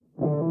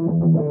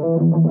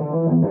Welcome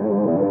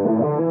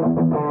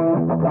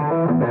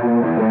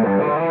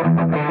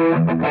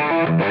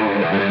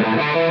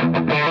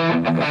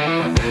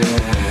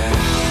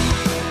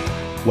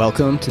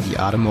to the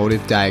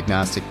Automotive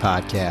Diagnostic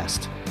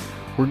Podcast.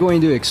 We're going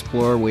to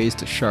explore ways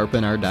to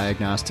sharpen our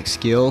diagnostic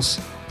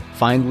skills,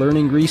 find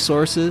learning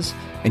resources,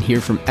 and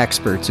hear from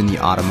experts in the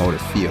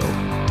automotive field.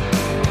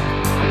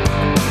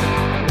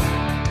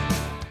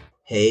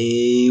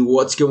 Hey,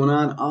 what's going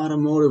on,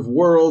 automotive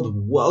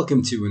world?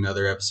 Welcome to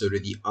another episode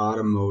of the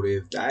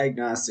Automotive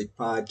Diagnostic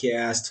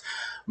Podcast.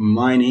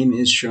 My name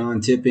is Sean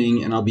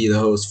Tipping, and I'll be the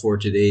host for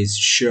today's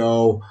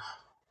show.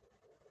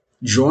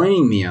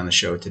 Joining me on the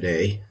show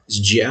today is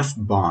Jeff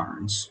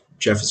Barnes.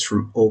 Jeff is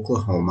from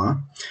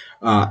Oklahoma.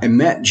 I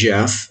met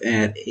Jeff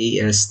at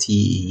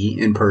ASTE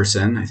in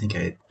person. I think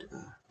I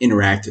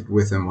interacted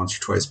with him once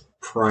or twice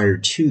prior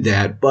to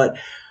that. But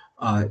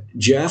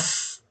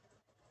Jeff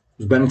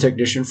has been a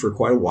technician for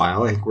quite a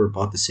while. I think we're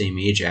about the same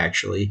age,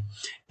 actually.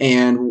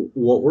 And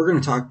what we're going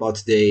to talk about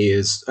today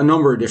is a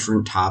number of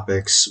different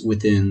topics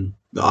within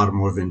the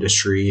automotive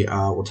industry.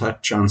 We'll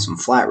touch on some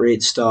flat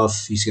rate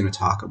stuff. He's going to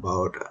talk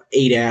about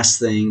ADAS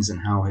things and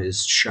how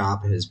his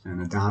shop has been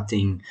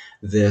adopting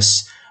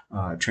this,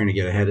 trying to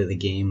get ahead of the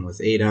game with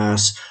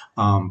ADAS,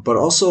 but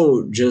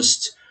also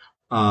just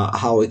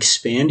how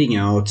expanding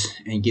out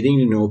and getting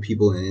to know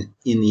people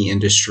in the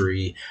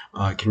industry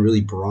can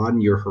really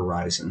broaden your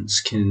horizons,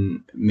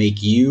 can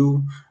make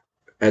you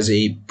as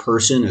a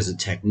person, as a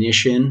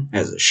technician,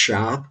 as a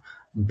shop,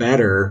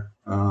 better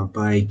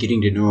by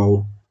getting to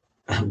know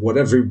what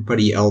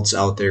everybody else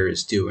out there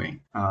is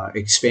doing,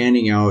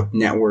 expanding out,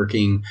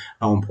 networking,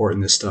 how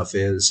important this stuff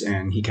is.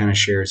 And he kind of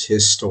shares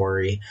his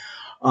story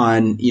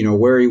on,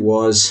 where he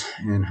was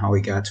and how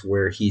he got to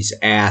where he's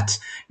at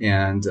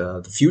and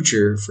the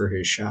future for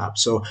his shop.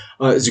 So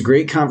it's a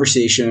great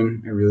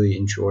conversation. I really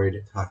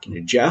enjoyed talking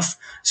to Jeff.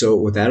 So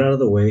with that out of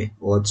the way,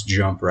 let's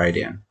jump right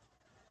in.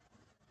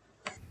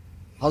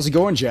 How's it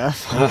going,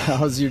 Jeff?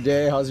 How's your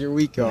day? How's your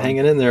week going?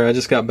 Hanging in there. I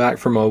just got back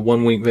from a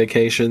 1 week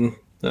vacation.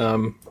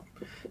 I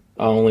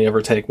only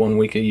ever take 1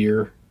 week a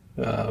year.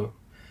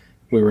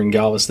 We were in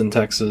Galveston,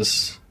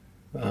 Texas.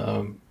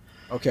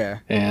 Okay.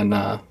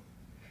 And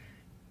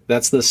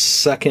that's the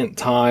second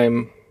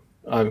time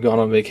I've gone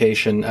on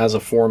vacation as a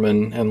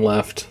foreman and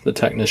left the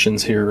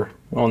technicians here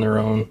on their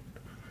own.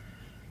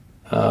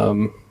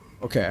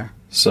 Okay.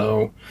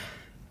 So,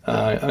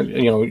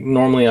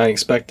 normally I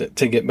expect it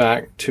to get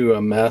back to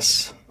a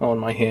mess on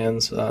my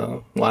hands.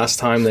 Last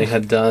time they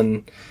had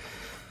done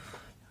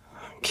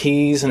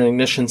keys and an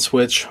ignition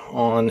switch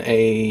on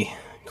a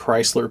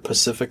Chrysler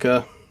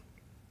Pacifica.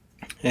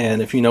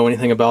 And if you know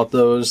anything about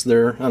those,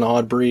 they're an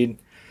odd breed.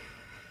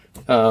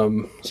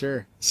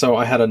 Sure. So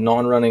I had a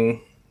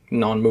non-running,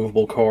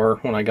 non-movable car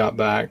when I got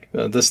back.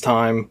 This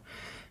time,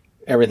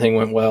 everything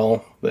went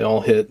well. They all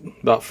hit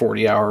about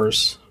 40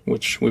 hours,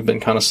 which we've been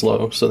kind of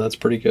slow, so that's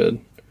pretty good.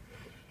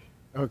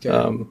 Okay.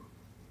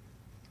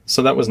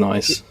 So that was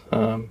nice.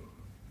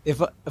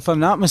 If I'm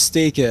not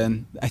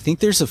mistaken, I think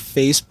there's a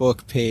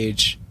Facebook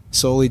page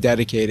solely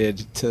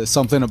dedicated to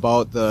something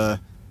about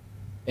the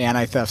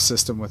anti-theft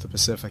system with the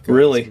Pacifica.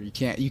 Really? So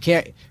you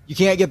can't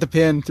get the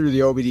pin through the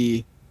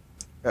OBD.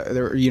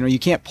 You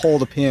can't pull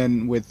the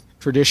pin with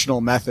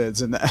traditional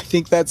methods, and I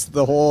think that's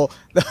the whole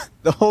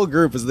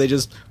group is they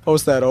just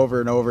post that over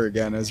and over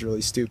again as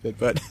really stupid.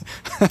 But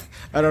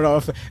I don't know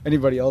if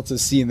anybody else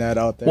has seen that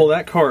out there. Well,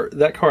 that car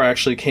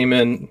actually came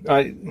in.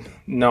 I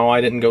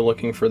didn't go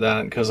looking for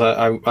that because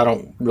I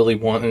don't really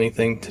want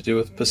anything to do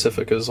with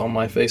Pacificas on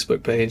my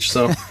Facebook page.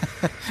 So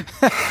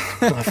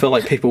I feel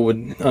like people would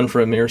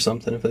unfriend me or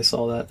something if they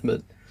saw that.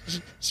 But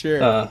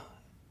sure.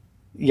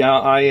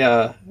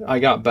 I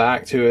got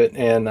back to it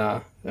and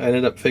I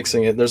ended up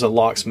fixing it. There's a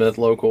locksmith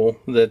local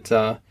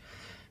that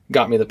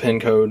got me the pin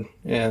code,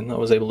 and I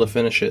was able to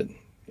finish it.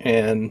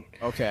 And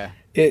okay,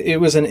 it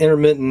was an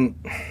intermittent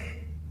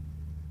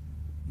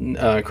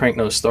crank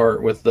nose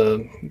start with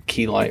the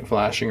key light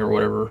flashing or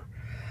whatever.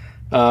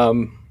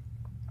 And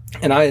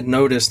I had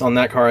noticed on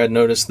that car,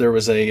 there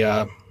was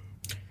a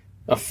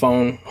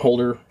phone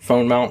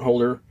mount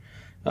holder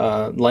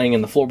laying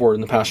in the floorboard,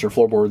 in the passenger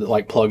floorboard,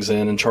 that plugs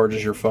in and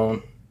charges your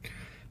phone.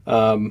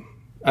 I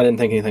didn't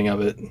think anything of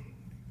it.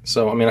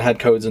 So, I had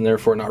codes in there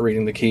for it not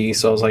reading the key.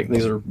 So I was like,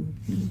 these are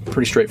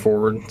pretty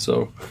straightforward.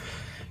 So,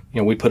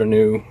 we put a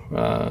new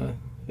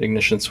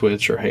ignition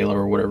switch or halo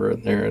or whatever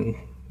in there, and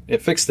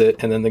it fixed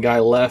it. And then the guy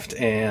left,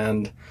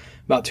 and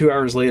about 2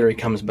 hours later, he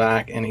comes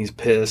back and he's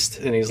pissed.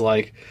 And he's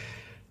like,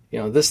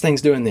 this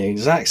thing's doing the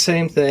exact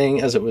same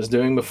thing as it was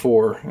doing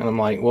before. And I'm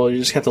like, well, you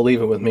just have to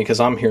leave it with me because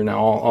I'm here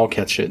now. I'll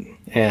catch it.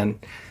 And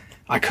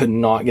I could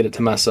not get it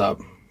to mess up.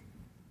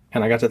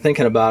 And I got to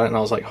thinking about it, and I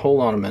was like,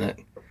 hold on a minute.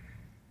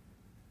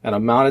 And I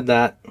mounted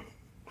that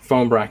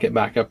phone bracket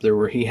back up there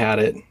where he had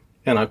it,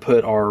 and I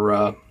put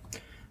our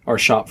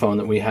shop phone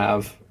that we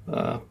have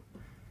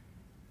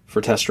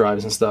for test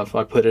drives and stuff.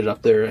 I put it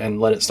up there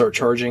and let it start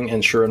charging,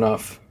 and sure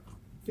enough,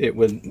 it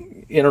would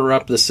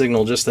interrupt the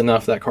signal just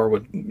enough that car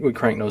would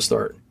crank no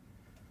start.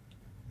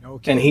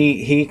 And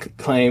he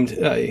claimed,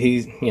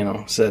 he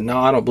said, no,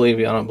 I don't believe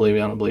you. I don't believe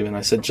you. I don't believe you. And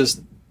I said,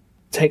 just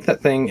take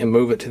that thing and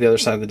move it to the other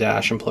side of the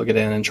dash and plug it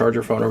in and charge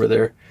your phone over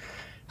there.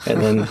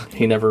 And then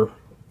he never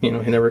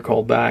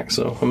called back.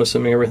 So I'm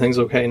assuming everything's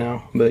okay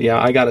now. But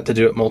yeah, I got it to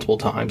do it multiple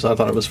times. I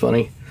thought it was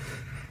funny.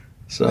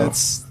 So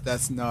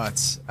that's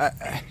nuts.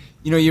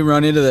 You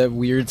run into that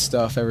weird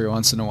stuff every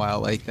once in a while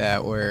like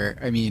that where,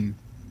 I mean,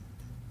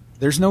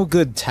 there's no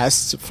good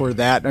tests for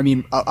that. I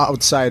mean,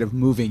 outside of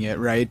moving it,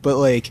 right? But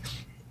like,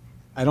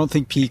 I don't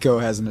think Pico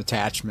has an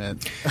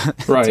attachment.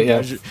 Right,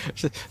 yeah.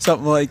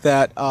 Something like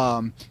that.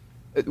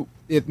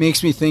 It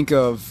makes me think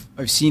of,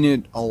 I've seen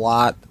it a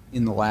lot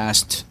in the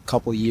last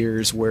couple of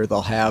years where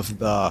they'll have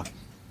the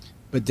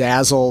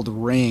bedazzled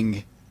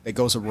ring that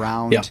goes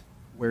around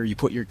where you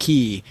put your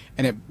key,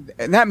 and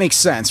that makes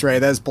sense, right?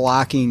 That's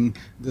blocking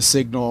the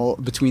signal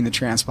between the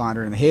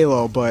transponder and the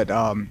halo. But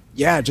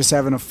just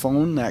having a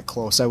phone that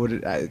close, I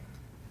don't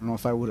know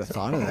if I would have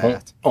thought of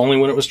that. Only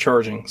when it was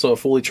charging. So a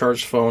fully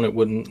charged phone, it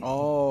wouldn't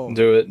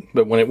do it.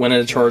 But when it went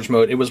into charge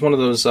mode, it was one of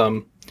those, I don't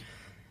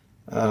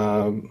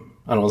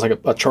know, it's like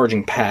a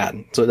charging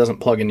pad, so it doesn't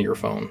plug into your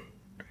phone.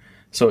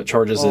 So it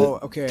charges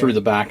it through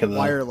the back of the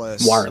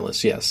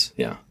wireless. Yes,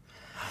 yeah.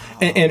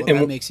 And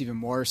that makes even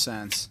more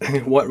sense.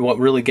 What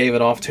really gave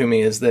it off to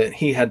me is that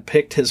he had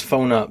picked his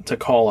phone up to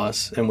call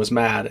us and was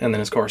mad, and then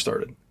his car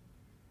started.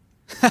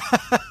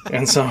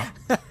 And so,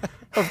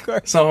 of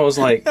course. So I was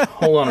like,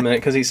 hold on a minute,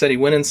 because he said he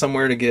went in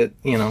somewhere to get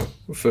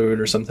food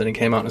or something, and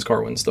came out and his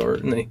car wouldn't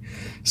start. And as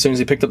soon as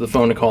he picked up the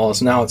phone to call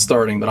us, now it's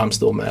starting, but I'm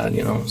still mad,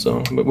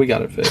 So, but we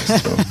got it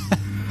fixed. So.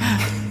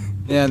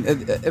 And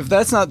if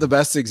that's not the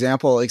best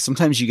example, like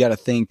sometimes you got to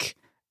think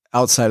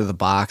outside of the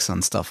box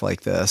on stuff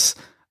like this.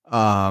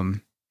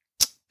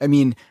 I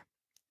mean,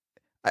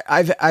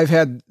 I've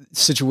had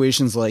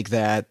situations like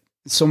that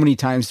so many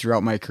times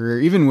throughout my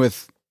career, even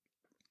with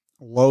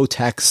low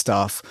tech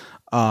stuff.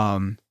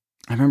 I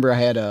remember I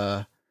had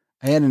an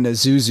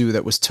Isuzu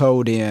that was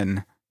towed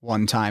in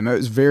one time. It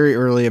was very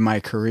early in my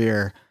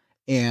career,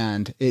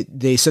 and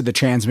they said the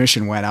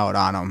transmission went out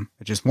on them.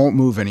 It just won't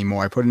move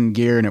anymore. I put it in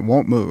gear and it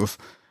won't move.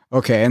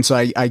 Okay, and so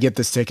I get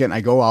this ticket and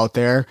I go out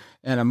there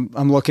and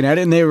I'm looking at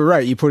it, and they were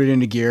right. You put it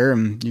into gear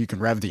and you can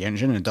rev the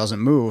engine and it doesn't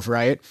move,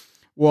 right?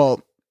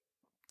 Well,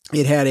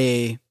 it had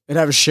a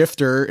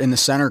shifter in the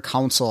center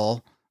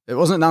console. It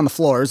wasn't on the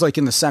floor. It was like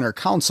in the center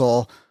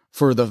console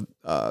for the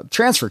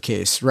transfer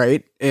case,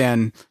 right?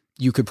 And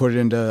you could put it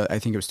into, I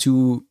think it was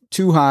two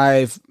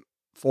high,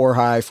 4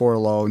 high, 4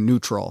 low,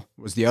 neutral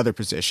was the other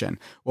position.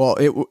 Well,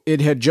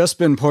 it had just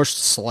been pushed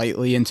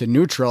slightly into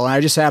neutral, and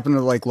I just happened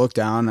to look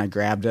down, and I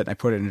grabbed it, and I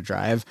put it into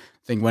drive.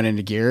 Thing went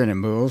into gear, and it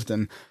moved.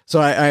 And so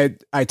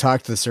I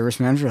talked to the service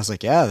manager. I was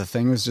like, yeah, the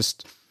thing was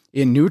just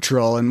in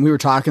neutral. And we were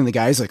talking to the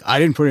guys like, I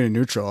didn't put it in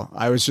neutral.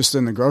 I was just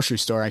in the grocery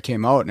store. I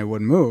came out, and it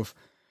wouldn't move.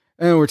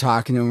 And we're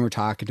talking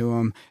to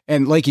him.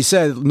 And like you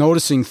said,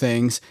 noticing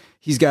things,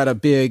 he's got a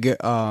big,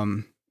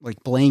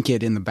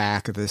 blanket in the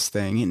back of this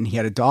thing, and he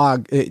had a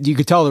dog. You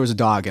could tell there was a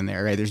dog in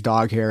there, right? There's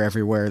dog hair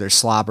everywhere. There's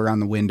slobber on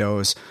the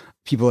windows.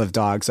 People have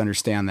dogs,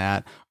 understand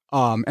that.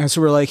 And so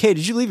we're like, hey,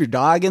 did you leave your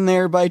dog in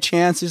there by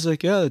chance? He's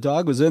like, yeah, the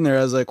dog was in there.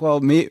 I was like, well,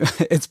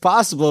 it's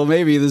possible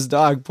maybe this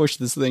dog pushed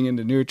this thing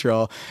into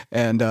neutral.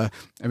 And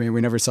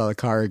we never saw the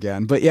car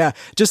again. But yeah,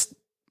 just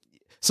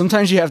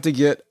sometimes you have to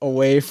get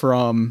away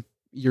from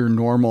your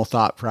normal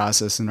thought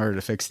process in order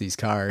to fix these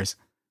cars.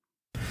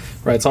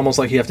 Right, it's almost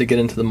like you have to get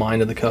into the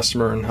mind of the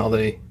customer and how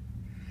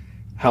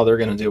they're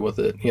going to deal with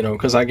it,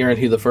 because I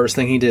guarantee the first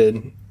thing he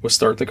did was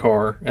start the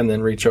car and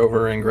then reach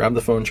over and grab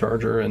the phone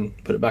charger and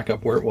put it back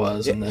up where it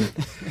was. And then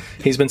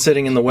he's been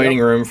sitting in the waiting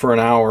room for an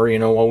hour,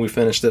 while we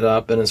finished it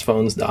up, and his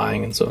phone's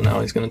dying. And so now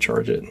he's going to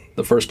charge it.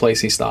 The first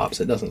place he stops,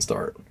 it doesn't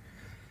start.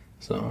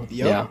 So,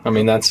 yeah, I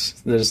mean,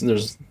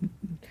 there's,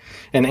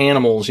 and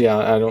animals. Yeah.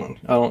 I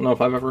don't know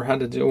if I've ever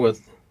had to deal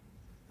with,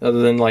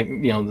 other than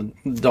the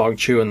dog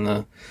chewing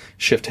the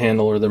shift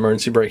handle or the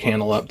emergency brake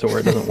handle up to where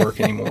it doesn't work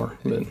anymore.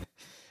 But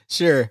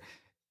sure.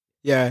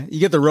 Yeah. You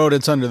get the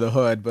rodents under the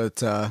hood,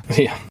 but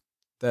yeah,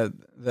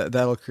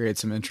 that'll create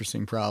some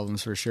interesting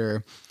problems for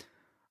sure.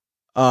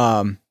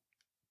 Going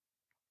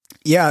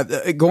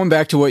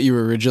back to what you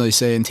were originally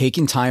saying,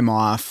 taking time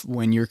off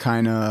when you're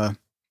kind of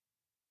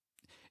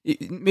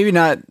maybe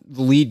not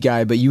the lead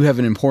guy, but you have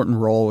an important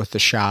role with the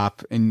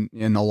shop, and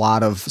a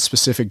lot of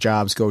specific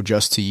jobs go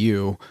just to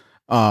you.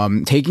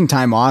 Taking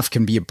time off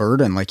can be a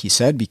burden, like you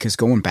said, because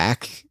going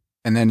back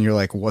and then you're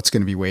like, what's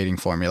going to be waiting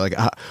for me? Like,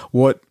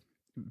 what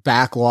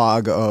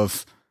backlog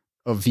of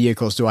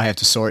vehicles do I have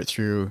to sort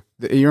through?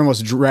 You're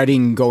almost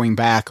dreading going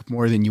back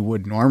more than you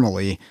would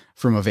normally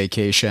from a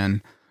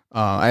vacation.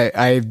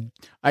 I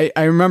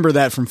remember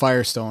that from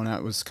Firestone.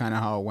 That was kind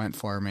of how it went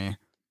for me.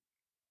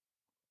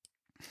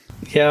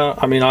 Yeah.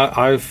 I mean,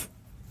 I've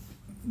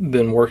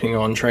been working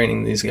on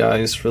training these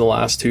guys for the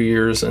last 2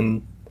 years,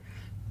 and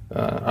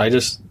I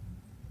just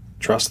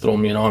trusted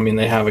them,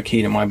 they have a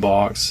key to my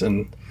box,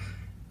 and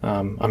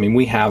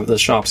the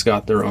shop's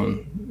got their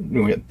own,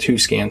 we got 2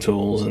 scan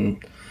tools,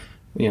 and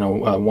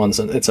one's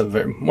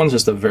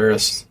just a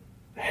Veris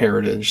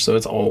Heritage, so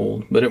it's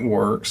old, but it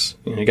works.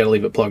 You got to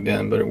leave it plugged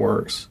in, but it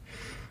works.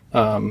 They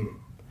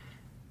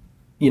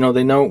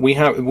know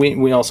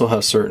we also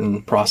have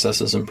certain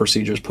processes and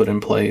procedures put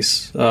in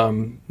place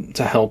to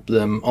help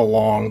them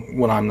along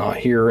when I'm not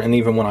here, and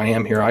even when I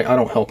am here, I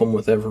don't help them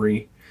with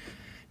every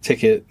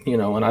ticket,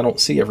 and I don't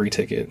see every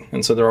ticket,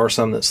 and so there are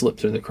some that slip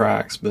through the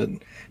cracks, but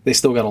they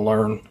still got to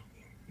learn.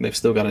 They've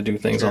still got to do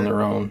things on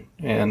their own,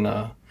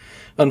 and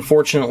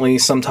unfortunately,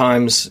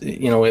 sometimes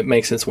it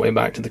makes its way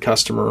back to the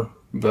customer,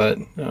 but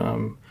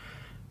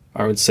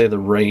I would say the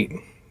rate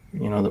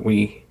that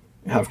we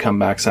have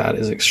comebacks at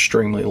is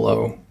extremely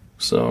low.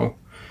 So,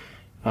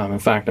 in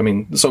fact,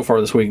 so far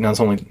this week, now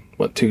it's only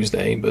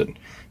Tuesday, but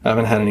I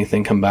haven't had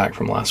anything come back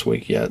from last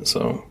week yet.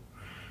 So,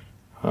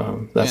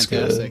 that's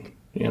fantastic. Good.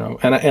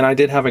 And I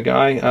did have a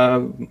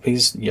guy,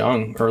 he's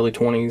young, early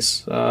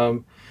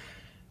 20s.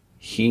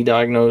 He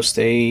diagnosed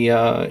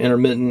a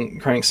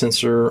intermittent crank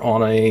sensor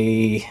on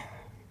it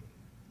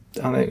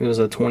was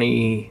a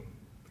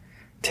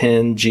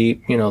 2010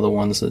 Jeep, the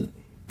ones that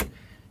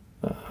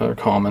are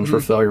common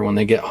for failure. When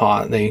they get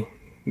hot, they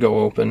go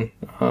open.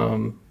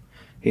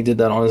 He did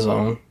that on his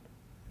own.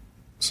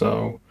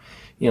 So,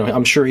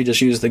 I'm sure he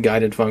just used the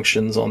guided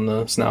functions on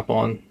the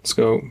Snap-on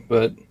scope,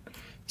 but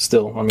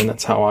still,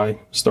 that's how I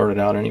started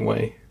out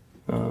anyway.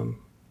 So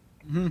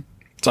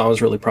I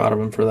was really proud of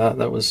him for that.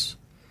 That was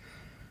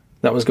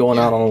going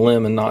out on a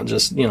limb and not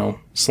just,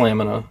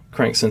 slamming a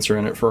crank sensor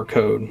in it for a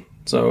code.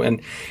 So,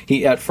 and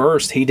at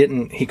first he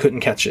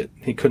couldn't catch it.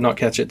 He could not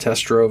catch it,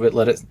 test drove it,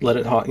 let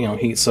it hot,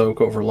 heat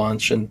soak over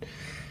lunch, and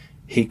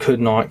he could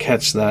not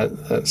catch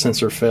that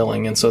sensor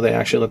failing. And so they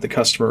actually let the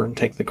customer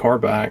take the car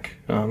back,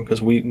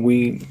 because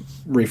we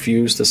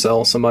refuse to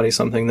sell somebody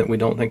something that we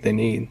don't think they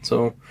need.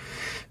 So,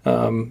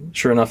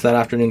 sure enough, that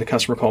afternoon, the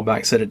customer called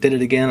back, said it did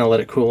it again. I let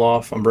it cool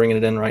off. I'm bringing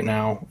it in right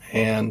now.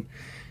 And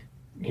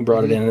he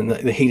brought it in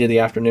the heat of the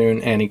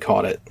afternoon, and he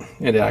caught it.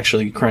 It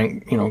actually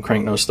crank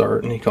no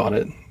start, and he caught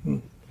it.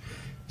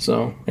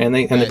 So, and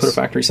they put a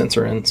factory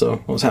sensor in,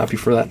 so I was happy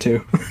for that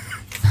too.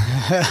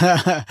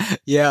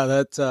 Yeah,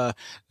 that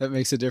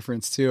makes a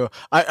difference too.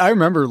 I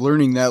remember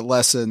learning that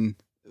lesson.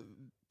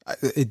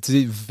 It's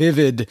a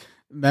vivid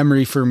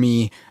memory for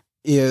me.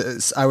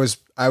 Is I was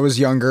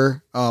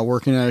younger,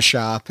 working at a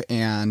shop,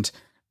 and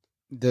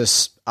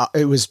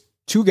it was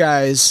two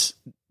guys.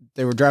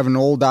 They were driving an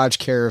old Dodge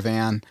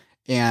Caravan,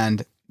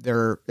 and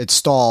it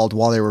stalled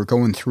while they were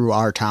going through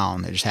our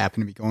town. They just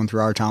happened to be going through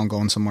our town,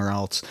 going somewhere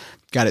else.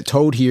 Got it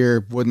towed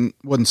here,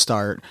 wouldn't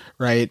start,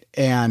 right?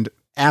 And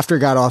after it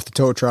got off the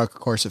tow truck, of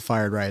course, it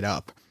fired right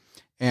up.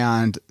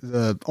 And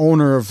the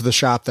owner of the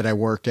shop that I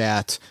worked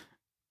at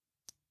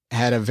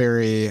had a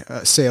very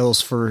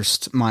sales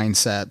first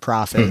mindset,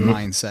 profit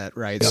mindset,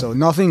 right? Yep. So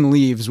nothing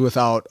leaves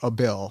without a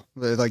bill.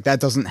 Like,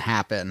 that doesn't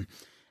happen.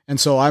 And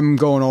so I'm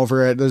going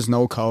over it. There's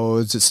no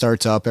codes. It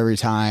starts up every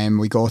time.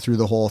 We go through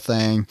the whole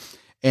thing.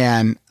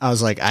 And I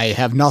was like, I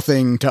have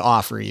nothing to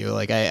offer you.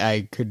 Like,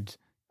 I could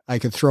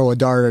throw a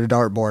dart at a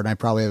dartboard, and I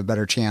probably have a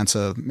better chance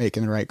of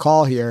making the right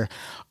call here.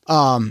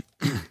 And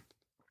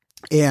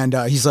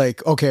he's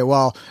like, okay,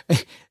 well,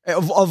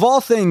 of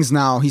all things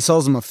now, he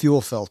sells them a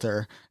fuel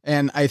filter.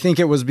 And I think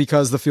it was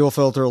because the fuel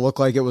filter looked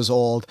like it was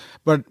old,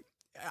 but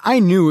I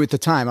knew at the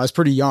time, I was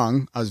pretty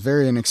young. I was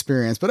very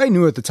inexperienced, but I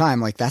knew at the time,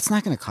 like, that's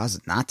not going to cause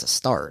it not to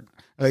start.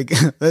 Like,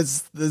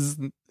 it's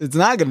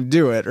not going to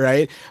do it.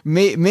 Right.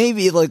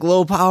 Maybe like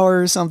low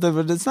power or something,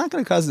 but it's not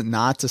going to cause it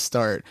not to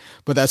start.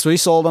 But that's what he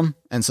sold them.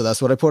 And so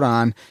that's what I put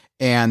on.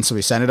 And so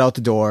we sent it out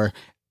the door.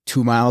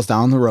 2 miles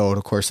down the road,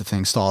 of course, the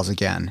thing stalls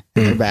again.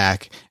 And they're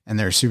back, and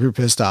they're super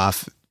pissed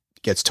off.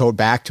 Gets towed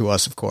back to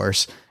us, of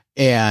course.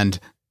 And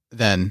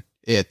then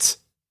it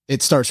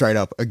starts right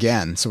up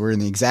again. So we're in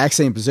the exact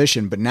same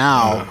position, but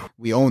now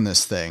we own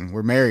this thing.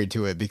 We're married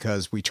to it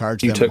because we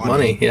charged them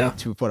money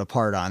to put a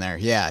part on there.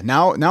 Yeah.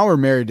 Now we're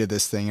married to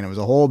this thing, and it was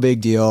a whole big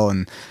deal.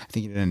 And I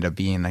think it ended up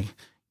being like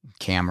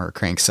cam or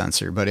crank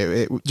sensor, but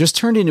it just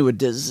turned into a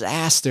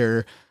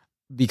disaster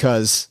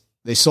because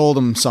they sold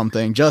them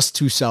something just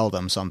to sell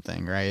them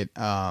something. Right.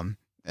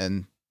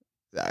 And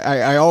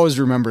I always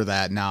remember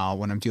that now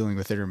when I'm dealing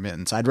with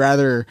intermittents. I'd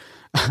rather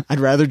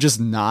just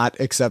not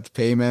accept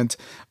payment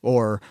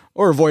or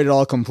avoid it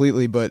all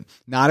completely, but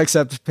not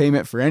accept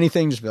payment for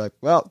anything. Just be like,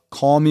 well,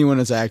 call me when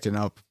it's acting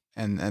up,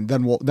 and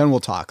then we'll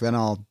talk. Then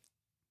I'll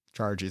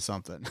charge you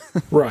something.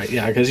 Right.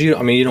 Yeah. Because you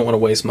don't want to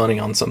waste money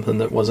on something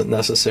that wasn't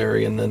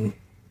necessary. And then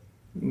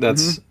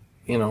that's,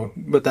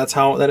 but that's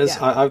how that is.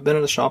 Yeah. I've been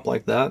in a shop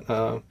like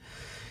that.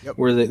 Yep.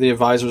 Where the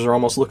advisors are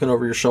almost looking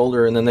over your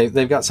shoulder, and then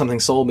they've got something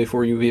sold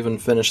before you've even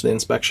finished the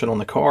inspection on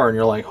the car, and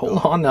you're like, hold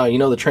on now,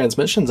 the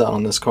transmission's out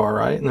on this car,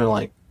 right? And they're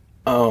like,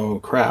 oh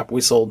crap, we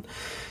sold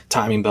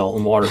timing belt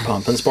and water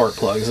pump and spark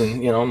plugs,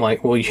 and I'm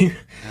like, well, I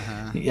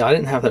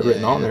didn't have that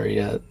written on there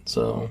yet.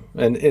 So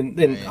and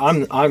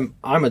right.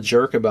 I'm a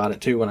jerk about it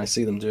too when I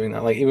see them doing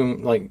that. Like,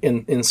 even like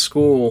in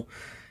school,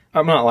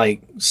 I'm not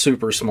like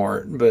super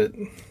smart, but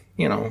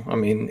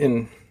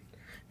in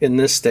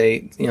this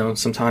state,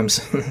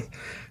 sometimes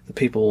the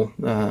people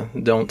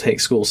don't take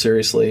school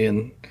seriously,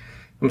 and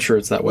I'm sure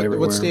it's that way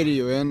everywhere. What state are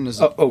you in? Is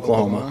it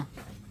Oklahoma.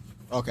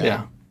 Okay.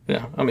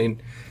 Yeah. I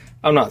mean,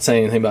 I'm not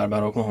saying anything bad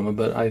about Oklahoma,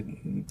 but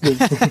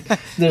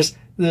there's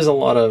a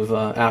lot of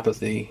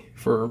apathy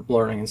for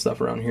learning and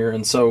stuff around here.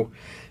 And so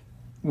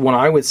when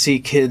I would see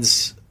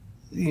kids,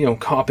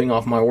 copying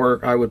off my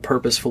work, I would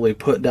purposefully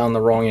put down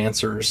the wrong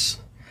answers.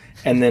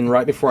 And then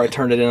right before I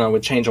turned it in, I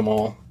would change them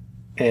all.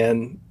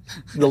 And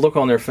the look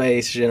on their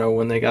face,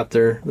 when they got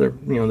their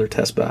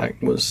test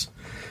back was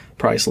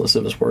priceless.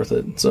 It was worth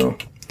it. So,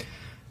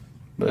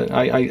 but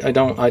I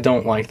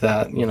don't like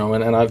that,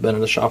 and I've been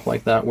in a shop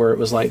like that where it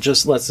was like,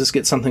 let's just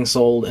get something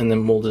sold and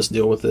then we'll just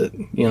deal with it,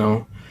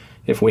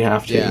 if we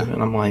have to. Yeah.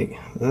 And I'm like,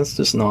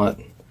 that's not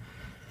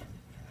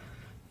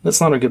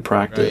a good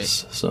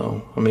practice. Right.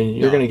 So, I mean,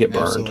 you're going to get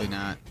burned. Absolutely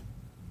not.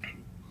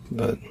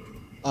 But,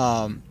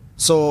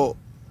 so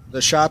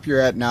the shop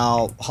you're at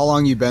now, how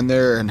long you been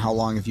there and how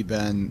long have you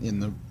been in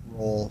the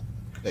role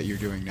that you're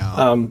doing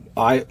now?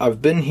 I've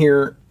been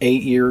here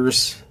 8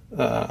 years.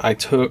 I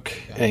took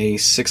a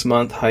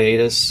 6-month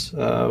hiatus.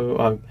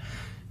 My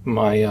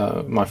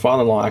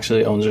father-in-law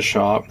actually owns a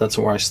shop. That's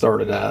where I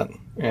started at.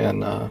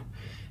 And,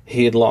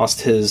 he had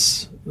lost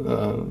his,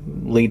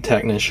 lead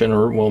technician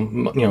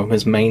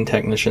his main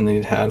technician that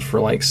he'd had for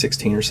like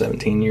 16 or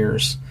 17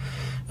 years.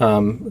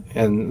 And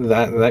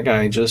that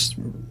guy just,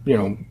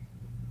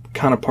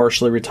 kind of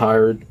partially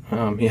retired.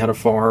 He had a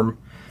farm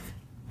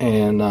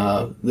and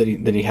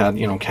that he had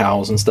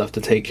cows and stuff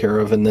to take care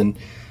of, and then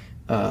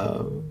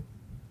I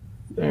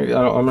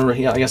remember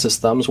I guess his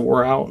thumbs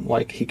wore out.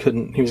 Like he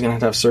was gonna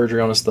have to have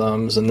surgery on his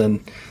thumbs, and then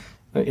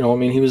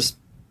he was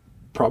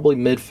probably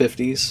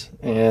mid-50s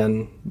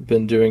and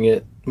been doing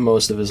it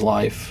most of his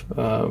life,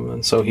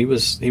 and so he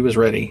was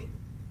ready,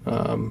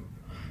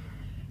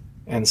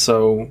 and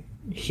so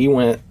he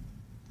went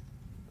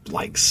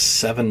like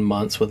 7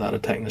 months without a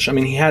technician. I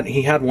mean,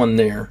 he had one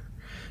there,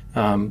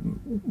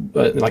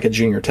 but like a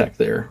junior tech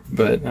there,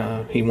 but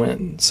he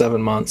went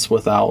 7 months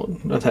without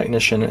a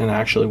technician and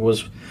actually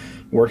was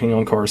working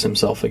on cars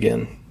himself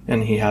again.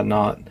 And he had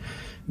not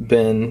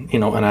been,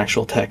 an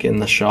actual tech in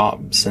the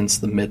shop since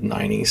the mid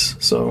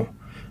 90s. So,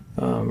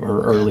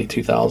 or early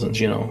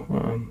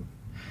 2000s,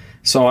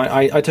 So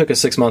I took a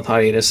 6-month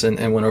hiatus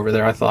and went over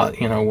there. I thought,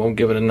 we'll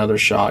give it another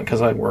shot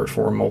because I'd worked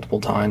for him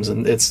multiple times,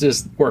 and it's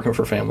just working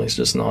for families,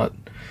 just not.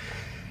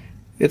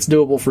 It's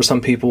doable for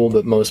some people,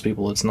 but most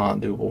people it's not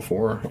doable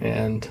for.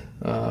 And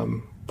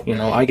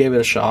I gave it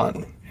a shot,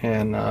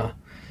 and I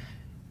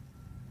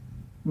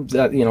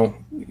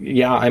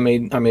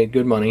made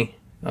good money.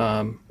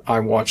 I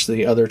watched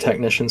the other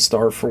technicians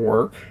starve for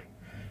work.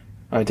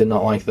 I did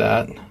not like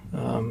that.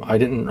 I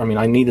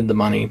needed the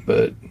money,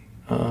 but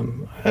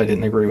I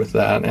didn't agree with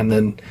that. And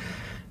then,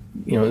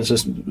 it's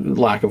just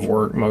lack of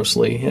work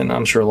mostly. And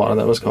I'm sure a lot of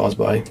that was caused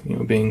by,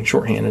 being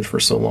shorthanded for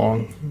so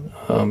long.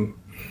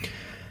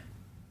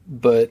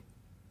 But,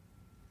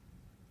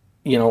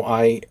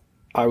 I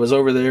was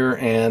over there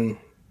and,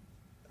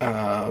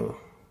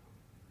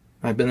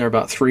 I've been there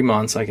about 3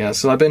 months, I guess.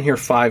 So I've been here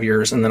 5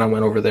 years, and then I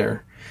went over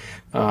there.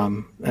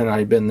 And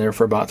I'd been there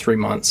for about 3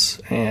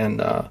 months. And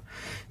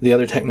the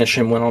other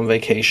technician went on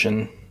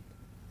vacation.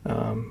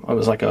 It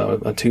was like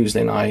a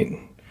Tuesday night.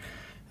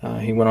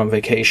 He went on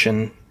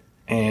vacation,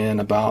 and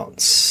about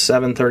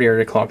 7:30 or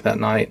 8 o'clock that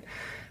night,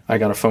 I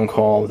got a phone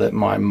call that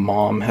my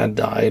mom had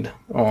died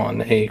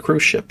on a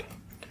cruise ship.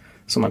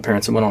 So my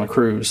parents had went on a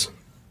cruise.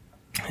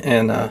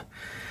 And the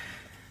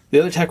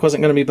other tech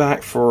wasn't going to be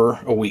back for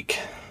a week.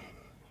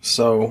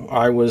 So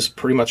I was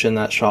pretty much in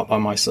that shop by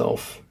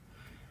myself.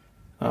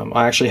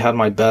 I actually had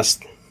my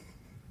best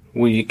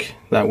week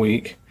that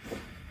week,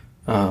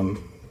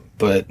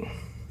 but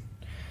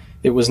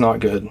it was not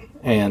good.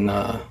 And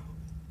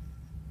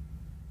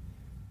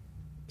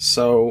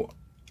so,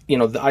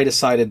 I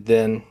decided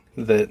then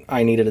that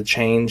I needed a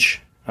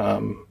change,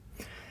 and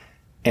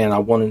I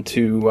wanted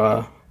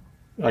to.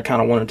 I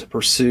kind of wanted to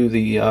pursue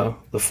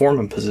the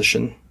foreman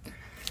position,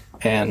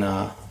 and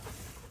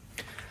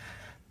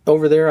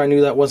over there, I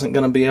knew that wasn't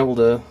going to be able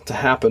to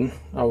happen.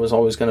 I was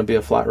always going to be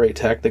a flat rate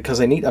tech because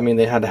they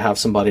had to have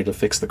somebody to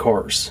fix the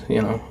cars,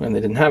 and they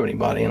didn't have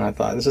anybody. And I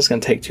thought, this is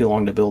going to take too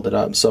long to build it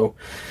up. So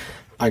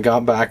I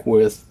got back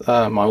with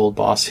my old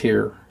boss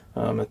here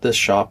at this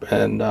shop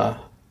and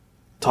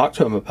talked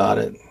to him about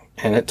it.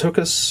 And it took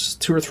us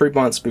 2 or 3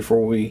 months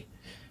before I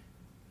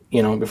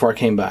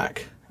came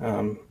back.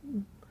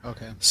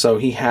 Okay. So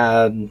he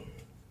had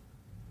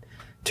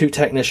 2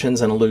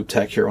 technicians and a loop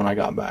tech here when I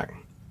got back.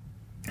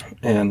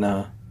 And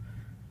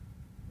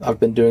I've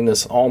been doing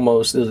this it's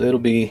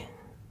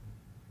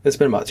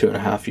been about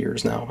 2.5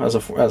 years now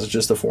as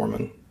just a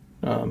foreman.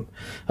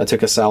 I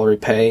took a salary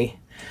pay.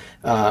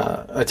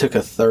 I took a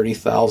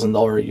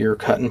 $30,000 a year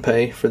cut and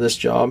pay for this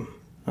job.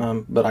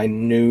 But I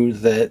knew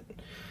that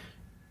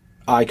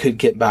I could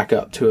get back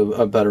up to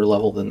a better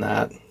level than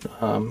that.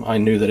 I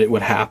knew that it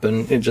would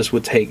happen. It just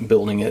would take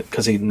building it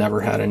because he'd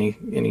never had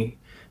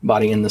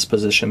anybody in this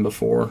position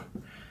before.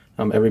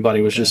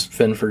 Everybody was just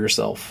fend for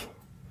yourself.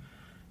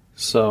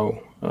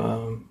 So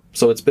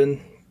it's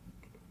been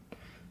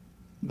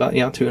about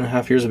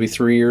 2.5 years. It'll be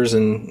 3 years,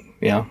 and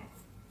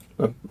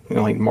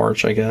like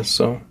March, I guess.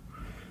 So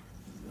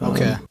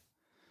okay.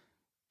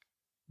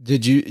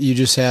 Did you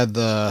just had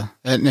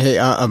and hey,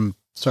 I'm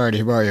sorry to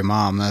hear about your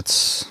mom.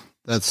 That's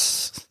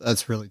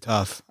really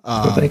tough.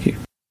 Well, thank you.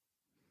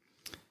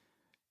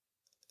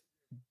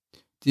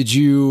 Did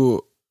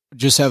you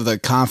just have the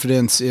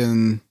confidence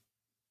in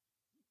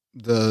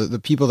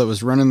the people that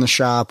was running the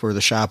shop or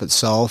the shop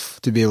itself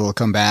to be able to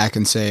come back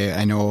and say,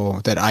 I know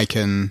that I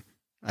can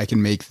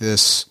make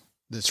this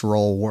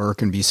role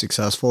work and be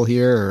successful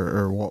here,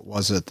 or what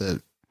was it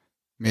that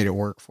made it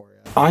work for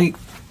you?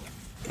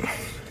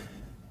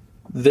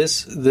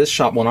 This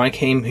shop, when I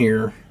came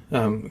here,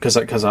 because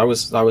I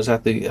was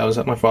at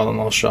my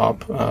father-in-law's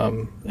shop,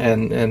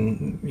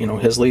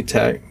 and his lead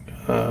tech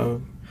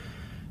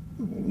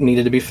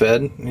needed to be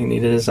fed. He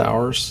needed his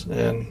hours,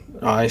 and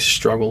I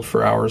struggled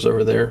for hours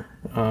over there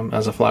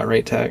as a flat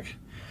rate tech,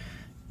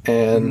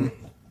 and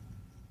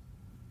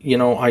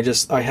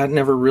I had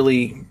never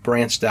really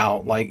branched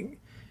out. Like,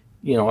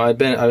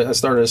 I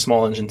started a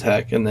small engine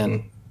tech, and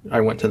then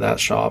I went to that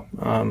shop.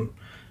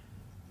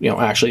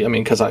 Actually,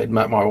 because I had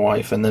met my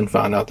wife and then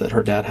found out that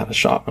her dad had a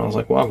shop. And I was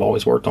like, well, I've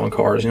always worked on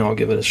cars, I'll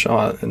give it a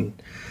shot. And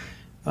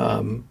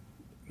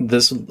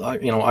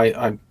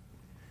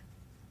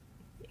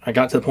I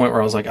got to the point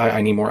where I was like,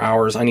 I need more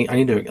hours. I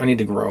need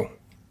to grow,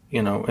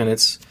 and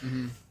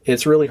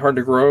it's really hard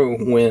to grow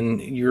when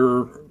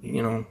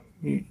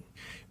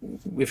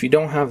if you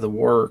don't have the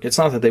work. It's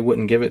not that they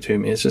wouldn't give it to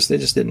me. It's just, they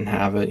just didn't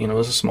have it. It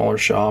was a smaller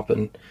shop,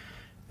 and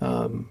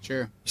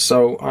sure.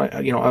 So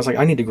I was like,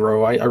 I need to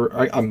grow.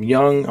 I'm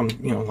young. I'm,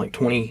 like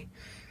 20,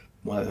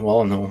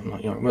 well, no, I'm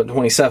not young, but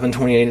 27,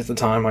 28 at the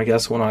time, I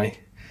guess, when I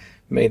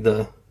made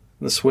the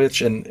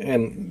switch,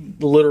 and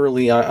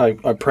literally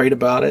I prayed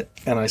about it,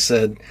 and I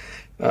said,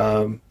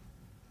 I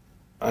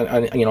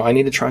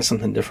need to try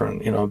something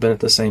different. I've been at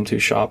the same two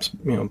shops,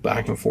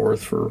 back and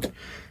forth for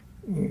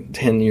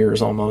 10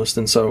 years almost.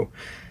 And so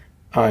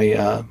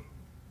I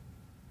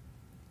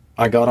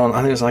got on, I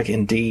think it was like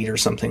Indeed or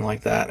something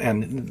like that,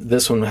 and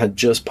this one had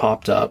just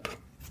popped up,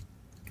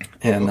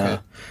 and I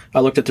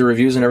looked at the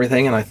reviews and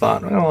everything, and I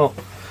thought, well,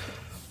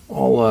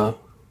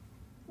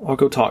 I'll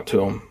go talk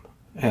to him.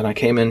 And I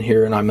came in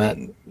here and I met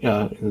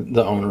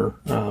the owner,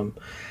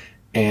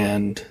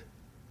 and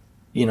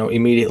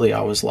immediately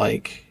I was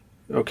like,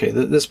 okay,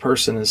 this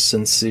person is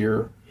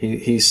sincere.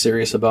 He's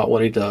serious about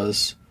what he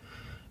does.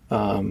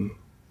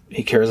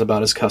 He cares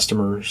about his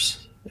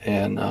customers,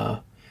 and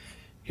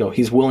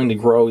he's willing to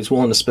grow. He's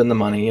willing to spend the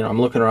money. I'm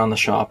looking around the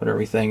shop and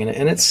everything,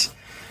 and it's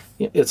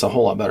a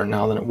whole lot better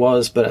now than it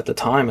was. But at the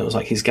time, it was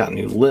like, he's got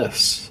new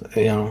lifts.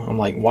 I'm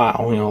like,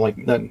 wow,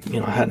 like that.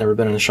 I had never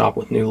been in a shop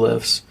with new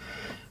lifts.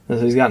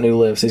 He's got new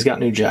lifts. He's got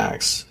new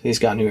jacks. He's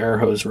got new air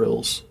hose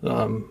reels.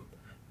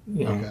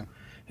 Okay.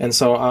 And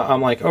so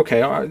I'm like,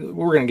 okay, all right,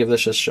 we're going to give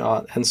this a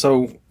shot. And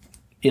so,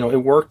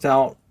 it worked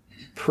out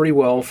pretty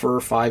well for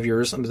 5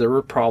 years. There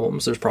were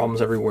problems. There's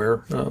problems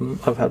everywhere.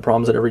 I've had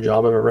problems at every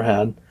job I've ever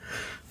had.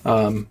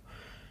 And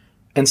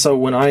so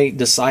when I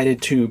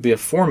decided to be a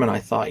foreman, I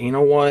thought, you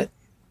know what?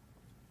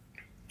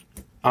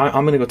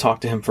 I'm going to go talk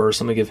to him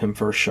first. I'm going to give him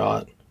first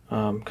shot.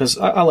 Because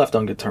I left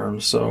on good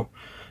terms. So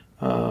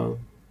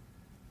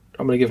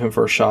I'm going to give him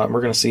first shot, and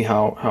we're going to see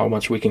how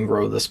much we can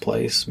grow this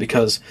place.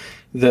 Because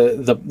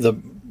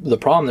the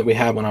problem that we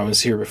had when I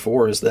was here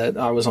before is that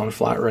I was on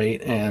flat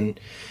rate, and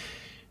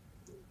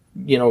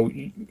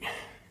you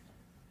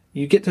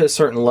get to a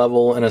certain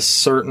level and a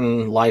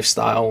certain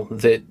lifestyle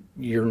that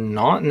you're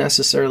not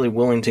necessarily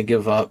willing to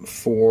give up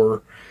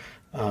for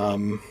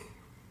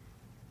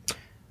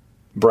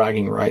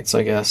bragging rights,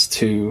 I guess,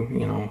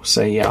 to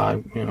say, yeah, I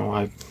don't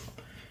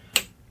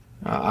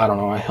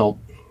know, I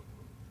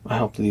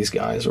helped these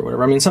guys or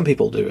whatever. Some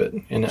people do it,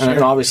 and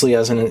obviously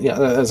as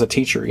a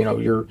teacher,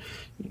 you're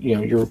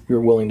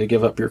willing to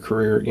give up your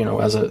career,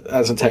 as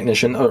a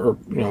technician or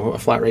a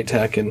flat rate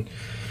tech, and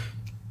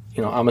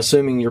I'm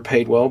assuming you're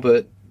paid well,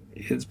 but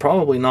it's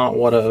probably not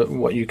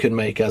what you could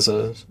make as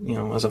a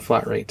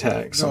flat rate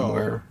tech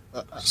somewhere.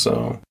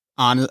 So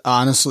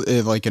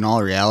honestly, like in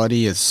all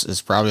reality,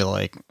 it's probably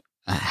like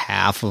a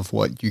half of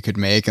what you could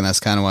make, and that's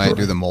kind of why I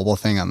do the mobile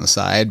thing on the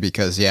side,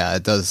 because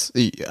it does.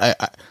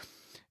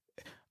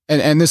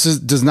 And this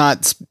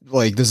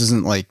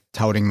isn't like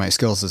touting my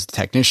skills as a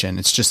technician.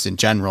 It's just in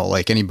general,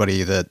 like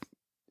anybody that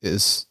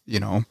is,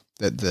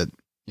 that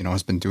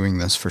has been doing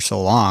this for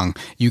so long,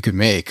 you could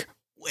make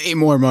way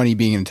more money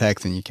being in tech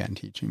than you can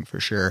teaching, for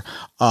sure.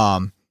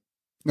 About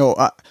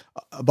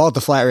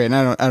the flat rate, and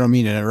I don't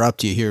mean to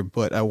interrupt you here,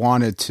 but I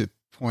wanted to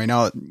point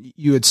out,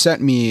 you had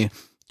sent me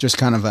just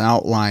kind of an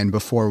outline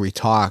before we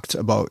talked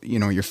about,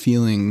 your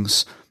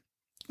feelings,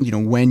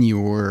 when you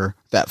were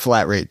that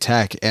flat rate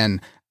tech. And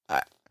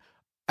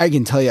I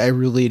can tell you, I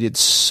related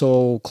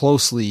so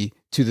closely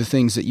to the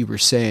things that you were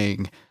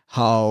saying,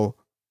 how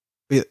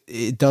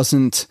it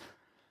doesn't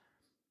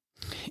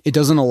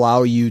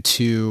allow you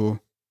to,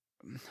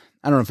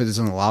 I don't know if it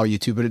doesn't allow you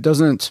to, but it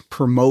doesn't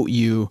promote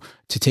you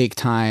to take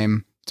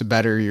time to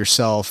better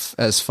yourself,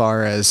 as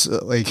far as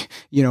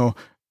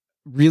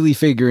really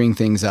figuring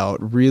things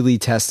out, really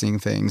testing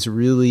things,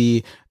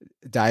 really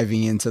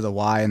diving into the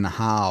why and the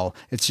how.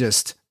 It's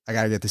just, I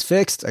got to get this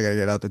fixed. I got to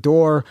get out the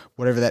door,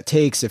 whatever that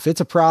takes. If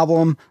it's a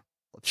problem,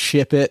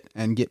 ship it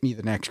and get me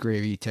the next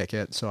gravy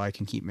ticket so I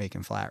can keep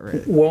making flat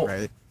rate. Well,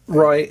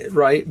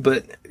 right.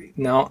 But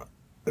now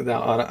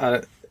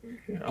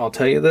I'll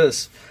tell you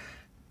this.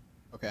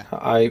 Okay.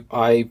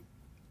 I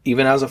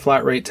even as a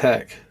flat rate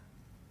tech,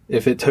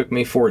 if it took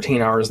me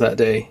 14 hours that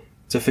day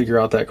to figure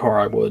out that car,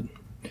 I would.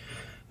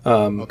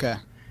 Okay.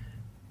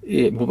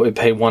 It would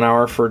pay 1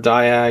 hour for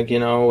diag,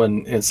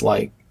 and it's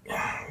like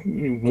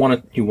you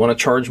want to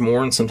charge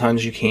more, and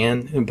sometimes you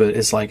can, but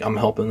it's like, I'm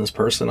helping this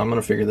person, I'm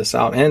going to figure this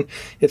out, and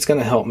it's going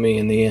to help me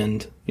in the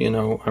end.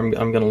 I'm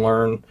going to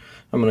learn,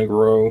 I'm going to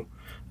grow,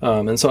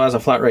 and so as a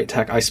flat rate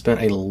tech, I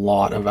spent a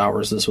lot of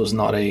hours. This was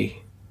not a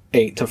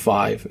 8 to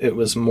 5. It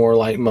was more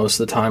like most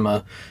of the time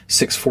a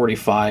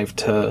 6:45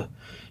 to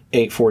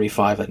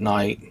 8:45 at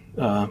night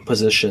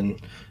position,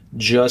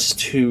 just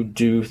to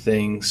do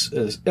things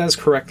as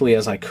correctly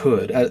as I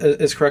could,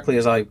 as correctly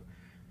as I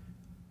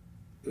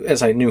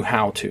knew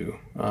how to.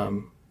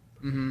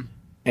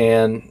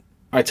 And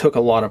I took a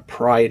lot of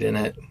pride in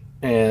it,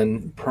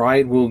 and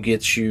pride will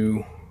get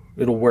you,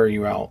 it'll wear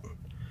you out.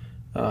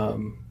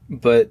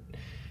 But,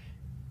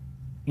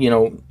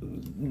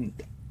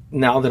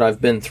 now that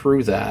I've been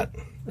through that,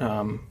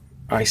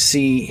 I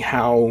see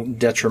how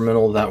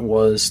detrimental that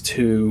was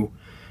to,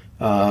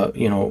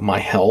 my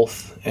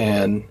health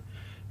and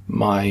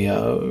my,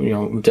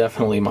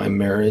 definitely my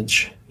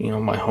marriage,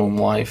 my home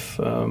life,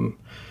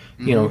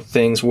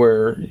 things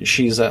where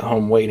she's at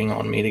home waiting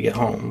on me to get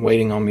home,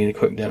 waiting on me to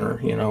cook dinner,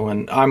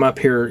 and I'm up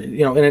here,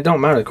 and it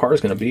don't matter. The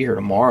car's going to be here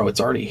tomorrow.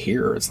 It's already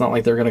here. It's not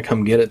like they're going to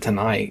come get it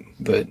tonight,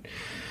 but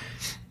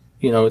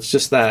it's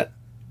just that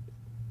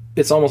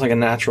it's almost like a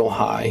natural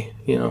high,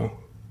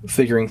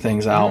 figuring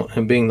things out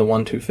and being the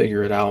one to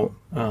figure it out.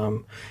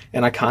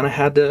 And I kind of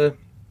had to,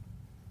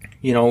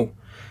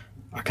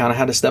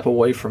 step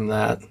away from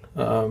that.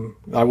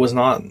 I was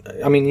not,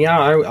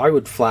 I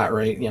would flat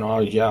rate, I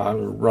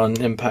would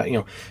run impact,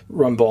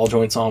 run ball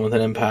joints on with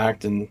an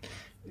impact. And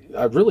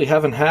I really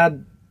haven't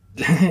had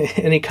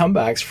any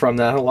comebacks from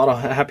that. A lot of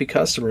happy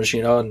customers,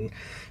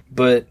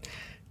 but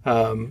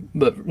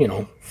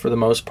for the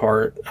most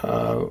part,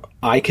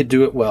 I could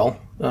do it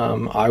well.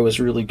 I was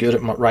really good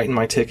at writing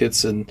my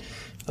tickets and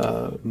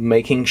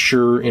making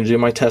sure and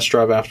doing my test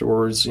drive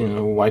afterwards,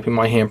 wiping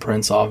my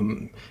handprints off,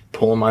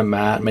 pulling my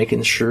mat,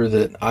 making sure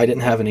that I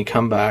didn't have any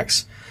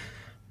comebacks,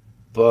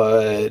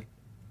 but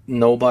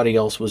nobody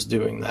else was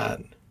doing that.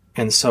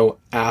 And so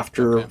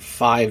after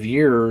 5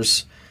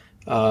 years,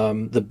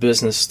 the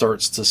business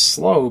starts to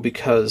slow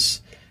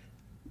because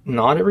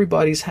not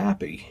everybody's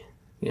happy,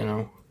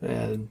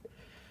 and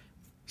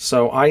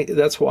so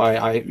that's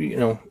why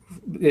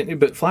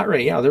but flat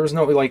rate, there was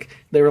no,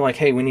 they were like,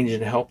 hey, we need you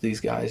to help these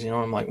guys,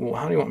 I'm like, well,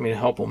 how do you want me to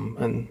help them?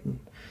 And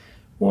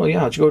well,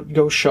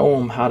 go show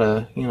them how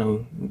to,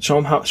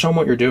 show them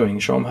what you're doing,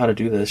 show them how to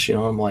do this,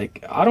 I'm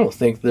like, I don't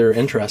think they're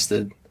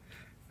interested.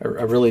 I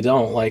really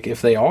don't. Like,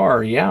 if they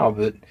are,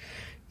 but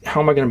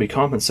how am I going to be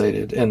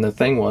compensated? And the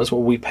thing was,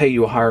 well, we pay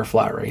you a higher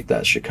flat rate.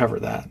 That should cover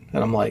that.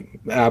 And I'm like,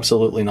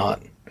 absolutely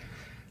not.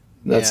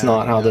 That's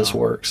not how this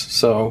works.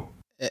 So,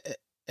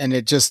 and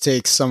it just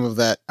takes some of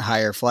that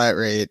higher flat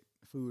rate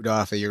food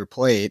off of your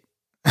plate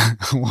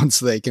once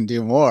they can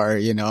do more,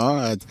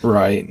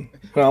 Right.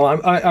 Well,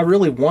 I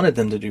really wanted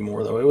them to do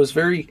more, though.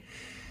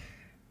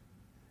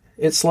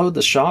 It slowed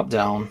the shop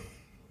down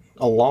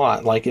a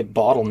lot. Like, it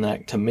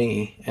bottlenecked to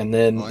me. And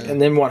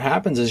then what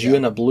happens is you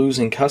end up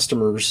losing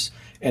customers.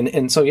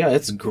 And so,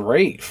 it's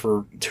great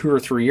for 2 or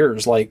 3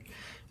 years. Like,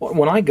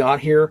 when I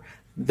got here,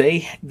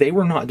 they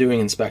were not doing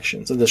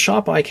inspections. The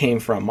shop I came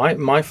from,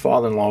 my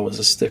father-in-law was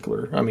a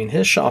stickler.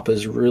 His shop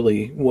is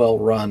really well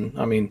run.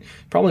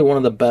 Probably one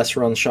of the best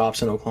run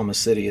shops in Oklahoma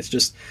City.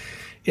 It's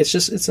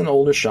an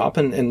older shop,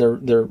 and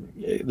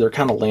they're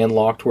kind of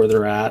landlocked where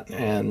they're at,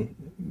 and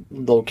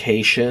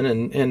location,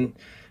 and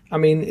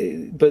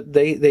but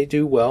they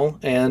do well.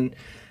 And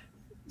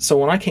so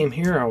when I came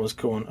here, I was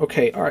going,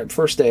 okay, all right,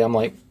 first day, I'm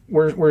like,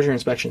 where's your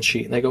inspection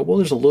sheet? And they go, well,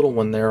 there's a little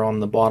one there on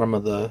the bottom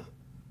of the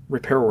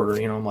repair order.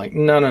 I'm like,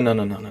 no.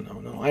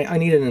 I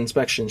need an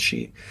inspection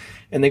sheet.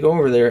 And they go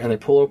over there and they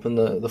pull open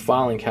the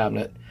filing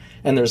cabinet,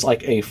 and there's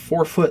like a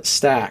 4-foot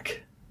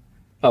stack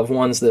of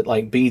ones that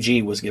like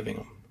BG was giving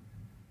them.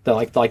 They're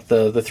like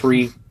the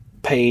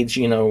 3-page,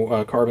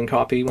 carbon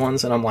copy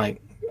ones. And I'm like,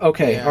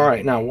 okay, all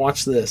right, now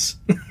watch this.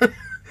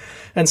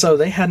 And so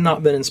they had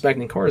not been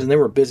inspecting cars, and they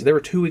were busy. They were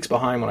 2 weeks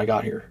behind when I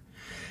got here.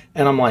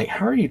 And I'm like,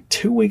 how are you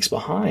 2 weeks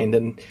behind?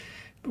 And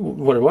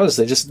what it was,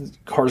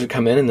 cars would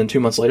come in, and then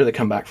 2 months later they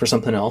come back for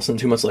something else, and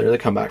 2 months later they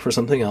come back for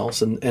something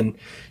else, and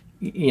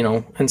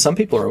some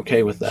people are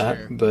okay with that.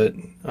 Sure. But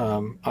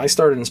I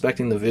started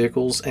inspecting the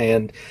vehicles,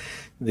 and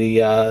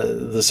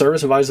the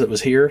service advisor that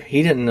was here,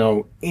 he didn't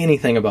know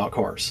anything about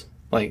cars.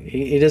 Like,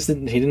 he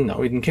didn't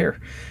know, he didn't care.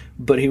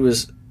 But he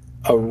was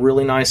a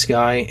really nice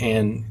guy,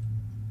 and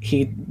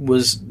he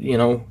was,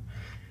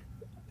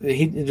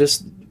 he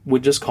just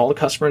would just call the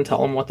customer and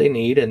tell them what they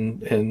need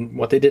and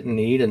what they didn't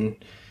need. And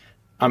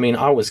I mean,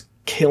 I was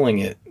killing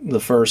it the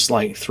first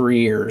like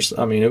 3 years.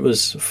 I mean, it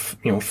was,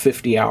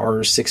 50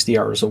 hours, 60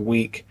 hours a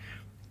week,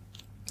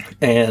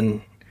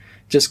 and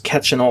just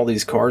catching all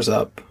these cars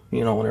up,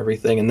 and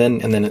everything. And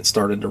then it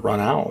started to run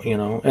out,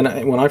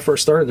 and when I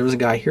first started, there was a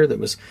guy here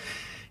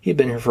he'd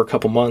been here for a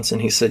couple months,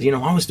 and he said,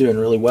 I was doing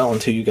really well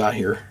until you got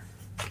here.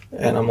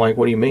 And I'm like,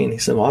 what do you mean? He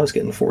said, well, I was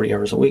getting 40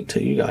 hours a week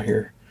till you got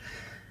here.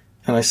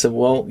 And I said,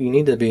 well, you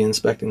need to be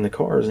inspecting the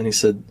cars. And he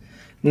said,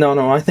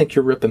 no, I think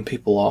you're ripping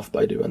people off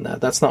by doing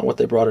that. That's not what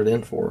they brought it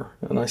in for.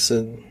 And I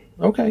said,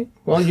 okay,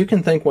 well, you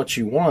can think what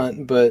you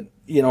want, but,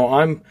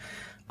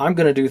 I'm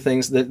going to do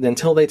things that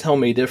until they tell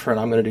me different,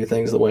 I'm going to do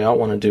things the way I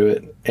want to do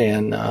it.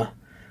 And,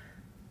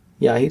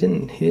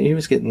 he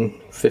was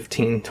getting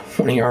 15,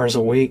 20 hours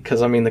a week because,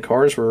 the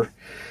cars were,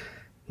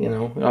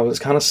 I was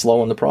kind of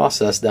slowing the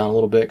process down a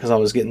little bit because I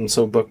was getting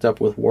so booked up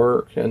with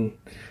work. And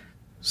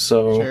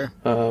so,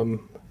 sure.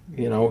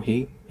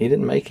 He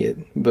didn't make it.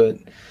 But,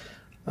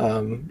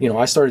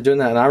 I started doing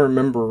that. And I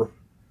remember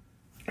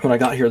when I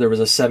got here, there was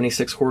a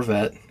 76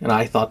 Corvette, and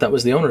I thought that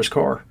was the owner's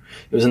car.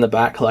 It was in the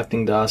back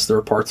collecting dust. There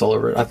were parts all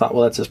over it. I thought,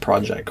 well, that's his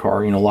project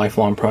car,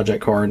 lifelong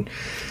project car. And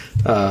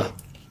I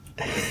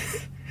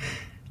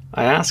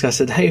asked, I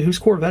said, hey, whose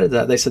Corvette is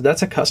that? They said,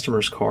 that's a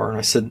customer's car. And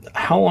I said,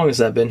 how long has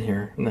that been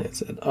here? And they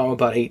said,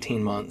 about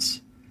 18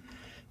 months.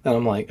 And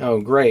I'm like,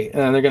 oh, great.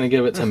 And they're going to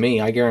give it to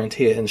me. I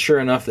guarantee it. And sure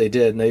enough, they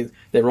did. And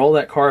they roll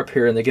that car up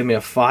here, and they give me a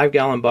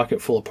 5-gallon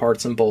bucket full of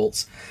parts and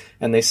bolts.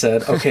 And they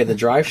said, okay, the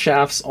drive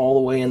shaft's all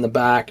the way in the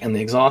back, and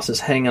the exhaust is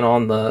hanging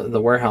on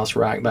the warehouse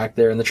rack back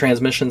there, and the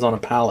transmission's on a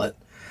pallet.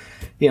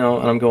 And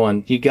I'm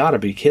going, you got to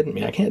be kidding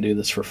me. I can't do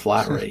this for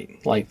flat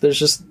rate. Like, there's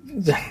just,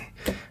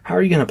 how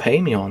are you going to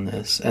pay me on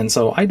this? And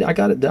so I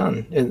got it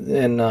done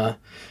and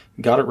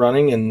got it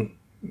running and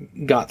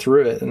got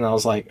through it. And I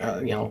was like,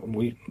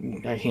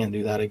 I can't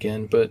do that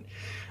again. But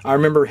I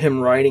remember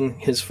him writing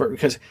his first,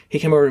 because he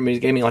came over to me, he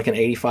gave me like an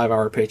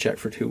 85-hour paycheck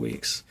for 2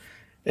 weeks.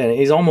 And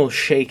he's almost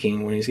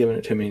shaking when he's giving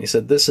it to me. And he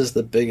said, this is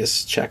the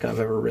biggest check I've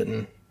ever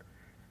written.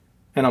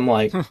 And I'm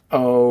like,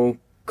 oh,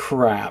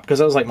 crap. Because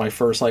that was like my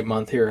first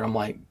month here. And I'm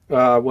like,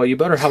 well, you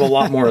better have a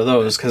lot more of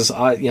those because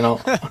I'm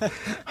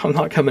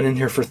not coming in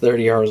here for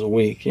 30 hours a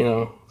week,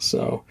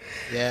 So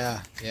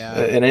yeah.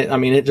 And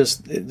it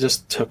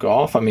just took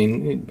off.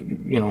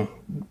 Doing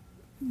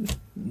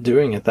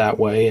it that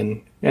way,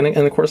 and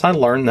of course I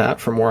learned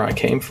that from where I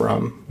came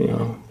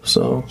from,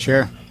 So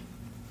sure.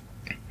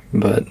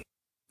 But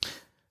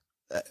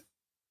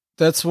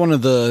that's one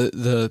of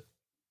the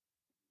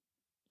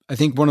I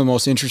think one of the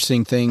most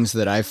interesting things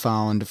that I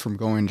found from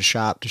going to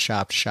shop to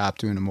shop to shop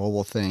doing a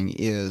mobile thing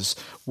is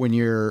when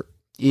you're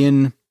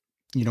in,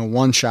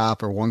 one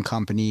shop or one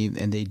company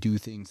and they do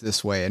things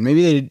this way, and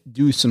maybe they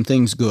do some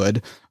things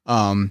good,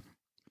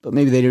 but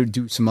maybe they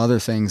do some other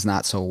things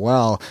not so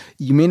well.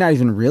 You may not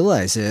even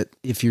realize it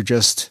if you're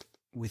just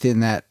within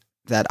that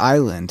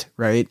island,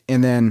 right?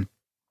 And then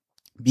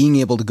being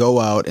able to go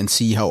out and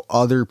see how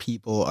other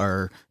people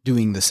are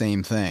doing the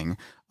same thing.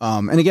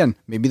 And again,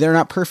 maybe they're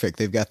not perfect.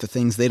 They've got the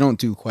things they don't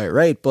do quite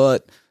right,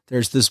 but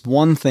there's this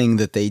one thing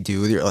that they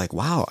do. You're like,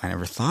 wow, I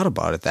never thought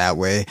about it that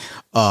way.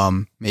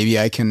 Maybe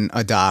I can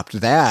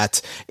adopt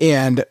that.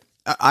 And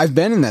I've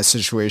been in that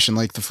situation.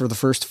 For the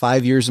first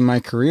 5 years of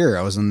my career,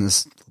 I was on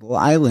this little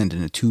island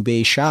in a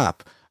 2-bay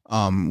shop,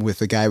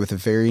 with a guy with a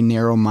very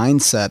narrow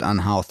mindset on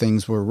how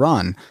things were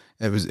run.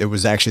 It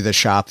was actually the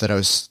shop that I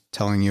was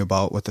telling you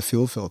about with the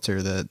fuel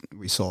filter that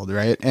we sold,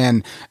 right?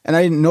 And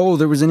I didn't know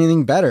there was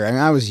anything better.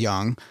 I was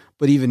young,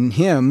 but even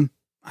him,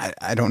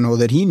 I don't know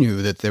that he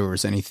knew that there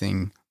was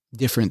anything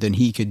different than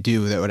he could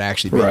do that would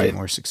actually make it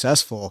more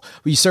successful.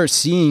 But you start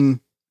seeing,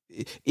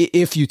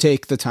 if you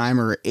take the time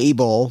or are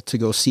able to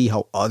go see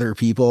how other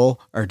people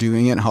are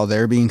doing it, how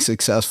they're being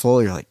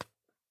successful, you're like,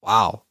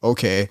 wow,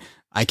 okay,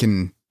 I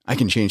can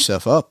change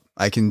stuff up.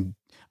 I can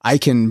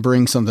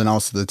bring something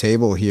else to the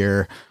table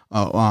here.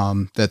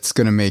 That's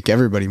going to make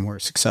everybody more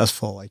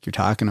successful, like you're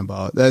talking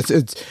about.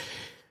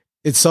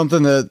 It's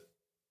something that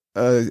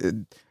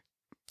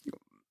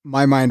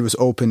my mind was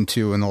open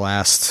to in the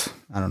last,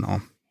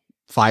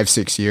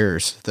 5-6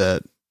 years,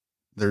 that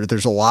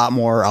there's a lot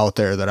more out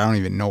there that I don't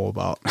even know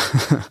about.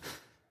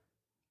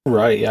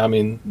 Right. Yeah.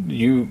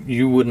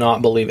 You would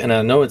not believe, and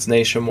I know it's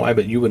nationwide,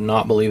 but you would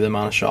not believe the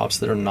amount of shops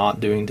that are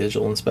not doing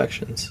digital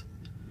inspections.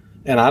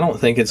 And I don't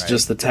think it's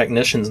just the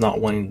technicians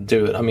not wanting to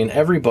do it.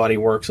 Everybody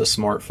works a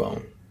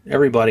smartphone.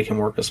 Everybody can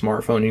work a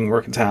smartphone. You can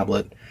work a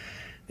tablet.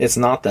 It's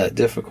not that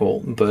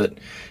difficult, but,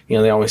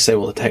 they always say,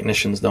 well, the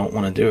technicians don't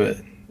want to do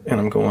it. And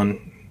I'm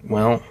going,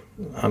 well,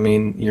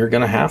 you're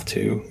going to have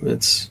to.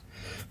 It's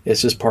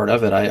just part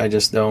of it. I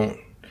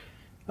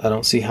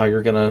don't see how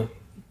you're going to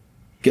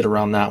get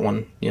around that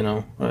one.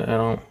 I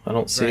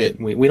don't see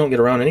it. We don't get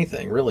around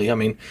anything really.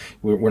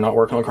 We're not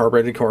working on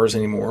carbureted cars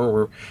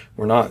anymore.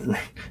 We're not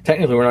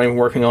even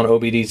working on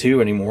OBD2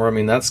 anymore.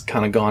 That's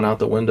kind of gone out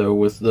the window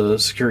with the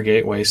secure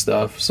gateway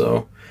stuff.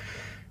 So,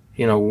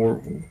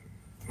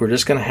 we're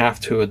just going to have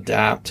to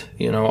adapt.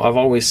 You know, I've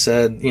always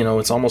said, you know,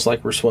 it's almost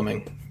like we're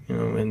swimming, you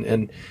know,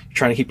 and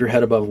trying to keep your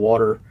head above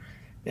water.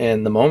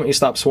 And the moment you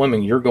stop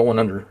swimming, you're going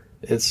under.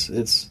 It's,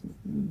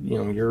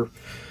 you know,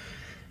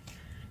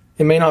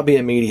 it may not be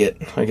immediate,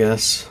 I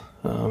guess.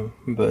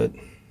 But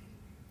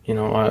you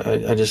know,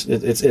 I just,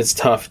 it's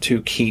tough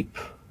to keep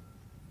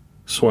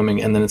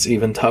swimming. And then it's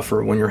even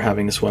tougher when you're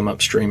having to swim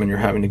upstream and you're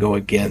having to go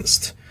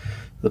against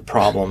the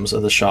problems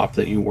of the shop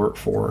that you work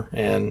for.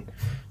 And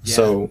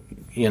so,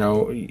 you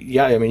know,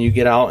 I mean, you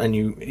get out and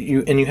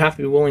you have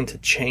to be willing to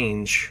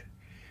change,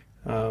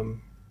 you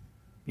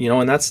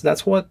know, and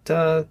that's what,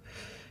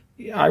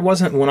 I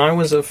wasn't, when I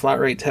was a flat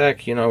rate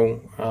tech, you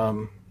know,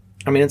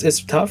 I mean,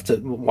 it's tough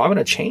why would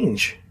I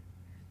change?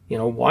 You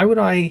know, why would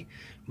I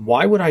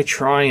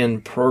try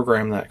and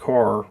program that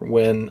car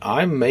when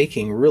I'm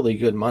making really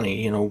good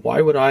money? You know,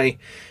 why would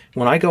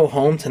when I go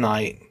home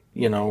tonight,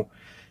 you know,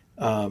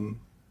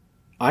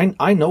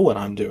 I know what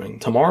I'm doing.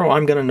 Tomorrow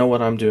I'm going to know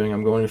what I'm doing.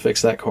 I'm going to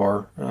fix that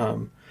car.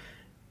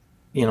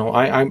 You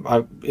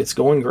know, it's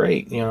going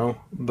great, you know,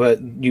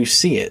 but you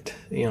see it,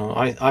 you know,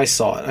 I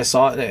saw it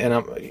and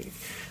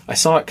I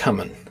saw it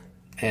coming.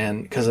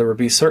 And because there would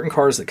be certain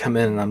cars that come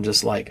in and I'm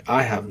just like,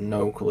 I have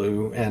no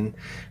clue. And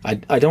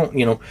I don't,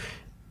 you know,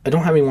 I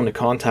don't have anyone to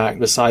contact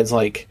besides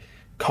like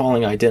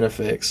calling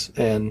Identifix,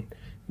 and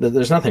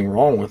there's nothing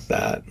wrong with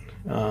that.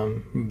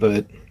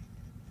 But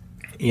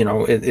you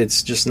know,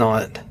 it's just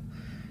not,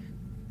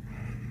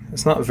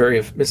 it's not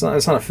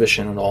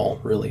efficient at all,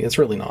 really. It's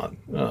really not.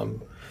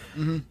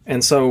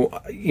 And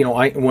so, you know,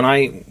 when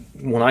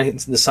I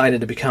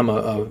decided to become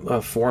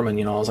a foreman,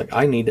 you know, I was like,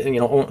 I need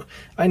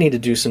to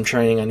do some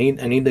training. I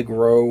need to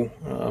grow.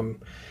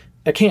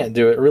 I can't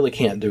do it. Really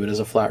can't do it as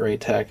a flat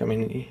rate tech. I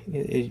mean,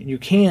 you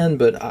can,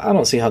 but I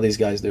don't see how these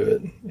guys do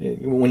it.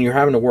 When you're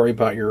having to worry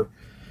about your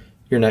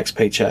next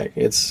paycheck,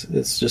 it's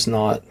just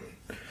not.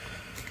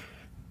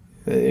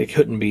 It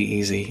couldn't be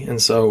easy.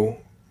 And so,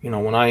 you know,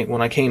 when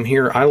I came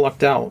here, I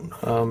lucked out.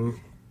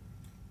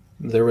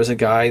 There was a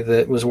guy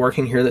that was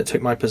working here that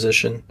took my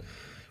position.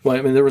 Well,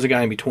 I mean, there was a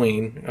guy in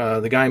between.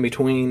 The guy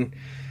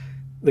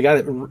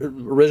that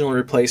originally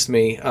replaced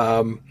me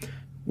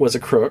was a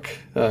crook.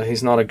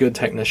 He's not a good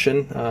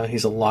technician.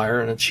 He's a liar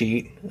and a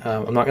cheat.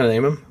 I'm not going to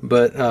name him,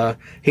 but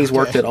he's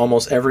worked at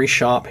almost every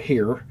shop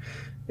here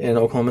in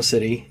Oklahoma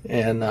City,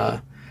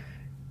 and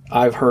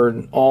I've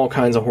heard all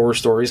kinds of horror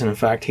stories. And in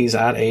fact, he's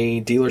at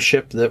a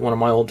dealership that one of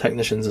my old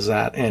technicians is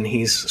at, and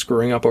he's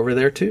screwing up over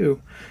there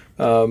too.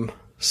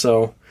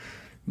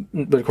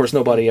 But of course,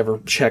 nobody ever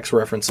checks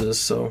references.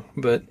 So,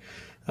 but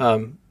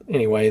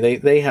anyway,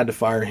 they had to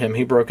fire him.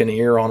 He broke an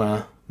ear on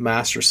a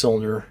master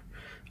cylinder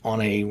on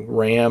a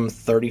Ram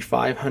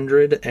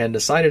 3500 and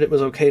decided it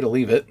was okay to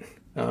leave it.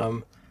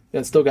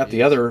 It still got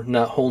the other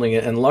nut holding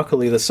it, and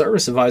luckily the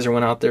service advisor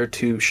went out there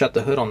to shut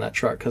the hood on that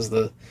truck because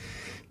the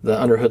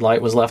underhood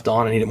light was left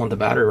on and he didn't want the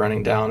battery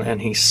running down,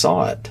 and he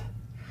saw it.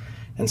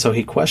 And so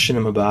he questioned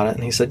him about it,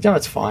 and he said, "Yeah,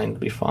 it's fine. It'll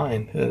be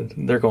fine."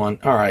 And they're going,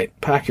 "All right,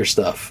 pack your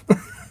stuff."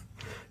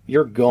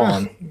 You're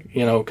gone,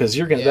 you know, because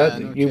you're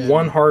gonna you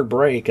one hard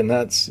break, and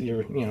that's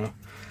you know. Yep.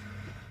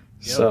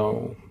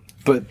 So,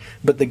 but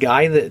the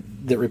guy that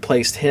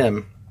replaced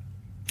him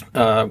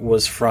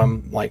was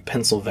from like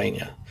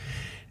Pennsylvania,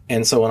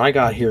 and so when I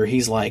got here,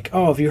 he's like,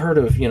 "Oh, have you heard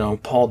of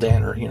Paul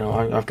Danner? You know,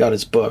 I've got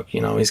his book.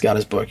 You know, he's got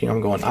his book. You know,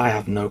 I'm going, I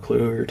have no clue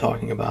who you're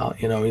talking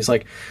about. You know, he's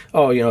like,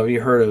 "Oh, you know, have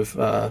you heard of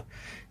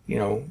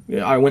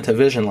I went to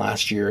Vision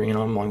last year. You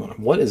know, I'm like,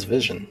 what is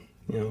Vision?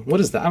 You know, what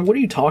is that? What are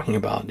you talking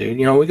about, dude?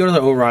 You know, we go to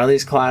the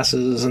O'Reilly's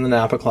classes and the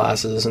Napa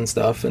classes and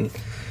stuff, and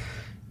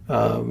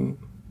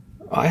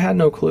I had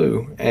no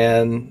clue.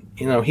 And,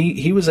 you know,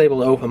 he was able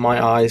to open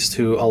my eyes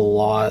to a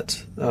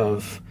lot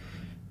of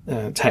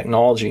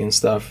technology and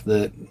stuff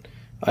that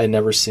I had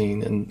never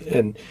seen,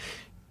 and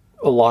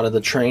a lot of the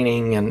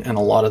training and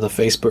a lot of the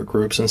Facebook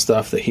groups and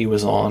stuff that he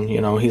was on.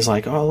 You know, he's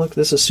like, "Oh, look,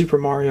 this is Super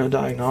Mario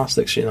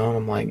Diagnostics," you know, and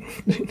I'm like,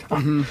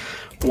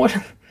 what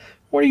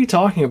are you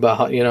talking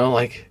about? You know,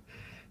 like,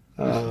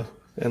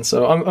 and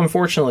so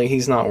unfortunately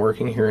he's not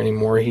working here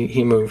anymore.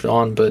 He moved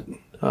on, but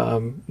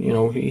you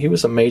know, he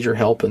was a major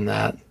help in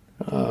that.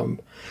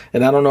 And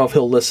I don't know if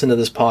he'll listen to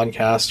this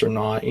podcast or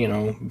not, you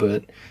know,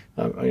 but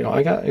you know,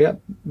 I got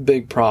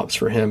big props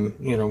for him,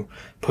 you know,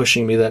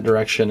 pushing me that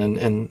direction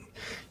and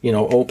you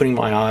know, opening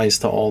my eyes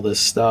to all this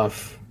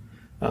stuff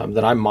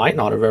that I might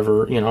not have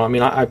ever, you know, I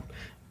mean, I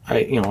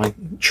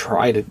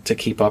try to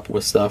keep up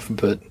with stuff,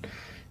 but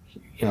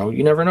you know,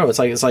 you never know.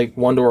 It's like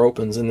one door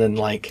opens and then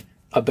like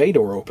a bay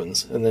door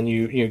opens, and then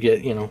you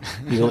get, you know,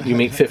 you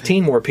meet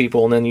 15 more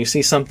people, and then you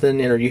see something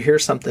or you hear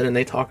something and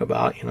they talk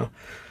about, you know,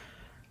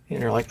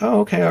 and you're like, "Oh,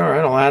 okay, all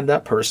right, I'll add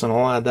that person,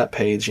 I'll add that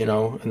page," you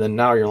know, and then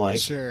now you're like,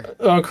 sure.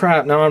 "Oh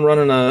crap, now I'm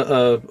running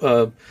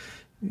a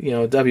you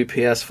know,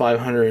 WPS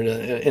 500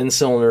 in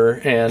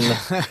cylinder," and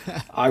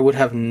I would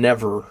have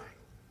never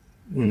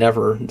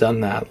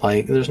done that.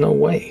 Like, there's no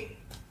way.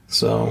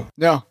 So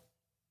no,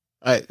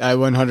 I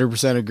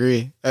 100%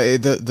 agree.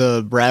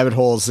 The rabbit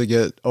holes that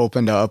get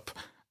opened up,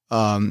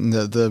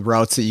 the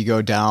routes that you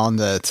go down,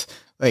 that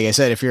like I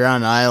said, if you're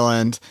on an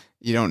island,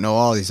 you don't know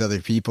all these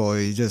other people.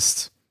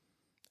 And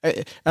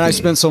I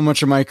spent so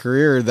much of my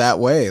career that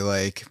way.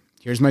 Like,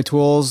 here's my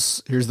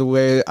tools. Here's the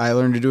way I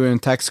learned to do it in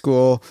tech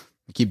school.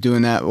 I keep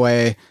doing that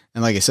way.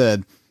 And like I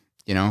said,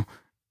 you know,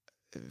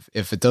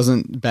 if it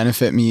doesn't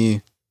benefit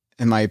me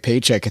in my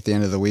paycheck at the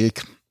end of the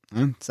week,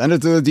 send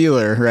it to the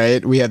dealer,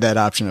 right? We had that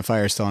option at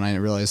Firestone. I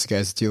didn't realize the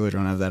guys at the dealer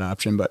don't have that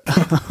option, but,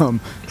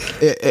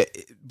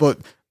 but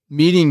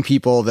meeting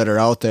people that are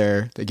out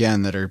there,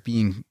 again, that are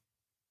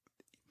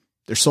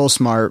they're so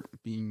smart,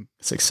 being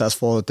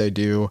successful at what they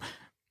do.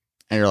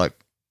 And you're like,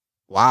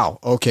 wow,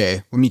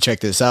 okay, let me check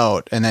this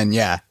out. And then,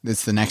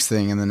 it's the next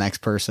thing and the next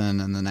person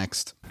and the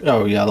next.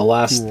 Oh yeah. The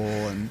last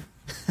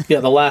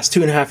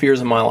 2.5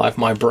 years of my life,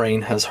 my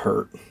brain has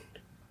hurt,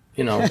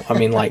 you know, I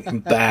mean,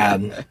 like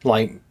bad,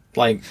 like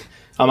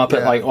I'm up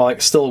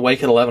at still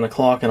awake at 11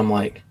 o'clock and I'm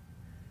like,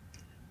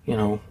 you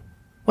know,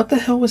 what the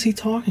hell was he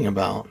talking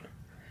about?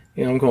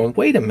 You know, I'm going,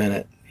 wait a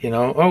minute, you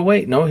know, oh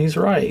wait, no, he's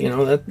right. You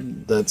know,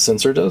 that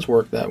sensor does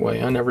work that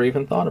way. I never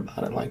even thought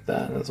about it like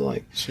that. And it's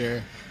like,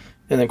 sure.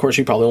 And then, of course,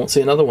 you probably won't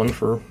see another one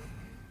for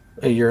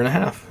a year and a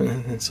half.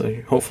 And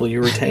so hopefully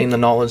you retain the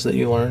knowledge that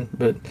you learned.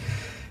 But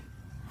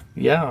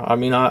yeah, I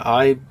mean,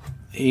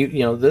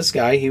 this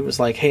guy, he was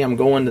like, hey, I'm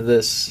going to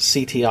this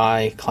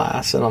CTI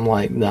class. And I'm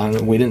like,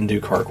 no, we didn't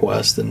do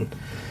CarQuest. And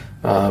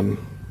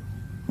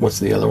what's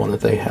the other one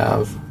that they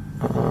have?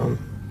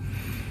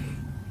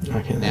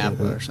 I can't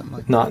Napa or something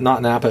like that.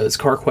 Not Napa. It's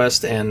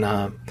CarQuest and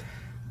I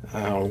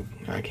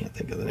can't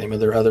think of the name of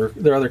their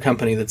other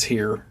company that's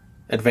here,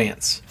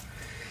 Advance.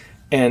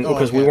 And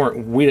because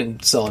we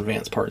didn't sell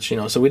advanced parts, you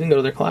know, so we didn't go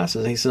to their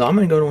classes. And he said, I'm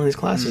going to go to one of these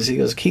classes. He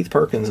goes, Keith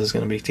Perkins is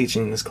going to be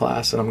teaching this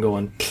class. And I'm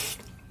going,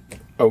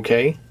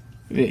 okay,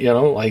 you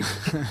know, like,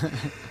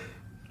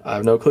 I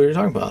have no clue what you're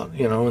talking about,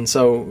 you know. And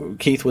so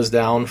Keith was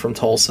down from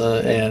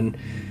Tulsa and,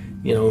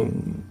 you know,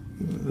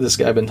 this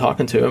guy had been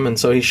talking to him. And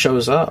so he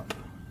shows up.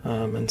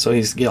 And so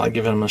he's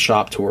giving him a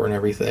shop tour and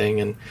everything.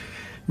 And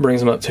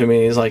brings him up to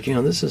me. He's like, you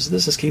know, this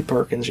is Keith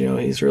Perkins. You know,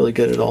 he's really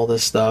good at all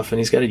this stuff, and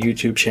he's got a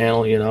YouTube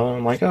channel. You know, and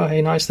I'm like, oh,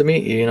 hey, nice to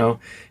meet you. You know,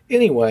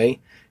 anyway,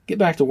 get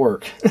back to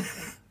work.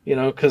 You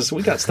know, because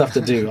we got stuff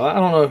to do. I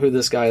don't know who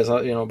this guy is.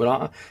 You know,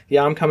 but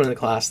I'm coming to the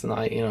class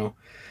tonight. You know,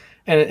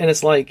 and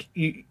it's like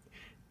I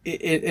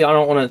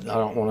don't want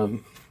to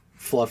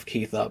fluff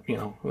Keith up. You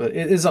know, it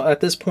is at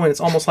this point.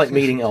 It's almost like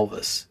meeting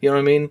Elvis. You know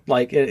what I mean?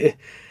 Like,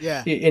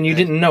 yeah, and you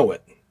didn't know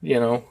it. You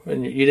know,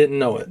 and you didn't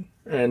know it.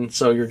 And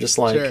so you're just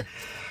like, sure.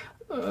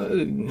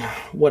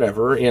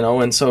 Whatever, you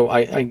know. And so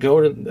I go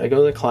to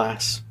the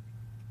class,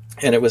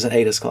 and it was an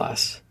ATIS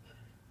class,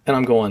 and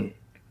I'm going,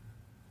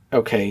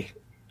 okay,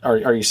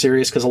 are you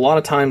serious? Because a lot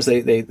of times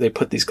they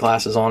put these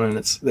classes on, and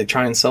they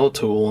try and sell a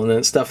tool, and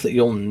it's stuff that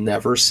you'll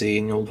never see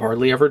and you'll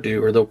hardly ever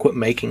do, or they'll quit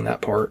making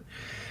that part.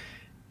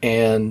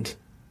 And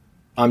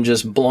I'm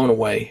just blown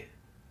away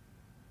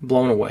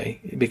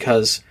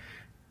because,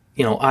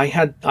 you know, I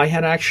had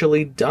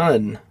actually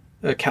done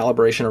a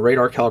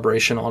radar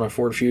calibration on a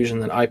Ford Fusion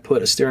that I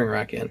put a steering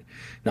rack in.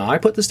 Now, I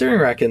put the steering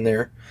rack in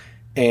there,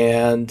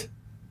 and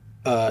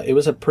it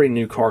was a pretty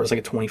new car. It was like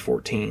a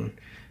 2014.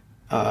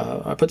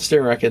 I put the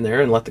steering rack in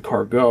there and let the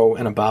car go,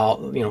 and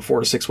about 4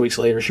 to 6 weeks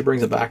later, she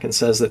brings it back and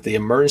says that the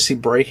emergency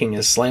braking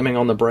is slamming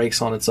on the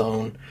brakes on its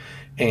own,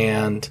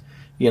 and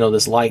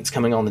this light's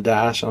coming on the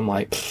dash. I'm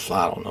like,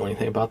 I don't know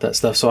anything about that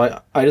stuff.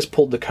 So I just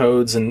pulled the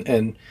codes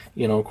and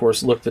of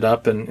course, looked it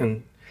up,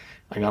 and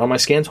I got on my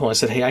scan tool and I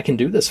said, hey, I can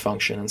do this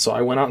function. And so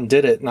I went out and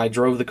did it, and I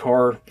drove the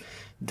car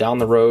down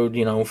the road,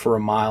 for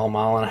a mile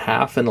and a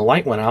half, and the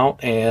light went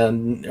out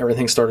and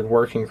everything started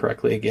working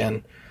correctly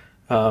again.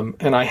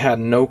 And I had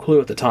no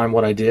clue at the time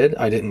what I did.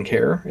 I didn't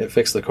care. It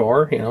fixed the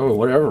car,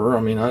 whatever.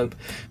 I mean, I've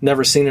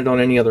never seen it on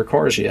any other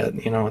cars yet,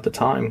 at the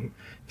time.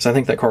 Because I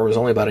think that car was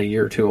only about a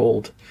year or two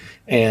old.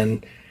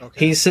 And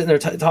he's sitting there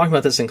talking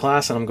about this in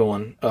class, and I'm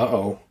going,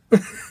 uh-oh.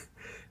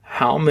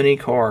 How many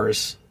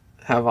cars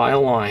have I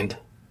aligned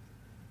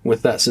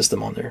with that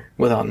system on there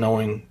without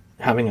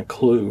having a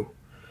clue,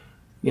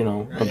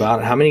 about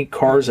it? How many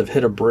cars have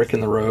hit a brick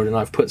in the road and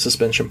I've put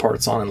suspension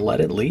parts on and let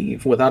it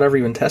leave without ever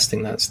even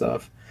testing that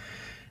stuff?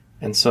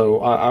 And so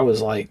I was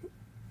like,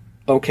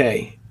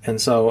 okay. And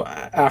so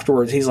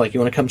afterwards, he's like, you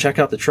want to come check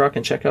out the truck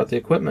and check out the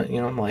equipment?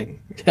 I'm like,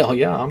 hell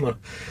yeah, I'm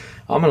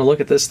gonna look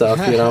at this stuff,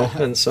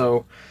 And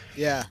so,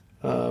 yeah,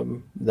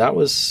 that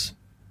was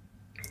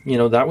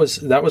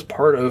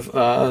part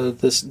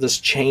of this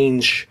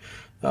change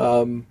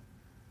in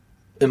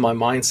my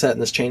mindset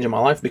and this change in my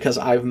life, because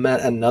I've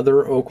met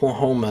another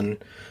Oklahoman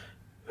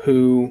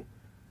who's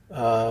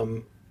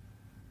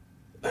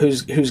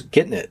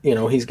getting it.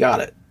 He's got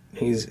it.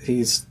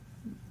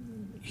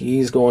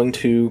 He's going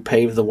to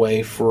pave the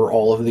way for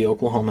all of the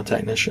Oklahoma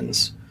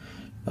technicians.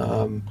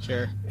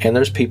 Sure. And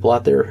there's people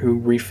out there who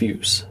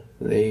refuse.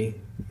 They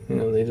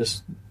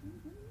just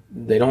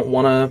don't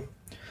want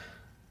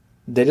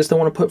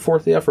to put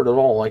forth the effort at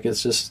all. Like,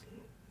 it's just,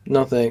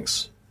 no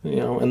thanks.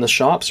 And the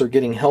shops are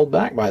getting held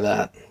back by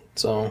that.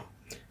 So,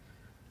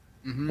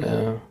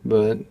 mm-hmm.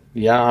 but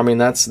yeah, I mean,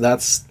 that's,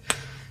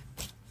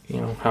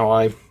 how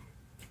I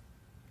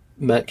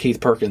met Keith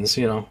Perkins,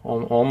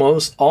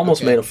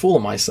 almost made a fool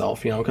of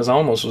myself, because I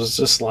almost was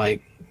just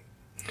like,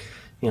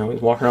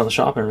 he's walking around the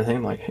shop and everything.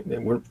 I'm like,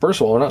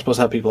 first of all, we're not supposed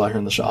to have people out here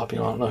in the shop. I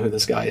don't know who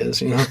this guy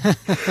is,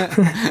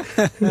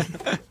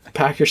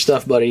 Pack your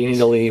stuff, buddy. You need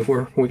to leave.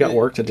 We got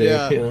work to do,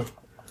 Yeah.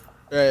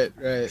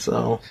 Right.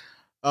 So,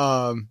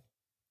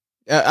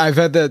 I've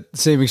had that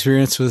same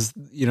experience with,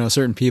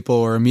 certain people,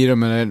 or I meet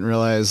them and I didn't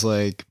realize,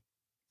 like,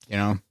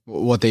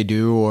 what they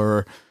do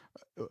or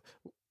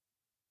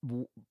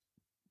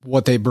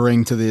what they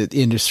bring to the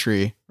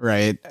industry.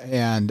 Right.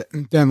 And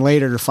then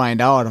later to find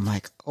out, I'm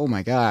like, oh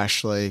my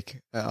gosh,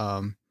 like,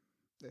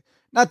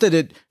 not that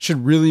it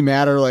should really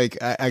matter.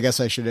 Like, I guess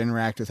I should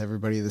interact with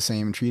everybody the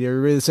same and treat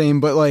everybody the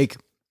same, but like,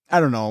 I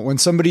don't know, when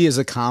somebody has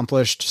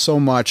accomplished so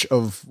much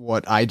of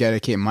what I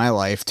dedicate my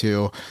life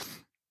to,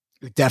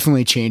 it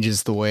definitely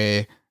changes the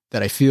way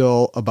that I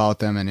feel about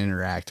them and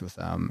interact with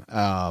them.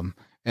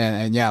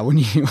 And yeah, when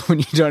you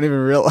don't even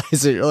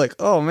realize it, you're like,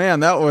 oh man,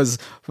 that was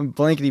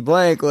blankety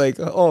blank. Like,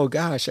 oh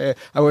gosh, I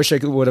wish I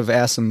would have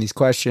asked him these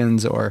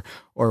questions or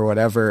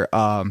whatever.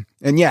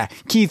 And yeah,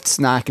 Keith's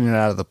knocking it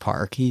out of the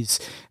park. He's,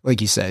 like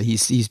you said,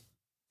 he's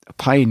a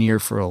pioneer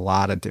for a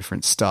lot of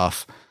different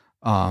stuff.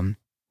 And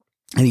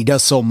he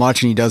does so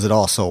much and he does it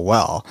all so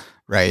well.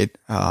 Right.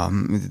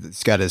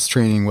 He's got his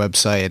training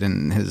website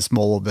and his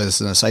mobile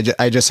business.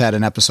 I just had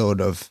an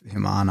episode of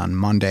him on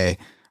Monday,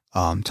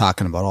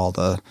 talking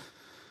about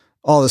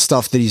all the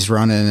stuff that he's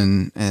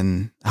running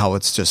and how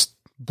it's just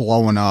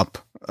blowing up,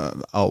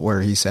 out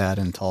where he's at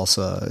in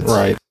Tulsa.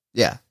 Right.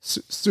 Yeah.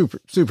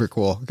 Super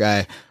cool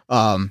guy.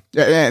 And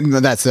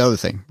that's the other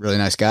thing. Really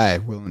nice guy,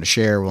 willing to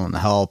share, willing to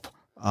help,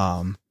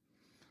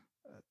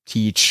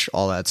 teach,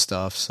 all that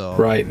stuff. So,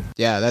 right.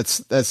 Yeah,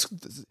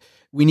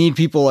 we need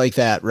people like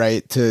that,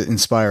 right, to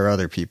inspire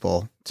other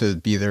people to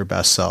be their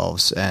best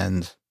selves.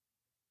 And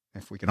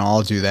if we can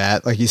all do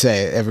that, like you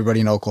say,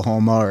 everybody in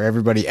Oklahoma or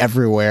everybody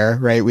everywhere,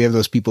 right? We have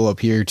those people up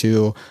here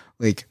too.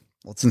 Like,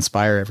 let's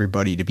inspire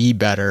everybody to be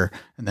better.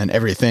 And then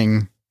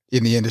everything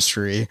in the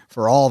industry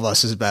for all of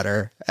us is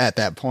better at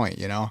that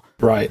point,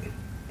 Right.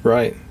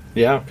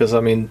 Yeah. Because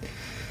I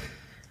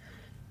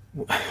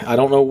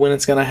don't know when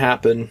it's going to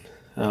happen.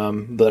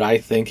 But I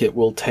think it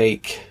will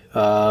take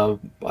a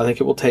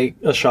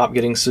shop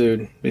getting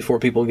sued before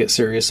people get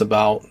serious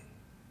about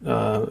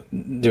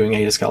doing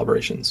ATIS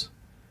calibrations.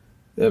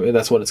 I mean,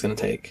 that's what it's going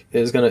to take.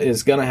 It's going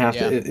to have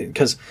to,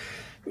 because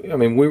I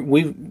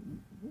mean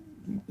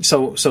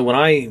so when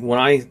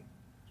I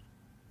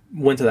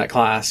went to that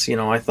class,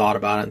 I thought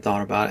about it,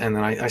 and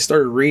then I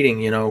started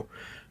reading,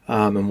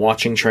 and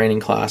watching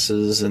training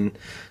classes, and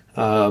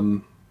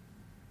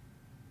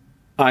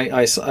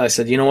I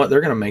said, you know what,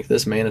 they're going to make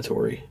this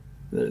mandatory.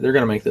 They're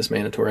going to make this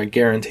mandatory. I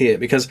guarantee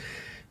it, because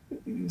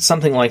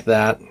something like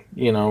that,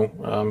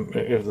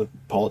 if the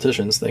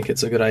politicians think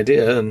it's a good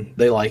idea and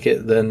they like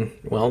it, then,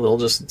 well, they'll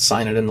just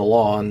sign it into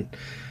law, and,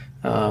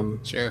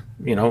 sure.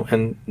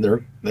 And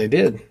they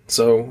did.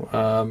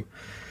 So,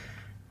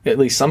 at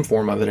least some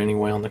form of it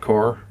anyway on the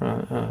car.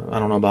 I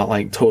don't know about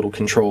like total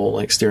control,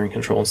 like steering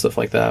control and stuff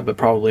like that, but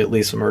probably at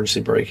least emergency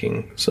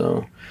braking.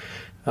 So,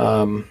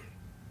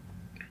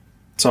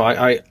 So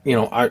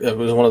it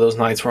was one of those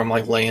nights where I'm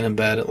like laying in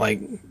bed at like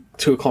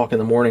 2:00 in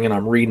the morning, and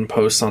I'm reading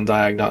posts on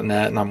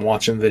diag.net, and I'm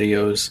watching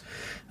videos,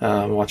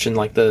 watching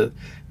like the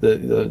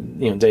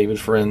David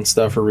Friend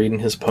stuff, or reading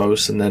his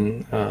posts, and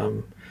then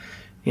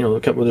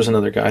there's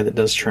another guy that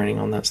does training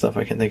on that stuff.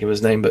 I can't think of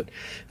his name, but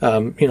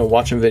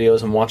watching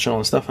videos and watching all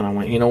the stuff, and I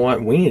went, you know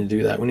what, we need to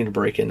do that. We need to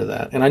break into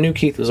that. And I knew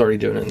Keith was already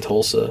doing it in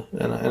Tulsa,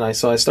 and I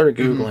started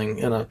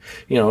Googling, and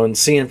and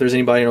seeing if there's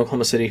anybody in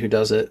Oklahoma City who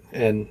does it,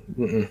 and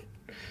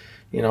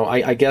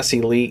I guess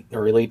Elite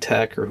or Elite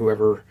Tech or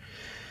whoever,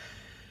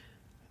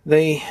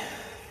 they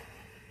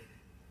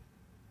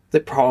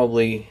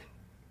probably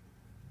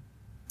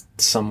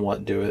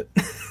somewhat do it.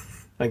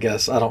 I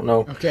guess. I don't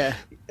know. Okay.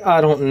 I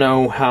don't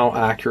know how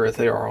accurate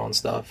they are on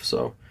stuff.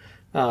 So,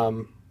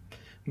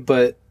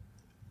 but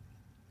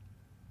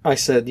I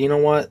said, you know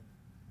what?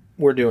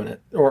 We're doing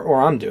it,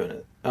 or I'm doing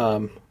it.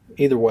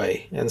 Either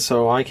way. And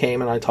so I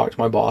came and I talked to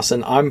my boss,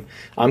 and I'm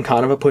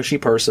kind of a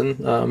pushy person,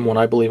 when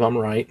I believe I'm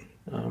right.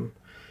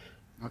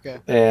 Okay.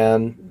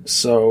 And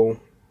so,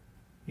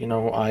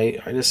 I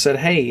just said,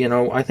 hey,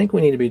 I think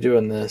we need to be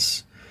doing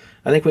this.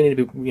 I think we need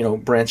to be,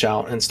 branch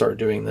out and start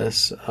doing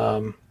this.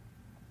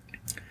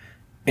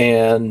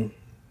 And,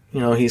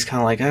 he's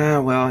kind of like,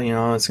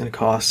 well, it's going to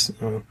cost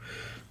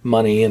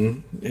money,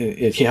 and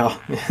yeah,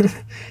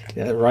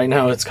 right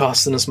now it's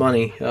costing us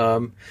money.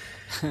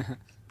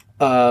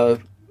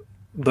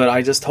 But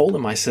I just told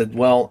him, I said,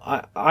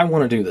 well, I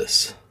want to do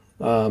this.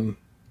 And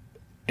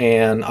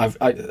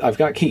I've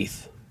got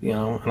Keith,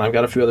 and I've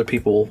got a few other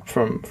people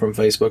from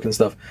Facebook and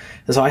stuff.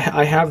 And so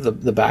I have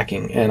the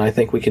backing, and I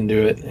think we can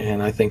do it.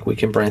 And I think we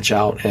can branch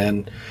out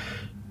and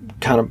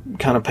kind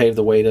of pave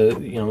the way to,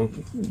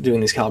 doing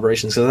these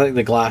calibrations. Because I think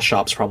the glass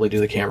shops probably do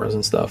the cameras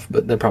and stuff,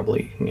 but they're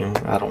probably,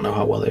 I don't know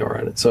how well they are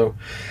at it. So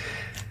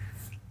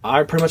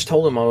I pretty much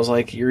told him, I was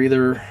like, you're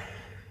either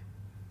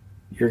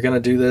you're going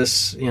to do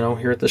this,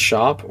 here at the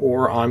shop,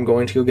 or I'm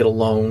going to go get a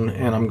loan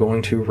and I'm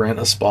going to rent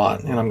a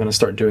spot and I'm going to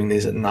start doing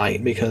these at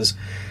night because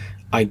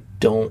I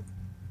don't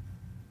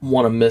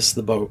want to miss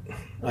the boat.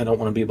 I don't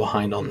want to be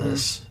behind on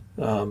this.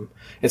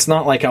 It's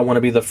not like I want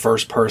to be the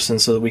first person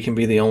so that we can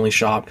be the only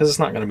shop, because it's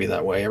not going to be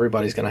that way.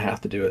 Everybody's going to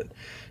have to do it.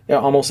 Yeah,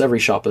 almost every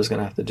shop is going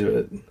to have to do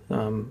it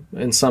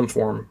in some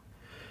form.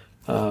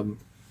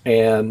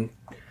 And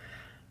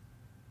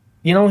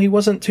he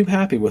wasn't too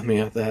happy with me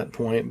at that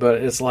point, but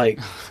it's like,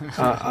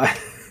 I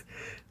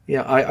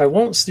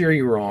won't steer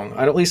you wrong.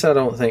 At least I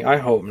don't think, I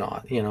hope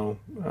not,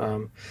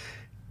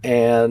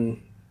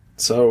 and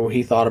so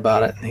he thought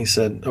about it and he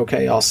said,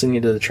 okay, I'll send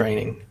you to the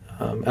training.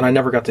 And I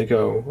never got to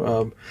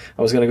go.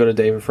 I was going to go to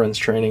David Friend's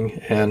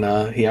training,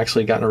 and he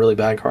actually got in a really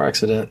bad car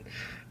accident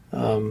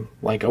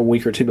like a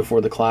week or two before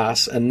the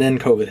class, and then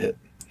COVID hit.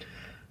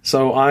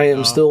 So I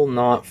am still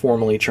not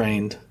formally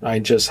trained. I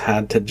just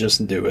had to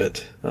just do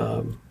it.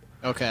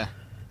 Okay.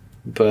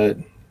 But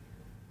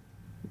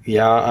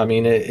yeah, I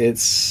mean,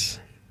 it's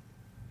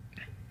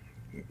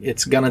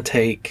going to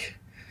take,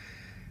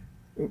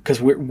 because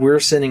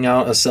we're sending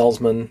out a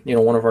salesman,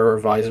 one of our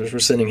advisors, we're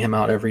sending him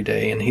out every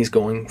day, and he's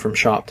going from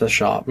shop to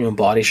shop,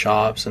 body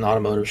shops and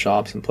automotive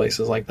shops and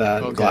places like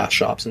that, and glass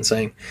shops, and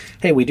saying,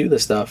 hey, we do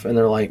this stuff. And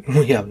they're like,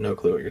 we have no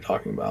clue what you're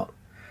talking about.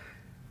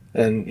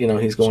 And,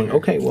 he's going, sure.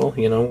 Okay, well,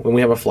 and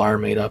we have a flyer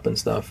made up and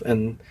stuff.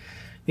 And,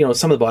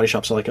 some of the body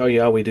shops are like, oh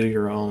yeah, we do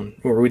your own,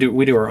 or we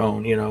do our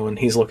own, and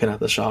he's looking at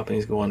the shop and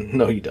he's going,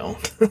 no, you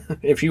don't.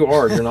 If you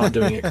are, you're not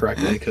doing it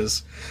correctly,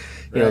 because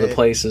the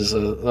place is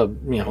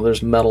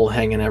there's metal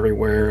hanging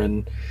everywhere,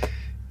 and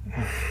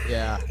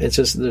it's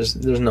just there's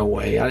no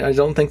way. I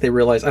don't think they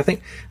realize. I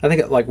think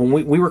like when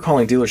we were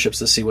calling dealerships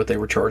to see what they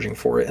were charging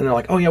for it, and they're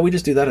like, oh yeah, we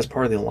just do that as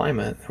part of the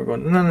alignment. And we're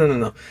going,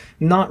 no,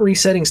 not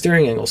resetting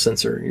steering angle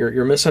sensor.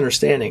 You're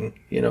misunderstanding.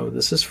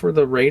 This is for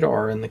the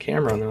radar and the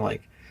camera. And they're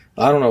like,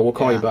 I don't know, we'll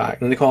call you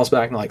back. And they call us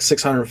back and like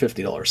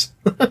 $650.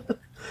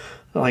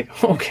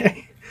 Like,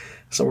 okay,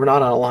 so we're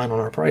not out of line on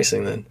our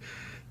pricing then.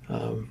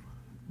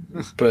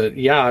 But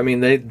yeah, I mean,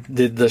 they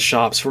did the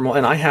shops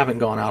and I haven't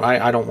gone out.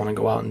 I don't want to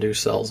go out and do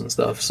sales and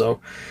stuff. So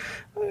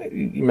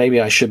maybe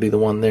I should be the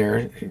one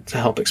there to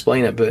help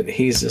explain it. But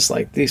he's just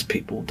like, these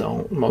people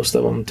most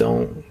of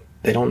them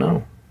they don't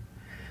know.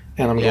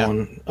 And I'm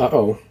going,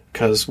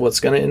 because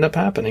what's going to end up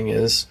happening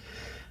is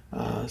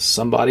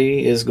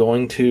somebody is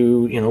going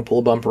to, pull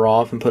a bumper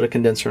off and put a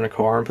condenser in a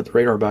car and put the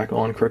radar back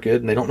on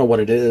crooked, and they don't know what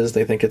it is.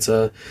 They think it's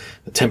a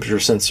temperature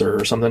sensor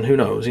or something. Who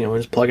knows?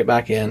 Just plug it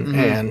back in,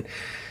 and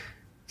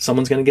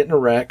someone's going to get in a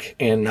wreck,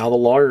 and now the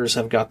lawyers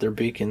have got their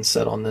beacon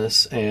set on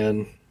this,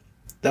 and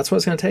that's what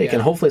it's going to take.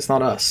 And hopefully it's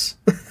not us.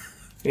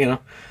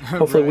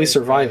 Hopefully we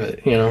survive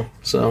it.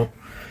 So.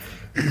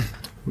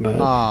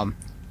 But.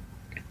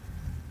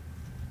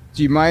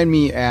 Do you mind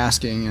me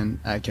asking, and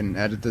I can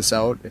edit this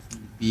out if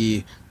need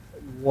be,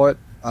 what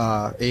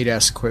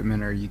ADAS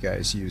equipment are you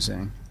guys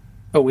using?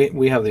 Oh,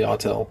 we have the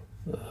Autel.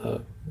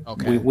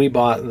 Okay. We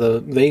bought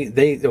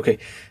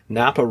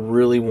Napa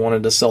really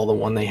wanted to sell the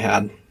one they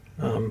had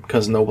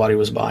because nobody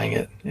was buying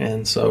it,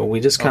 and so we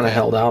just kind of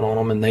held out on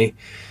them, and they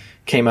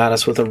came at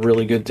us with a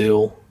really good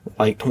deal,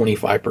 like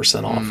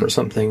 25% off or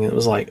something. It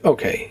was like,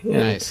 okay, and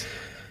nice.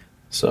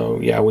 So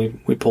yeah, we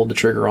pulled the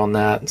trigger on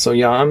that. So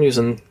yeah, I'm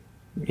using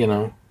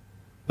the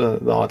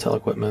Autel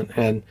equipment,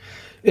 and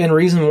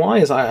reason why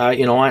is I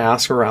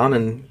ask around,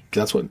 and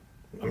pretty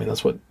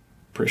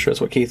sure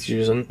that's what Keith's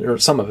using, or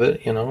some of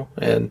it,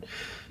 and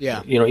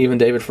even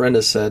David Friend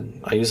has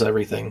said, I use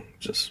everything.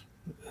 It's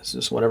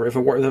just whatever. If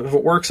it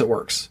works, it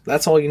works.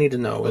 That's all you need to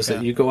know is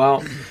that you go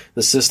out,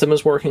 the system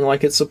is working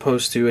like it's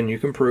supposed to, and you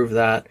can prove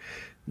that.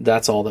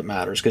 That's all that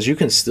matters, because you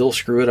can still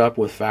screw it up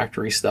with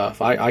factory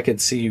stuff. I could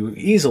see you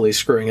easily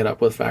screwing it up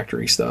with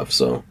factory stuff.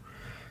 So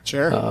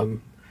sure.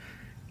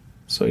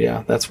 So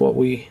yeah, that's what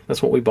we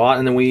bought,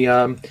 and then we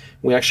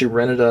actually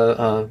rented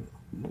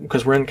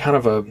because we're in kind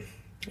of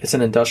it's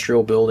an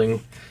industrial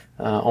building,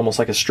 almost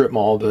like a strip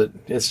mall, but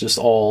it's just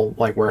all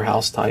like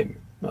warehouse type.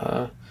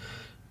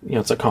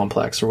 It's a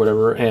complex or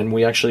whatever, and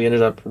we actually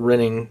ended up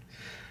renting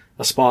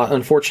a spot.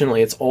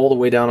 Unfortunately, it's all the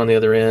way down on the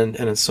other end,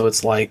 and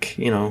it's like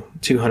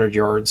 200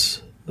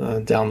 yards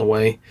down the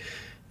way.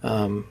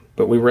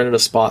 But we rented a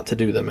spot to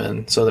do them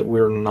in, so that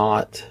we're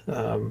not.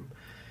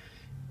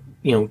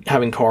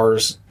 Having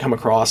cars come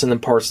across and then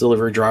parts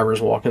delivery drivers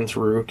walking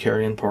through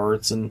carrying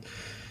parts, and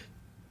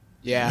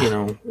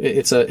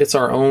it's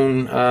our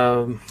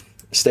own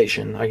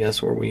station, I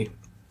guess, where we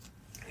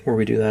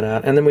do that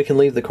at, and then we can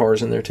leave the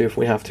cars in there too if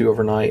we have to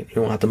overnight. You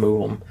don't have to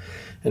move them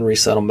and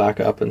reset them back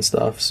up and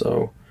stuff.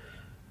 So,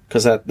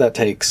 because that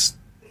takes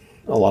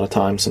a lot of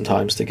time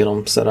sometimes to get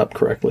them set up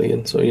correctly,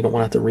 and so you don't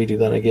want to have to redo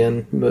that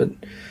again. But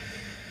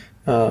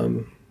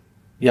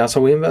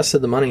so we invested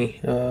the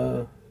money.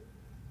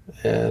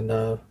 And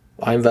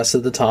I invested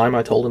the time.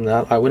 I told him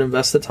that I would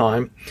invest the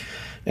time,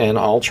 and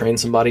I'll train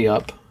somebody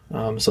up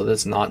so that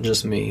it's not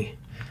just me.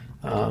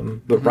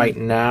 But right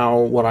now,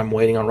 what I'm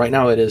waiting on right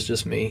now, it is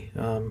just me.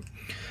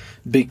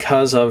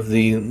 because of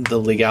the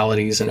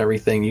legalities and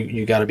everything,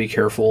 you got to be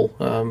careful.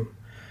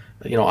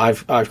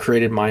 I've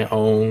created my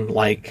own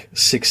like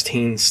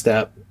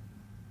 16-step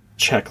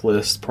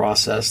checklist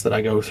process that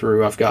I go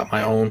through. I've got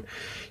my own,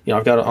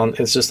 I've got it on,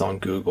 it's just on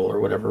Google or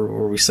whatever,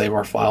 where we save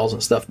our files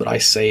and stuff, but I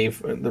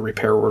save the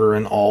repair order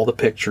and all the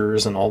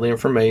pictures and all the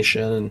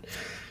information. And,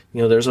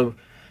 there's a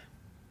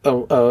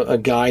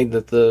guide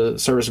that the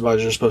service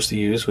advisors are supposed to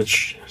use,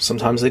 which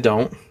sometimes they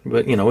don't,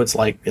 but it's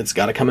like, it's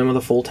got to come in with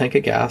a full tank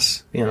of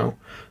gas,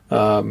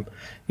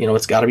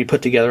 it's got to be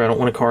put together. I don't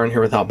want a car in here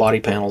without body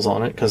panels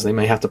on it, because they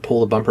may have to pull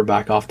the bumper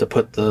back off to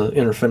put the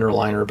inner fender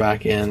liner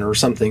back in or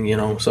something,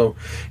 so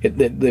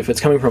if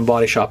it's coming from a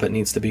body shop, it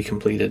needs to be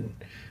completed.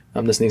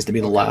 This needs to be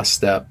the last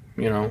step,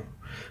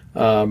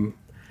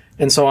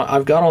 and so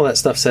I've got all that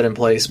stuff set in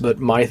place, but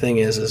my thing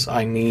is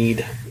I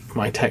need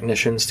my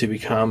technicians to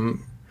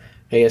become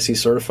ASE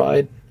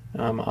certified.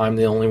 I'm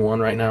the only one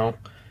right now.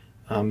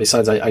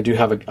 Besides, I do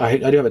have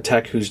a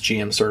tech who's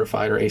GM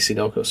certified or AC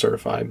Delco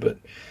certified, but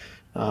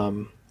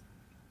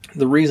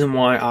the reason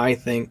why I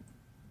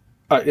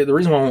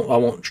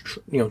won't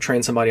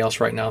train somebody else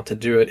right now to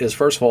do it is,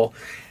 first of all,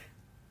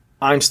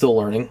 I'm still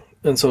learning,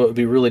 and so it would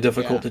be really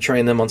difficult to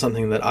train them on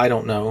something that I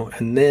don't know.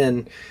 And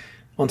then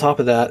on top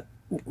of that,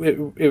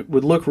 it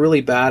would look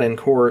really bad in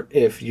court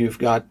if you've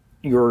got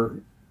your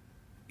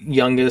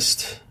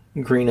youngest,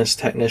 greenest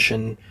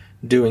technician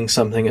doing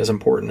something as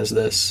important as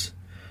this.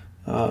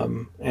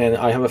 And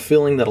I have a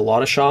feeling that a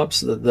lot of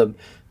shops, the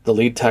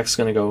lead tech's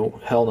going to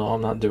go, hell no,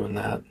 I'm not doing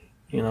that.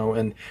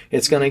 And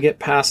it's going to get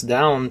passed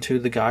down to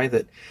the guy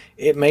that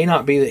it may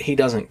not be that he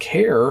doesn't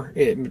care.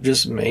 It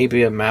just may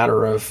be a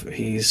matter of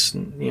he's,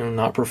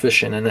 not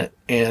proficient in it,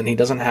 and he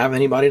doesn't have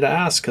anybody to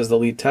ask because the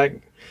lead tech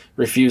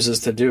refuses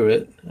to do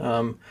it.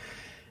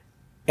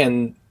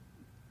 And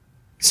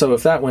so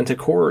if that went to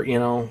court,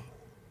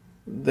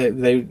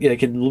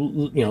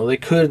 they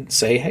could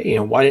say, hey,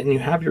 why didn't you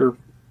have your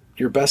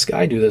best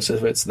guy do this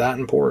if it's that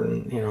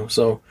important?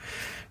 So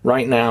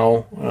right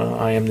now,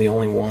 I am the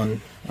only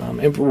one.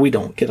 And we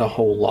don't get a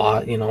whole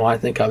lot. I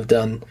think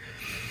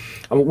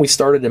we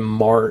started in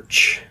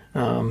March,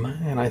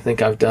 and I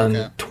think I've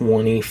done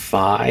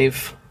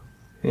 25,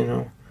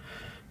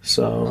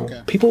 So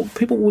people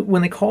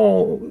when they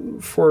call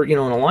for an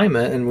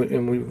alignment,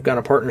 and we've got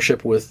a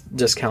partnership with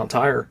Discount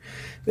Tire,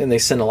 and they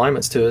send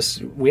alignments to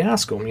us, we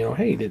ask them,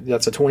 hey,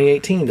 that's a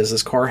 2018. Does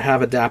this car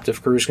have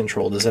adaptive cruise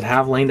control? Does it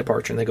have lane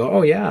departure? And they go,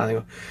 oh yeah. They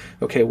go,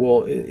 okay,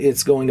 well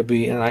it's going to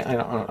be, and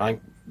I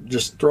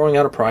just throwing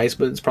out a price,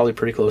 but it's probably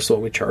pretty close to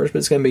what we charge. But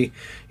it's going to be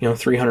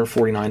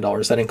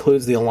 $349. That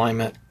includes the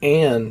alignment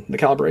and the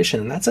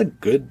calibration, and that's a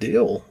good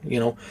deal.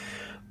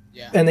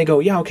 Yeah. And they go,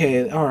 yeah,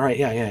 okay, all right,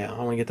 yeah, I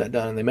want to get that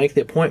done. And they make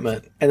the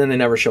appointment, and then they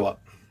never show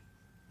up.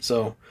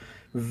 So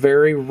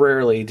very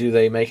rarely do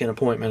they make an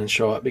appointment and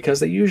show up,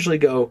 because they usually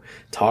go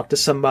talk to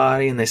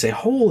somebody, and they say,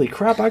 holy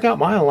crap, I got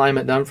my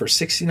alignment done for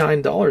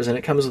 $69, and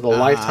it comes with a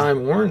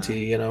lifetime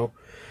warranty,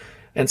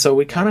 And so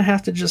we kind of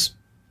have to just,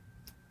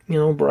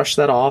 brush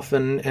that off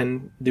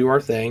and do our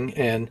thing.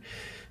 And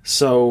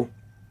so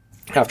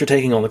after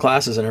taking all the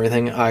classes and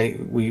everything,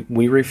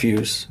 we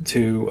refuse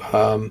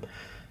to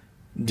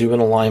do an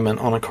alignment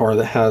on a car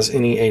that has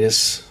any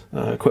ATIS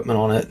equipment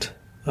on it.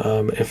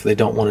 If they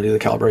don't want to do the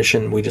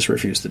calibration, we just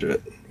refuse to do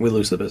it. We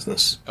lose the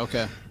business.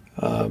 Okay.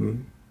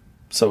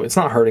 So it's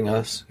not hurting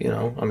us,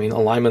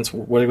 alignments,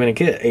 what are we going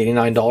to get?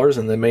 $89,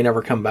 and they may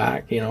never come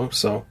back,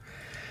 so,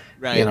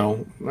 right.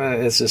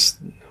 It's just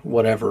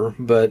whatever.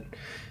 But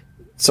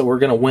so we're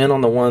going to win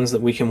on the ones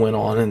that we can win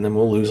on, and then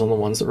we'll lose on the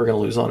ones that we're going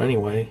to lose on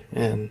anyway.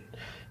 And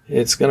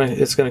it's going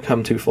to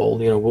come twofold.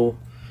 We'll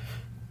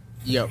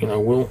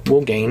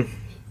gain.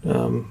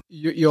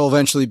 You'll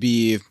eventually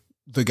be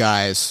the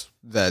guys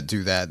that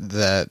do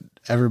that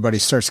everybody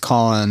starts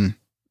calling,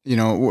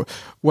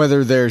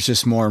 whether there's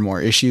just more and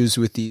more issues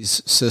with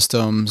these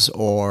systems,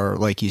 or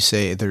like you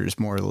say, there's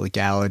more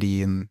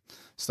legality and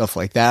stuff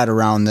like that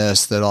around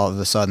this, that all of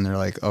a sudden they're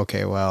like,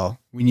 okay, well,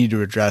 we need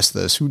to address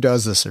this. Who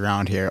does this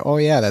around here? Oh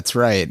yeah, that's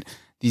right.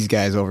 These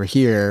guys over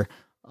here.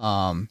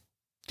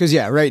 Because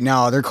right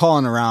now they're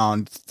calling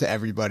around to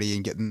everybody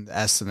and getting the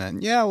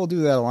estimate. Yeah, we'll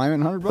do that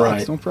alignment, $100,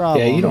 right. No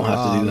problem. Yeah, you don't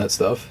have to do that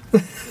stuff.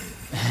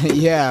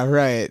 Yeah,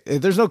 right.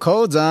 If there's no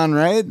codes on,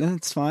 right?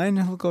 It's fine.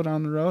 We'll go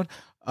down the road.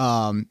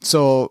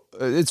 So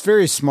it's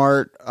very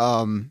smart.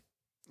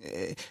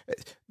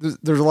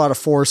 There's a lot of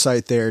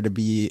foresight there to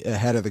be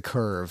ahead of the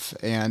curve,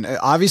 and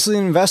obviously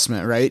an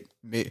investment, right?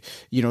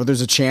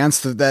 There's a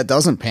chance that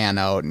doesn't pan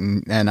out,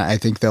 and I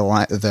think the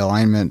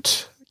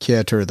alignment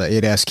kit or the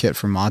ADAS kit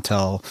from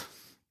Mattel,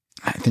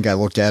 I think I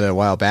looked at it a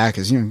while back,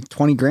 is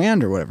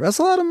 $20,000 or whatever. That's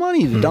a lot of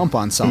money to dump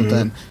on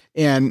something,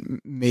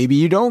 and maybe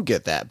you don't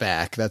get that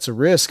back. That's a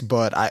risk,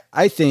 but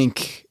I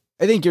think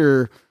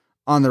you're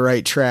on the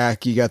right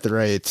track. You got the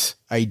right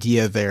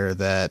idea there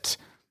that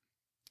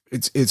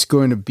it's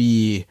going to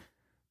be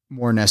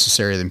more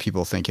necessary than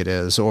people think it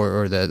is,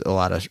 or that a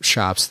lot of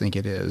shops think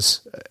it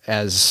is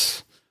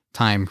as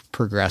time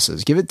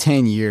progresses. Give it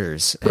 10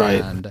 years.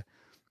 Right. And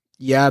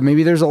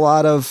maybe there's a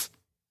lot of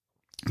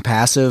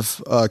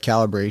passive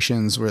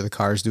calibrations where the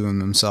car's doing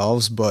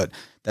themselves, but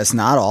that's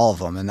not all of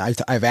them. And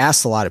I've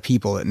asked a lot of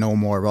people that know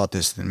more about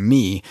this than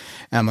me.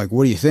 And I'm like,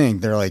 what do you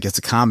think? They're like, it's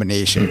a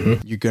combination.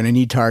 Mm-hmm. You're going to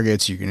need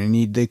targets. You're going to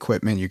need the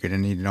equipment. You're going to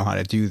need to know how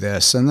to do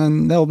this. And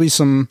then there'll be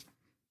some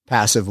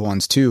passive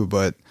ones too,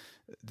 but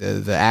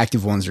the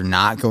active ones are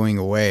not going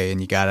away.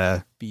 And you got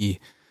to be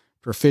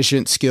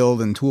proficient,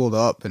 skilled, and tooled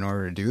up in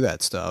order to do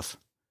that stuff.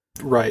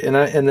 Right.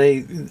 And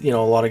they, a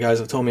lot of guys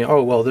have told me,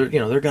 oh, well, they're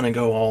going to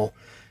go all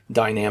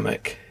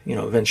dynamic,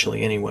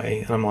 eventually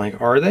anyway. And I'm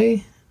like, are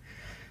they?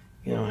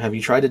 Have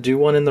you tried to do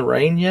one in the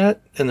rain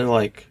yet? And they're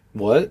like,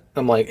 what?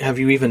 I'm like, have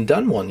you even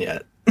done one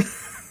yet?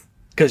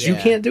 Because you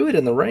can't do it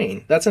in the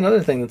rain. That's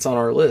another thing that's on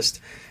our list.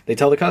 They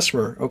tell the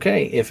customer,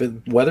 okay, if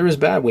weather is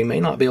bad, we may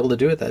not be able to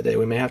do it that day.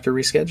 We may have to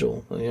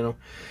reschedule.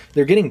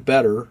 They're getting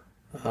better.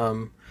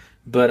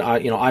 But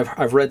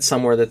I've read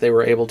somewhere that they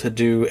were able to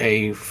do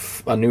a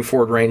new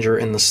Ford Ranger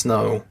in the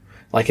snow,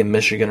 like in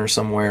Michigan or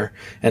somewhere,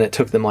 and it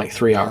took them like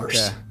 3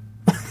 hours.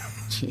 Okay.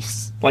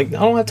 Jeez. Like, I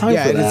don't have time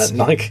for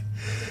that.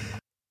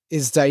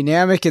 It's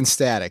dynamic and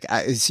static.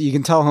 So you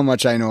can tell how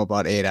much I know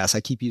about ADAS.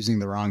 I keep using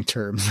the wrong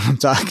terms when I'm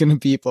talking to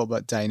people,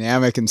 but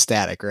dynamic and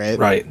static, right?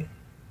 Right.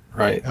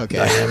 Okay.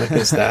 Dynamic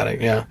and static.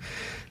 Yeah.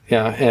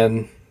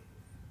 And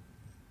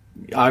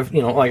I've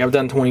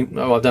done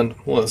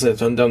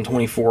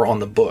 24 on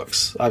the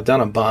books. I've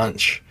done a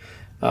bunch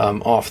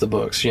off the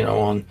books,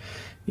 on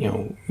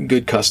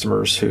good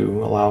customers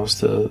who allow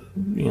us to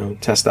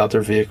test out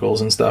their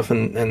vehicles and stuff,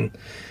 and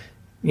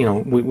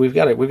we've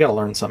got to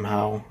learn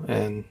somehow,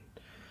 and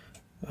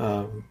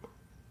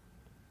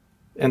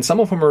some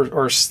of them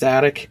are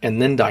static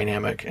and then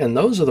dynamic, and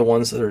those are the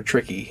ones that are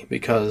tricky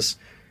because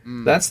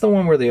that's the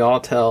one where the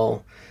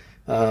Autel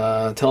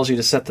tells you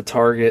to set the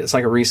target. It's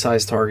like a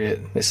resized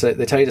target.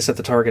 They tell you to set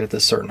the target at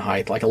this certain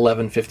height, like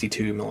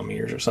 1152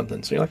 millimeters or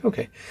something. So you're like,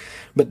 okay,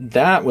 but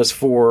that was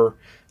for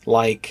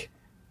like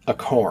a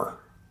car.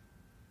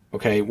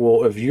 Okay,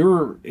 well if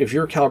you're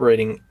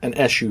calibrating an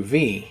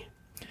SUV,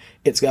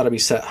 it's got to be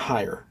set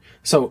higher.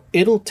 So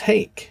it'll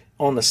take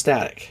on the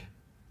static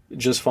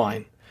just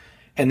fine.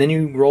 And then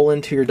you roll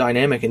into your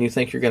dynamic and you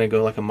think you're going to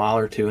go like a mile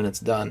or two and it's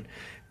done.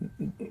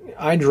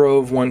 I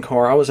drove one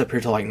car. I was up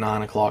here till like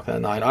 9 o'clock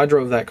that night. I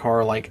drove that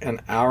car like an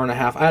hour and a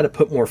half. I had to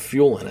put more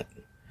fuel in it.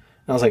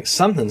 And I was like,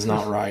 something's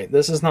not right.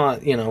 This is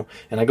not, and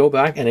I go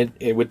back and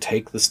it would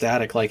take the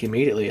static like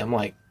immediately. I'm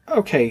like,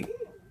 okay,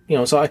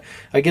 so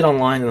I get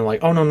online and they're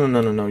like, oh,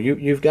 no.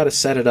 You've got to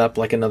set it up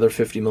like another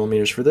 50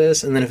 millimeters for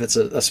this. And then if it's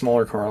a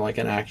smaller car like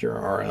an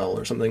Acura RL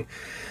or something,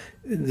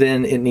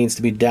 then it needs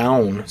to be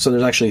down. So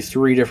there's actually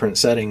 3 different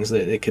settings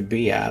that it could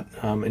be at.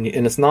 And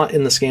it's not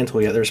in the scan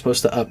tool yet. They're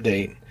supposed to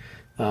update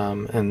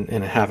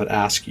and have it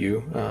ask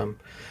you.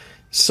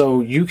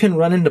 So you can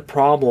run into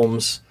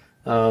problems,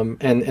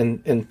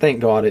 and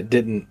thank God it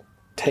didn't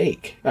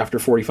take after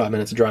 45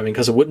 minutes of driving,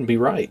 because it wouldn't be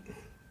right.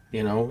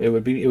 It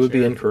would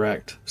be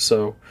incorrect.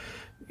 So,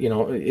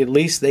 at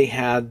least they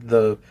had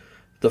the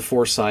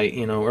foresight,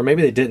 or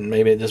maybe they didn't.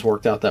 Maybe it just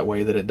worked out that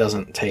way that it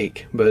doesn't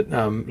take. But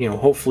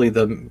hopefully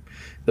the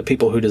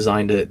people who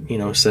designed it,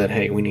 said,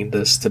 hey, we need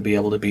this to be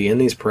able to be in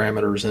these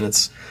parameters, and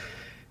it's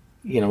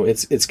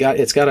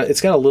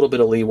got a little bit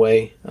of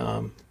leeway.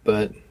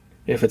 But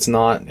if it's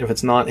not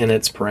in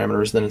its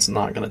parameters, then it's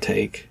not going to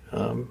take.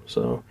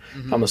 So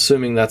I'm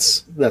assuming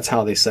that's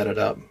how they set it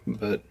up.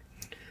 But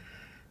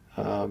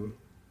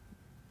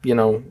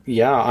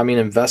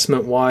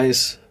investment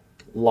wise,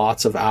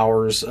 lots of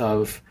hours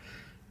of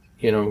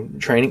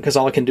training, because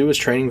all I can do is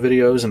training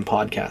videos and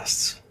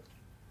podcasts.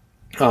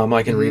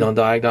 I can read on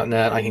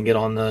diag.net. I can get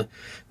on the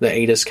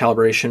ADAS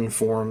calibration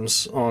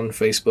forums on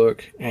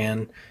Facebook,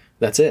 and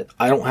that's it.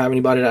 I don't have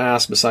anybody to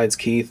ask besides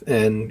Keith,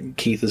 and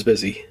Keith is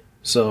busy.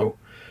 So,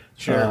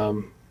 sure.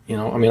 I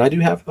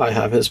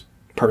have his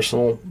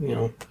personal,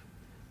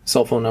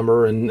 cell phone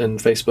number and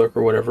Facebook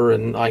or whatever,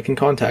 and I can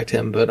contact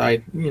him, but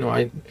I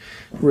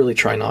really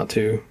try not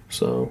to.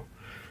 So,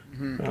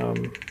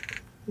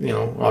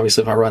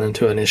 obviously if I run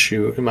into an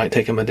issue, it might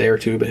take him a day or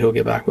two, but he'll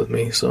get back with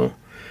me. So,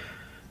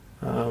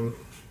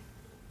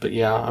 but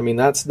yeah,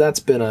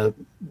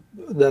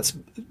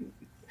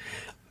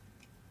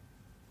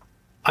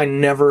 I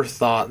never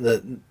thought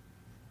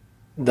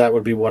that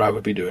would be what I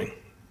would be doing.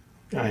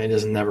 It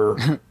just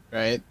never,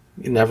 right.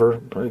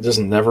 It just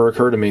never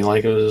occurred to me.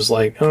 Like, it was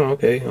like, oh,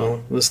 okay,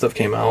 well, this stuff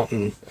came out,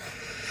 and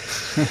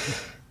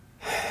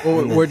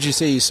well, where'd you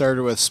say you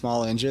started with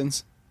small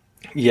engines?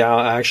 Yeah,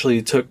 I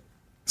actually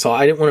so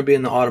I didn't want to be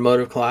in the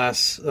automotive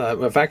class.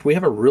 In fact, we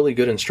have a really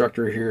good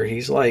instructor here.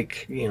 He's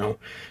like,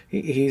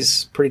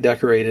 he's pretty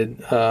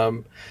decorated.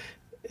 But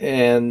I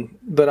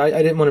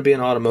didn't want to be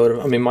in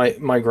automotive. I mean,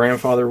 my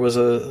grandfather was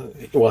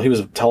he was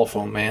a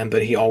telephone man,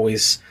 but he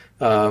always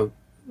worked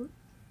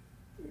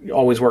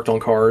on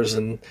cars,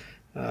 and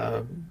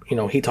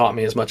he taught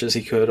me as much as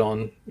he could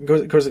on,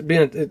 because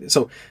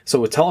so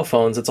with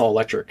telephones, it's all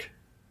electric.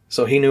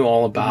 So he knew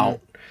all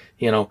about,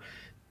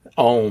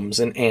 ohms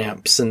and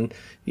amps and,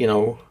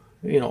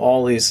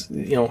 all these,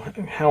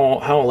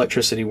 how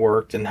electricity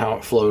worked and how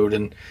it flowed.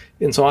 And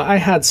so I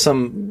had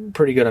some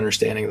pretty good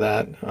understanding of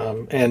that.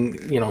 And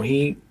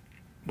he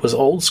was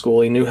old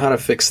school. He knew how to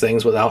fix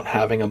things without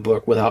having a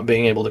book, without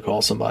being able to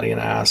call somebody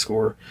and ask,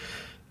 or,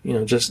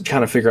 just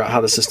kind of figure out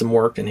how the system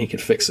worked, and he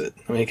could fix it.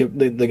 I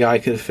mean, the guy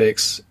could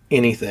fix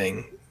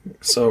anything.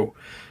 So,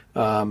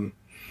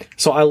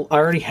 so I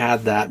already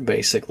had that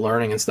basic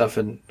learning and stuff.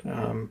 And,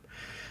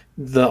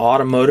 the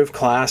automotive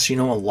class, a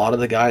lot of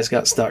the guys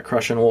got stuck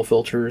crushing oil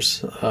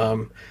filters,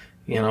 and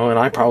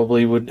I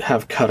probably would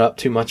have cut up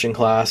too much in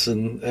class,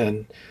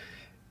 and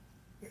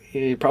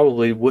he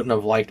probably wouldn't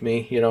have liked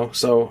me,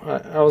 So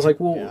I was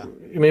like, well,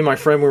 me and my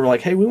friend, we were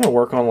like, hey, we want to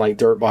work on like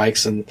dirt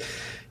bikes and,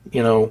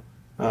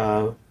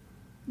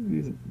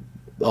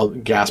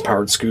 gas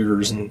powered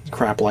scooters and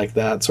crap like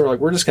that. So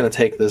we're just going to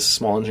take this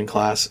small engine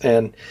class.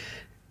 And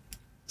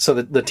so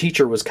the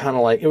teacher was kind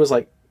of like, it was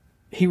like,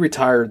 he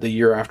retired the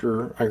year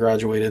after I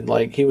graduated.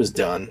 Like, he was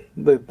done.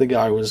 The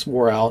guy was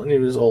wore out, and he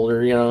was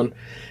older, and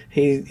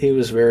he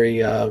was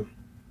very,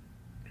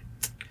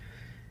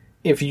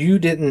 if you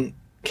didn't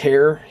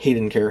care, he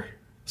didn't care.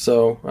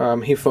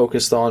 So, he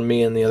focused on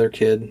me and the other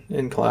kid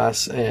in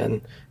class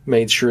and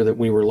made sure that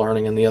we were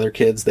learning, and the other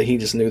kids, that he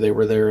just knew they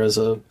were there as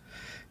a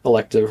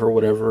elective or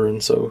whatever.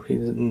 And so he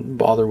didn't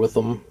bother with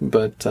them.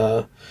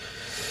 But,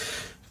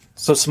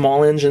 so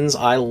small engines,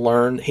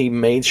 he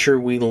made sure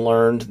we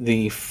learned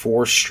the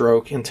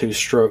 4-stroke and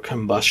 2-stroke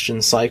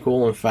combustion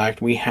cycle. In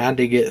fact, we had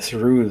to get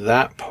through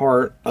that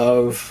part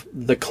of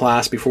the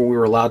class before we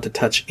were allowed to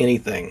touch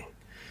anything.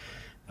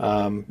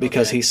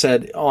 Because he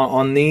said,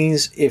 on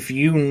these, if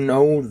you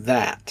know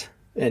that,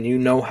 and you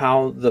know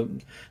how the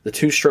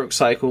 2-stroke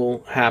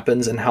cycle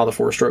happens and how the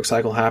 4-stroke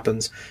cycle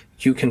happens,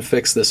 you can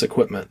fix this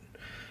equipment.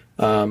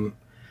 And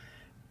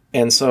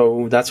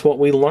so that's what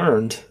we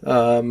learned.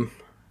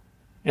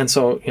 And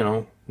so,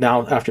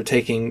 now after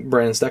taking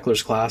Brandon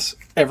Steckler's class,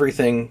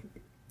 everything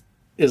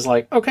is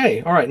like,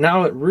 okay, all right,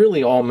 now it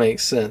really all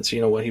makes sense,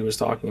 what he was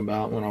talking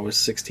about when I was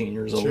 16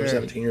 years old or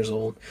 17 years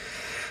old.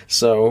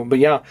 So, but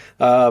yeah,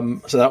 so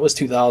that was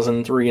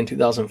 2003 and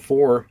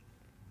 2004.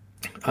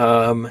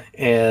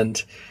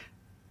 And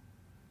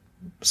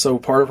so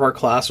part of our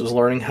class was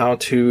learning how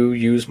to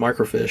use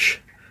microfiche.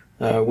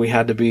 We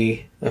had to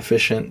be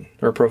efficient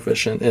or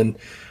proficient in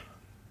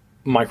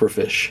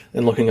microfiche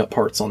and looking up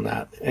parts on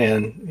that.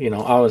 And,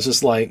 I was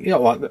just like,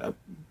 I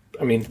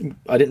mean,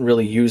 I didn't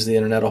really use the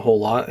internet a whole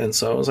lot. And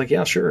so I was like,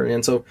 yeah, sure.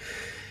 And so,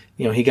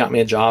 he got me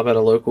a job at a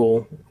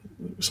local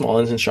small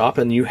engine shop,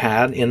 and you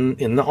had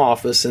in the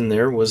office, and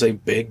there was a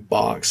big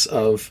box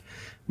of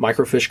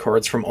microfiche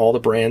cards from all the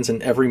brands,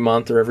 and every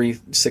month or every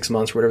 6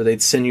 months or whatever,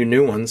 they'd send you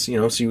new ones, so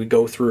you would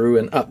go through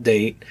and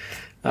update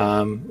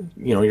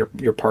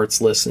your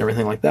parts list and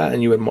everything like that,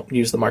 and you would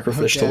use the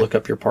microfiche to look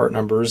up your part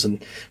numbers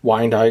and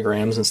wiring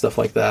diagrams and stuff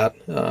like that.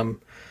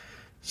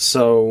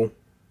 So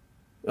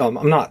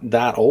I'm not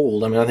that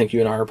old. I mean, I think you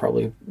and I are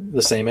probably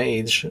the same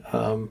age,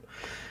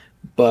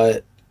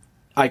 but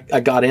I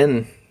got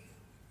in,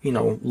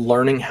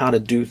 learning how to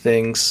do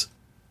things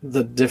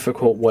the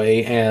difficult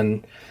way,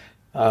 and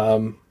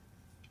I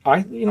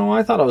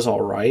thought I was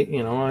all right.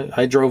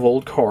 I drove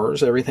old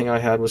cars. Everything I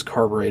had was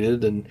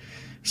carbureted, and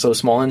so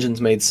small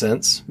engines made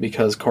sense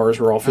because cars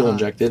were all fuel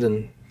injected.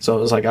 And so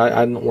it was like,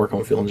 I don't work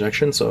on fuel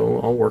injection, so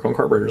I'll work on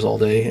carburetors all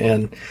day.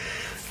 And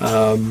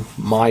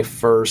my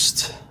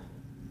first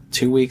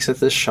 2 weeks at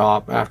this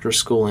shop after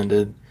school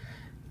ended,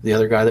 the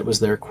other guy that was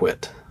there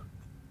quit.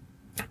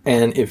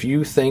 And if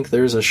you think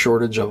there's a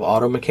shortage of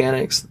auto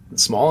mechanics,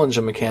 small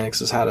engine mechanics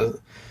has had a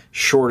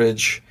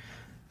shortage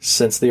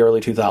since the early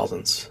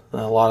 2000s.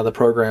 A lot of the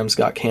programs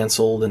got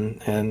canceled,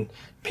 and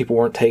people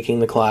weren't taking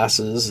the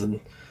classes, and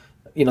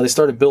they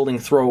started building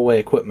throwaway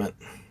equipment,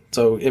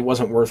 so it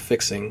wasn't worth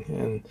fixing.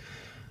 And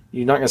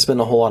you're not going to spend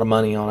a whole lot of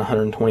money on a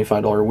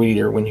 $125 weed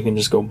eater when you can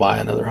just go buy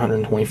another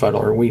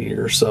 $125 weed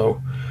eater.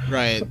 So,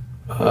 right.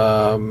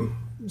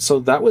 So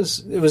it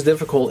was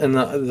difficult. And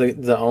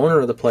the owner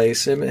of the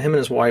place, him and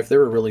his wife, they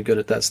were really good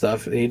at that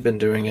stuff. He'd been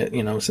doing it,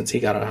 since he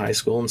got out of high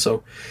school. And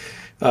so,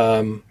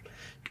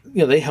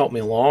 they helped me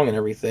along and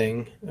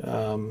everything.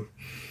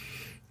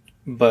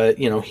 But,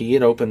 he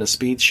had opened a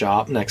speed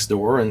shop next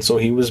door, and so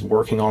he was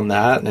working on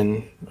that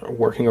and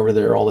working over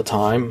there all the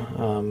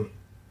time.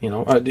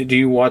 Do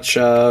you watch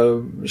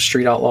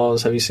Street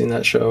Outlaws? Have you seen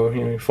that show?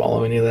 You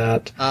follow any of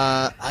that?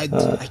 I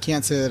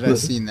can't say that I've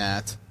seen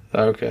that.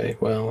 Okay,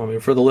 well, I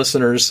mean, for the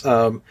listeners,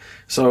 Farm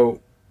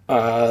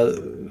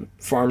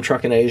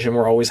Truck and Asian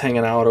were always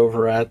hanging out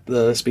over at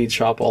the speed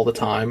shop all the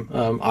time.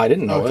 I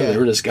didn't know it. They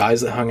were just guys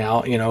that hung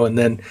out, and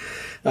then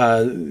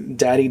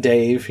Daddy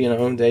Dave,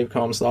 Dave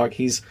Comstock,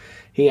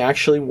 he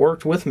actually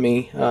worked with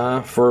me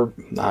for,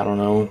 I don't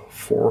know,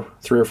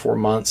 3 or 4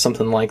 months,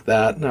 something like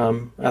that,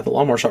 at the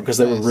lawnmower shop, because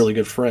they were really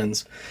good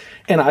friends.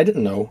 And I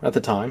didn't know at the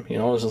time, I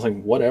was just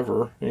like,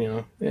 whatever,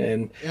 and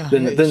then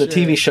the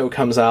TV show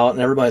comes out,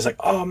 and everybody's like,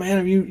 oh man,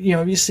 have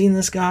you seen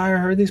this guy or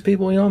heard these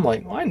people? I'm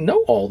like, well, I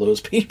know all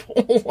those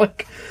people.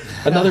 Like,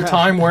 another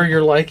time where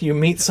you're like, you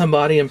meet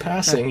somebody in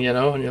passing,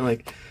 and you're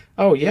like,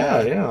 Oh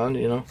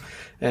yeah,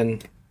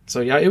 and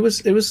so yeah, it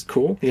was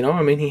cool.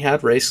 I mean, he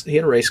had a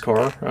race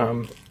car,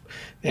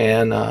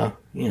 and I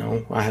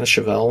had a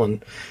Chevelle,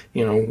 and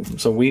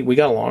so we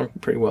got along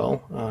pretty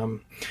well.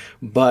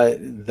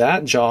 But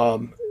that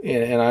job,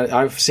 and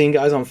I've seen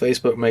guys on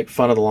Facebook make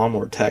fun of the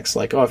lawnmower techs,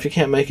 like, oh, if you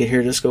can't make it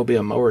here, just go be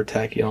a mower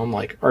tech. I'm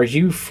like, are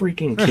you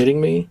freaking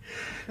kidding me?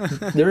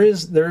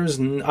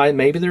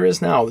 Maybe there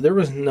is now. There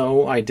was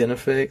no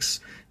Identifix.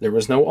 There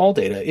was no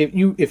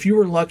ALLDATA. If you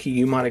were lucky,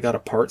 you might have got a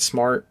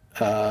PartSmart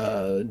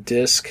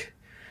disc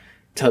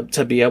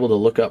to be able to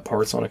look up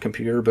parts on a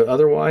computer, but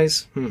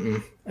otherwise,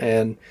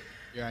 and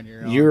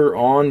you're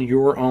on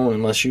your own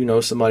unless you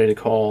know somebody to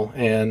call,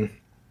 and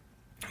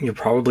you're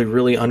probably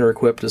really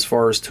under-equipped as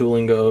far as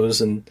tooling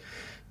goes. And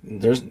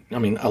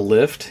a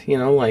lift,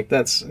 like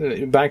that's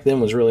back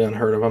then was really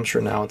unheard of. I'm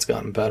sure now it's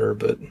gotten better,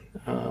 but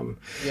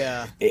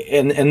yeah.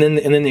 And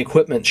then the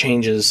equipment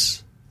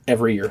changes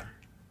every year.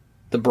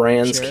 The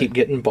brands keep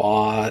getting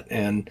bought,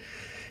 and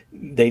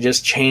they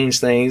just change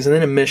things, and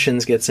then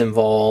emissions gets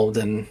involved,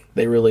 and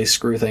they really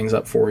screw things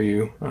up for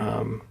you.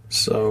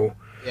 So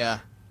yeah,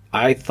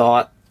 I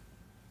thought,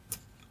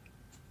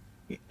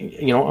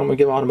 I'm gonna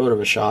give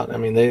automotive a shot. I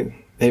mean,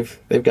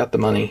 they've got the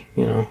money,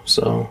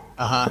 so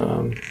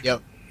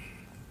yep.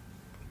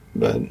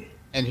 But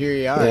and here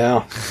you are.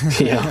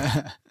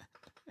 Yeah.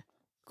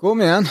 Cool,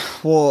 man.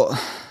 Well,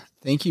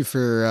 thank you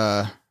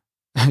for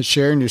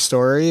sharing your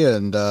story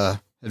and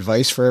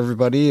advice for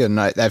everybody. And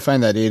I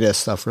find that ADAS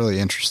stuff really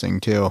interesting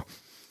too.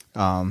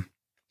 I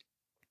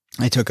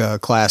took a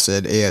class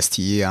at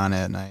ASTE on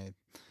it, and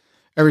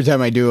every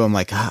time I do, I'm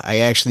like, I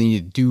actually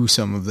need to do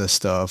some of this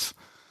stuff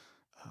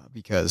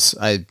because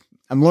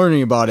I'm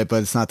learning about it,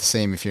 but it's not the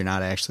same if you're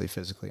not actually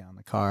physically on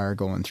the car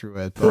going through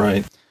it. But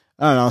right.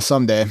 I don't know.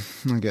 Someday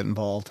I'll get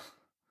involved.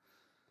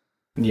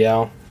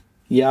 Yeah.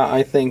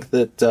 I think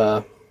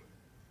that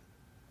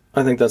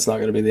I think that's not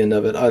going to be the end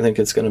of it. I think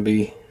it's going to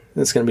be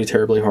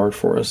terribly hard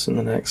for us in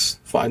the next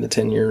 5 to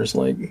 10 years.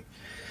 Like,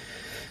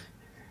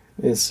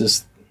 it's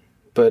just,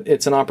 but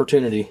it's an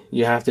opportunity.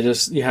 You have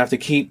to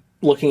keep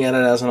looking at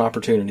it as an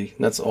opportunity.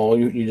 That's all.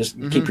 You just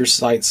keep your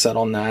sights set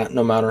on that,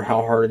 no matter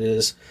how hard it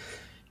is.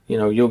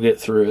 You'll get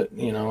through it.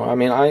 I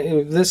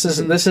mean, this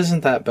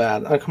isn't that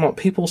bad. Come on,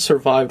 people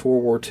survived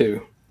World War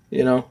II.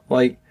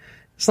 Like,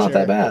 it's not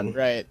that bad.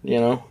 Right.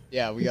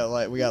 Yeah, we got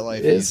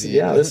life easy.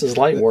 Yeah, this is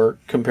light work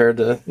compared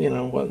to,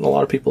 what a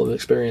lot of people have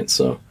experienced.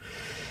 So,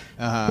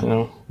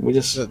 we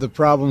just... The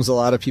problems a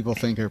lot of people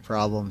think are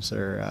problems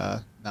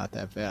are not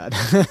that bad.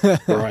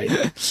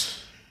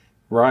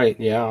 Right,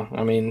 yeah.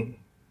 I mean,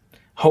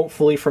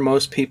 hopefully for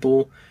most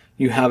people,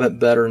 you have it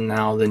better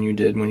now than you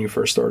did when you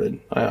first started.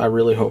 I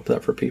really hope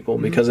that for people,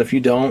 because if you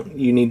don't,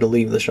 you need to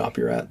leave the shop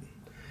you're at.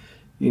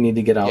 You need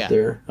to get out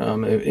there.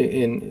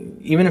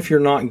 And even if you're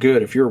not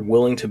good, if you're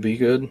willing to be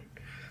good,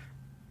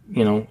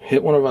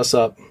 hit one of us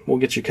up. We'll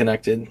get you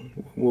connected.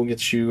 We'll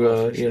get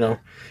you,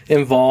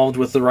 involved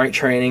with the right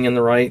training and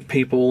the right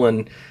people,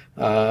 and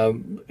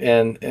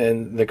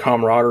the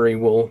camaraderie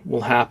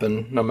will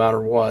happen no matter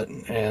what.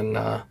 And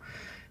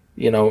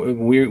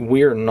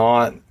we're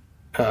not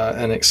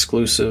an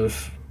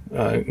exclusive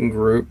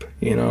group.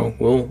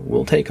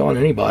 We'll take on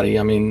anybody.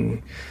 I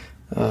mean,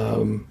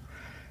 but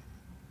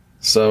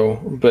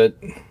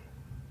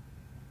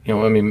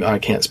I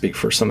can't speak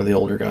for some of the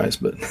older guys,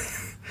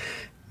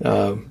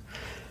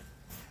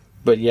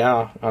 but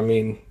yeah, I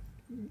mean,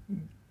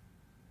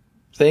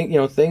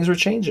 things are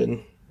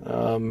changing.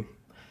 And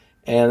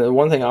the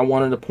one thing I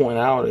wanted to point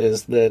out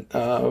is that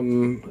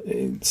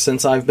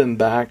since I've been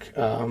back,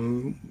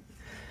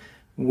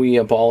 we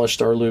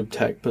abolished our lube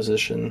tech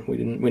position.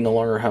 We no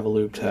longer have a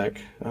lube tech.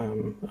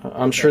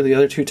 I'm sure the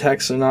other two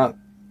techs are not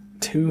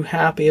too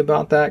happy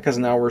about that, because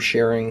now we're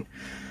sharing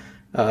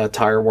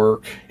tire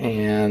work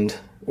and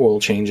oil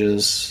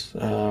changes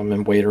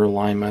and wader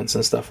alignments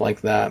and stuff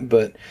like that.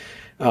 But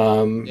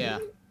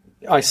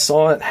I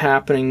saw it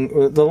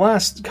happening. The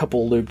last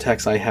couple lube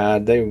techs I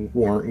had, they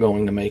weren't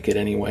going to make it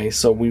anyway,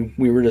 so we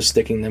were just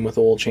sticking them with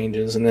oil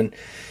changes. And then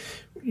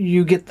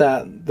you get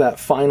that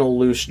final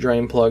loose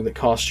drain plug that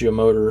costs you a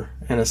motor,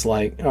 and it's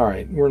like, all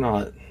right,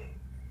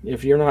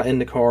 if you're not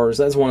into cars,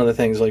 that's one of the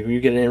things, like, when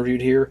you get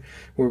interviewed here,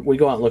 we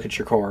go out and look at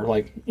your car.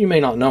 Like, you may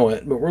not know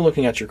it, but we're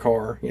looking at your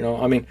car.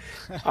 I mean,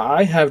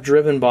 I have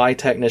driven by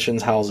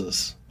technicians'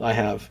 houses. I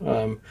have.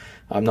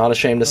 I'm not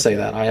ashamed to say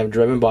that. I have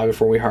driven by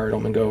before we hired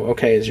him and go,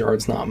 okay, his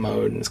yard's not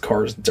mowed and his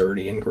car's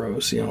dirty and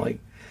gross.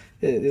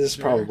 This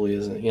probably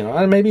isn't.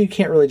 And maybe you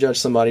can't really judge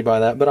somebody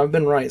by that, but I've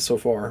been right so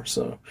far.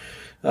 So,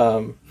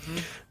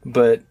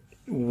 but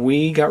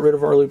we got rid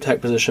of our lube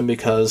tech position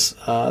because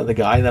the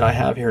guy that I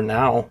have here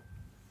now,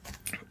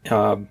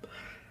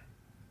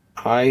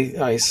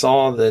 I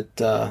saw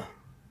that,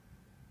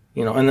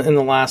 and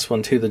the last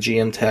one too, the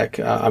GM tech,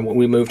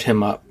 we moved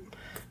him up.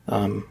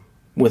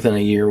 Within a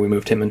year, we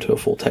moved him into a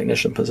full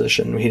technician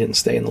position. He didn't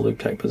stay in the lube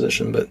tech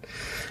position, but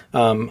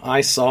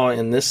I saw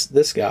in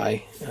this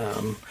guy,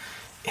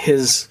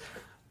 his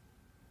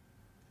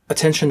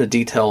attention to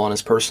detail on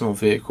his personal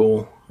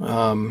vehicle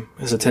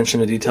his attention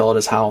to detail at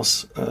his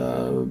house,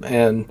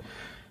 and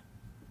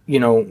you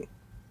know,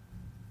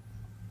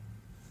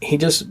 he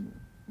just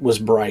was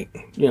bright.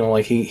 You know,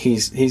 like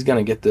he's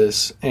gonna get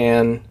this,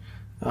 and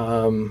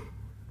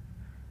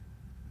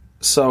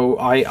so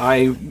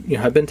I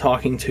I've been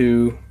talking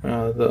to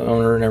the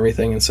owner and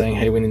everything, and saying,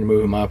 hey, we need to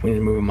move him up. We need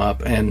to move him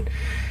up, and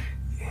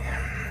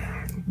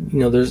you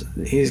know,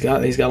 he's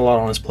got a lot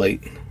on his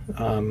plate,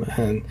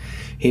 and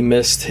he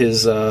missed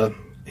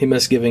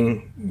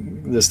giving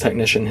this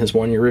technician his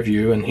 1-year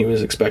review, and he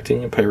was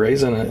expecting a pay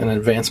raise and an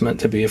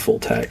advancement to be a full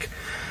tech.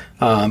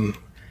 And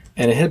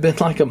it had been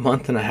like a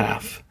month and a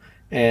half,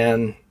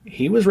 and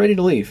he was ready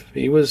to leave.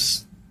 He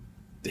was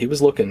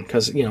looking,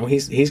 because, you know,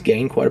 he's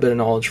gained quite a bit of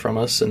knowledge from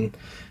us, and,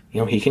 you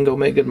know, he can go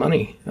make good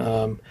money.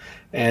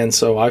 And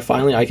so I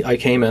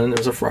came in, and it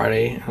was a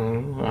Friday,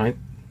 and I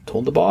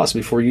told the boss,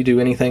 before you do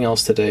anything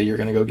else today, you're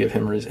going to go give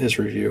him his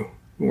review.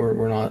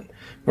 We're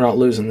not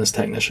losing this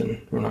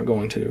technician. We're not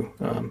going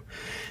to.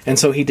 And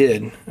so he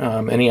did.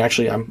 And he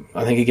actually,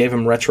 I think he gave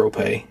him retro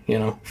pay, you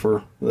know,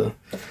 for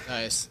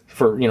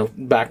you know,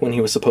 back when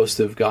he was supposed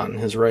to have gotten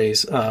his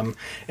raise. And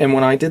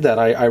when I did that,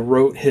 I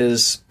wrote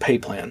his pay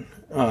plan.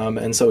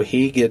 And so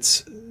he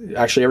gets,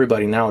 actually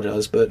everybody now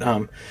does, but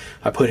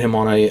I put him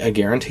on a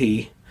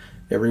guarantee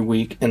every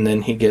week, and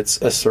then he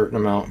gets a certain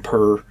amount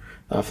per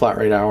flat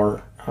rate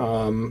hour.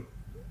 And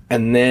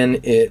then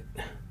it,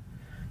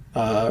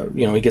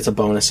 you know, he gets a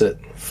bonus at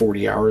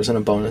 40 hours and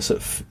a bonus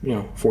at, you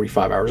know,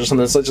 45 hours or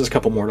something. It's like just a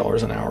couple more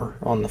dollars an hour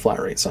on the flat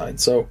rate side.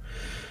 So,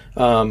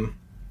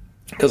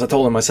 because I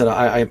told him, I said,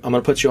 I'm going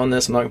to put you on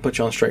this. I'm not going to put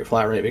you on straight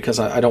flat rate, because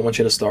I don't want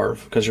you to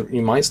starve, because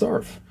you might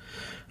starve.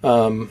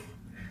 And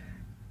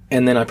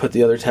then I put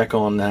the other tech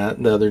on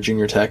that, the other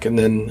junior tech. And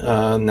then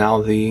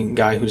now the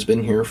guy who's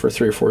been here for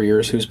 3 or 4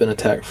 years, who's been a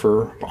tech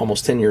for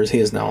almost 10 years, he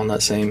is now on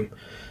that same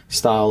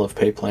style of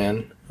pay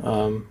plan.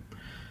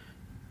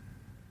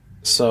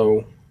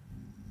 So,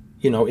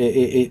 you know,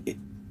 it's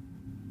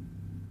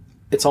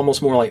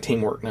almost more like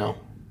teamwork now,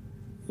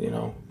 you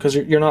know, because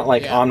you're not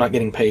like, oh, I'm not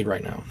getting paid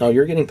right now. No,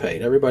 you're getting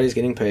paid. Everybody's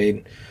getting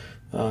paid.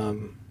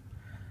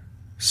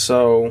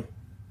 So,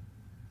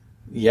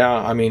 yeah,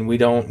 I mean, we're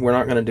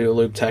not going to do a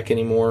lube tech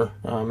anymore,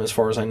 as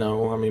far as I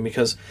know. I mean,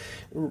 because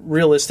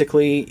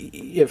realistically,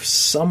 if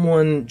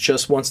someone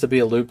just wants to be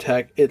a lube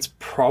tech, it's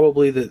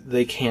probably that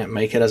they can't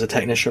make it as a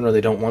technician, or they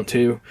don't want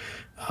to.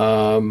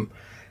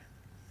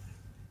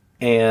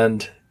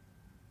 And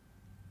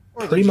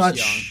or pretty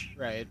much,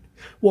 young, right?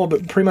 Well,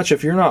 but pretty much,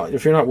 if you're not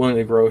willing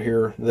to grow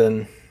here,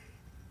 then,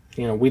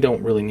 you know, we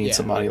don't really need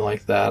somebody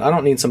like that. I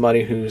don't need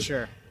somebody who's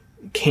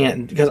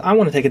can't, because I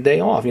want to take a day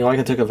off. You know, I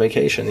can take a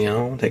vacation. You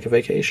know, take a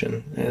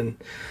vacation, and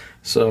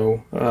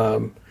so.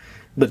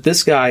 But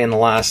this guy in the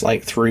last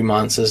like 3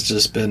 months has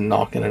just been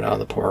knocking it out of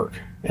the park,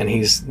 and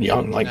he's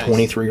young, like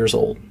 23 years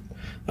old.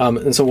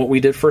 And so what we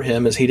did for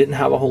him is, he didn't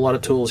have a whole lot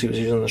of tools. He was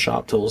using the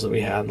shop tools that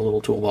we had, the little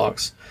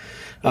toolbox.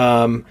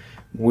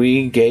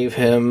 We gave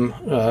him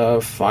a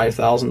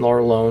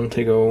 $5,000 loan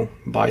to go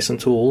buy some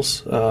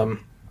tools.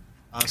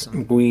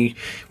 Awesome.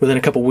 Within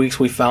a couple weeks,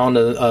 we found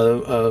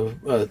a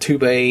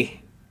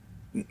 2-bay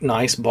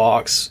nice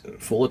box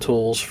full of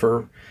tools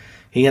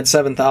he had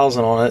 $7,000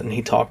 on it, and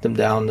he talked him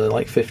down to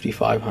like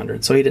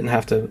 $5,500. So he didn't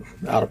have to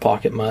out of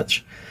pocket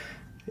much.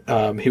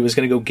 He was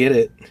going to go get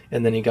it,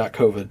 and then he got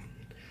COVID.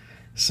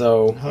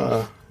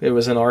 So it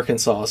was in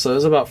Arkansas, so it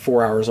was about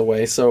 4 hours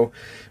away. So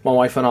my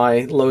wife and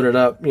I loaded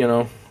up, you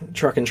know,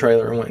 truck and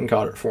trailer, and went and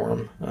got it for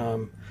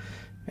him.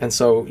 And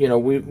so, you know,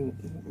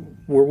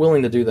 we're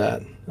willing to do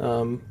that,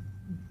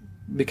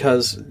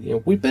 because, you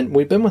know, we've been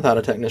without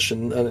a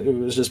technician. It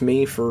was just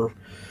me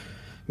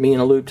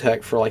and a lube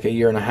tech for like a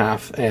year and a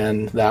half,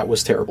 and that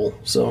was terrible.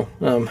 So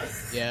I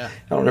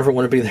don't ever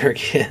want to be there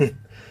again.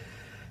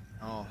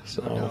 Oh,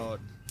 so no.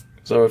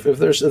 So if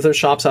there's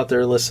shops out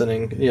there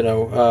listening, you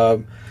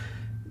know,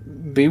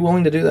 be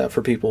willing to do that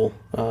for people.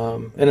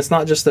 And it's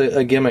not just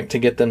a gimmick to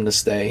get them to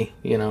stay.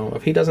 You know,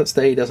 if he doesn't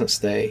stay, he doesn't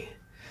stay.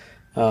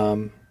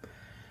 Even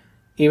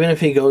if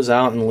he goes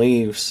out and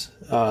leaves,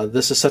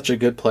 this is such a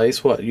good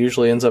place. What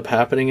usually ends up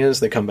happening is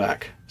they come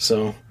back.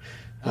 So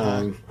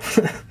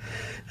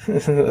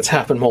that's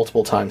happened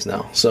multiple times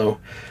now. So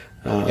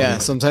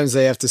sometimes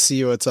they have to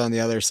see what's on the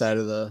other side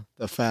of the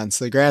fence.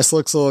 The grass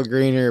looks a little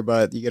greener,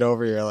 but you get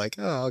over here like,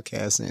 oh, okay,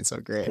 this ain't so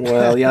great.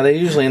 Well, yeah, they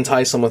usually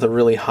entice them with a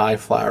really high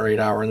flat rate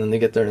hour, and then they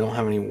get there and don't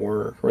have any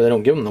work, or they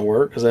don't give them the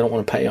work because they don't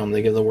want to pay them.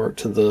 They give the work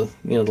to the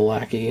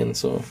lackey, and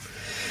so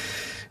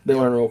they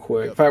learn real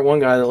quick. In fact, one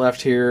guy that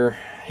left here,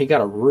 he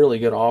got a really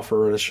good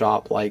offer at a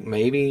shop like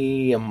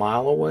maybe a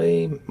mile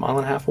and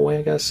a half away,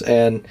 I guess,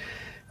 and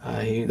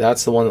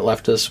that's the one that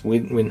left us. We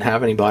didn't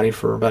have anybody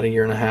for about a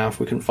year and a half.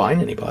 We couldn't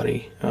find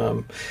anybody.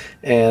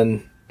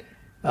 And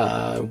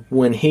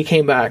when he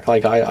came back,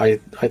 like I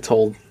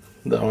told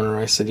the owner,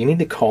 I said, you need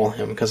to call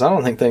him, because I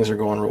don't think things are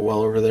going real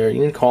well over there.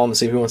 You need to call him and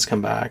see if he wants to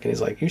come back. And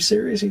he's like, you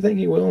serious? You think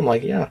he will? I'm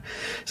like, yeah.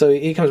 So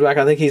he comes back.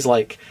 I think he's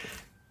like,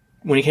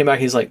 when he came back,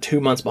 he's like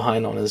 2 months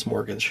behind on his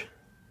mortgage.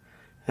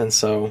 And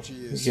so,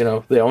 you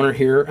know, the owner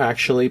here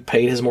actually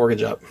paid his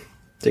mortgage up.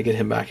 to get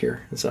him back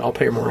here. And said, I'll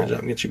pay your mortgage up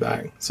and get you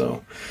back.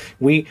 So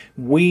we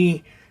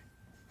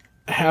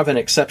have an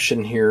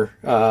exception here,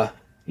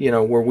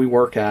 where we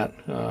work at.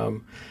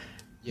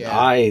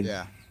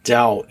 I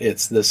doubt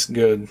it's this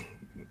good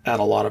at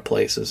a lot of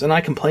places. And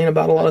I complain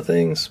about a lot of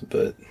things,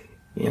 but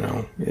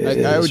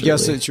I would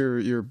guess that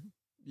you're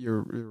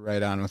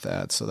right on with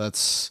that. So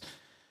that's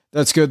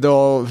good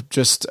though.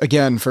 Just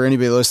again, for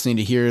anybody listening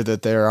to hear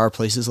that there are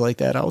places like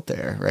that out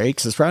there, right?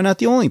 Because it's probably not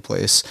the only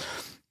place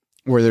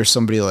where there's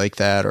somebody like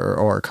that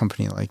or a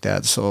company like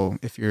that. So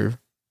if you're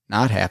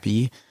not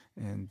happy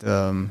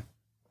and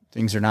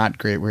things are not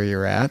great where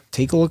you're at,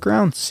 take a look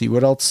around, see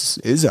what else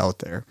is out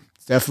there.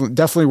 It's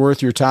definitely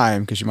worth your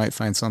time because you might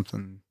find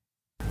something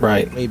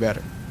way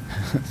better.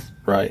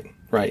 Right.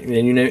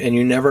 And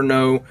you never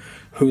know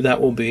who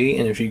that will be.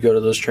 And if you go to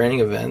those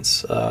training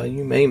events,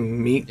 you may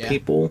meet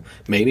people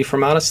maybe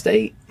from out of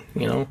state,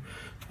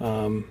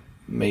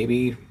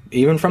 maybe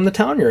even from the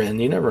town you're in.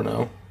 You never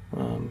know.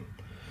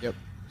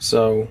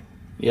 So,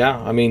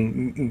 I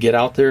mean, get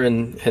out there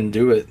and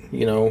do it,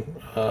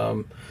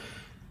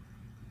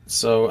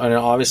 So, and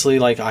obviously,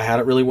 like, I had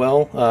it really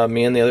well.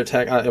 Me and the other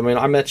tech,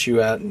 I met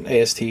you at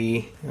AST.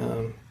 Yep.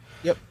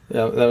 Yeah,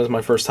 that was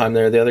my first time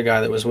there. The other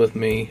guy that was with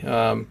me,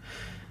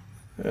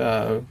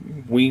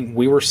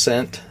 we were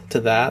sent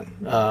to that,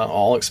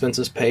 all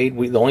expenses paid.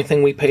 The only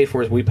thing we paid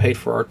for is we paid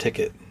for our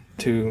ticket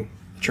to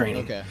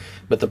training. Okay.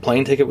 But the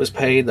plane ticket was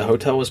paid, the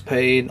hotel was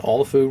paid, all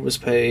the food was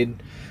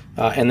paid,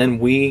 and then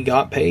we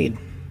got paid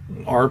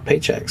our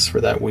paychecks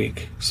for that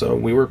week. So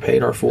we were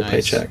paid our full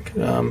paycheck.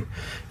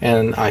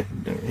 And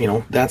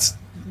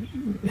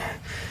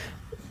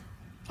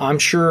I'm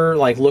sure,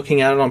 like,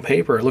 looking at it on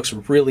paper, it looks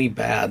really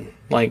bad.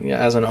 Like,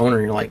 as an owner,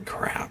 you're like,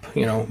 crap,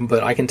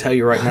 but I can tell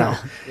you right now,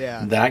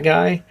 that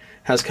guy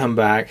has come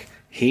back.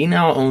 He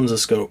now owns a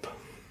scope.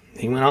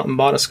 He went out and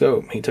bought a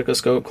scope. He took a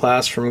scope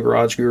class from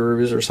Garage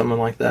Gurus or someone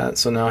like that.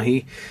 So now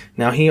he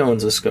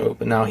owns a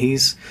scope, and now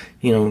he's,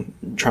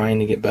 trying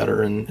to get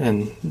better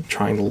and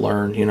trying to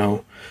learn,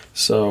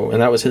 So,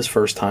 and that was his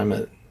first time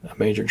at a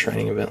major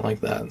training event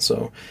like that.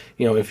 So,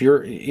 if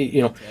you're,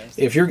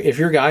 if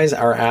your guys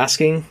are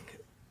asking,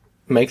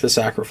 make the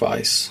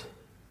sacrifice,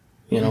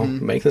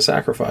 make the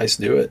sacrifice,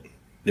 do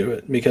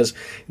it because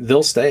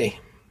they'll stay,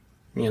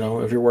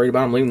 if you're worried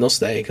about them leaving, they'll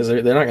stay because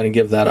they're not going to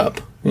give that up,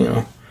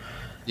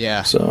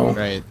 Yeah. So,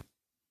 right.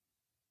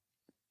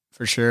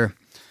 For sure.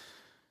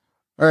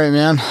 All right,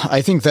 man.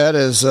 I think that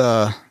is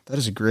a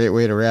great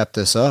way to wrap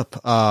this up.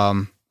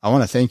 I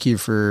want to thank you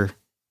for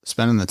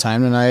spending the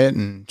time tonight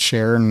and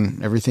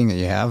sharing everything that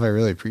you have. I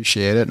really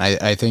appreciate it. And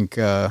I think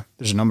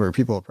there's a number of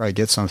people who probably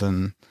get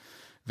something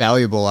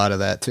valuable out of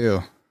that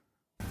too.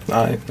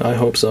 I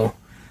hope so.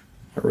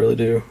 I really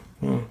do.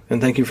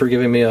 And thank you for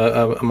giving me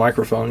a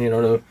microphone,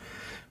 to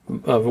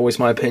voice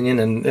my opinion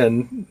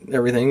and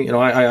everything.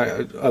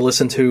 I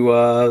listened to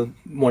one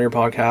of your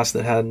podcasts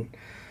that had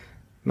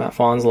Matt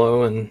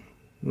Fonslow and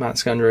Matt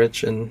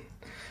Skundrich and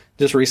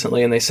just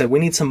recently, and they said, we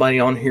need somebody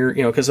on here,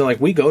 because they're like,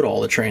 we go to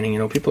all the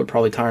training, people are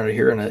probably tired of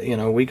hearing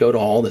it, we go to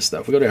all this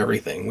stuff, we go to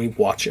everything, we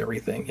watch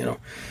everything,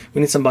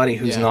 we need somebody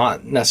who's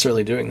not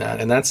necessarily doing that.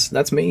 And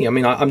that's me. I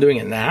mean, I'm doing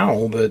it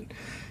now, but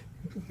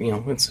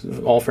it's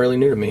all fairly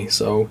new to me.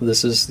 So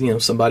this is,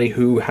 somebody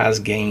who has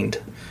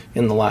gained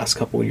in the last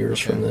couple of years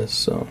from this.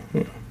 So,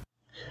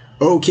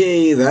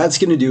 Okay, that's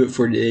going to do it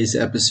for today's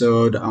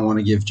episode. I want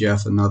to give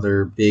Jeff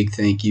another big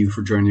thank you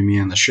for joining me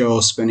on the show,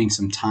 spending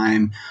some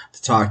time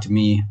to talk to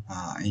me.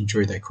 I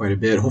enjoyed that quite a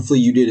bit. Hopefully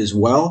you did as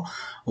well.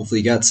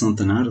 Hopefully you got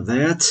something out of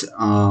that.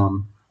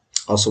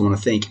 Also want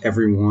to thank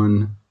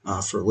everyone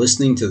for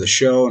listening to the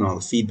show and all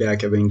the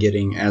feedback I've been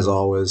getting. As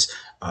always,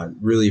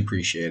 really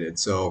appreciate it.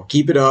 So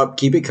keep it up,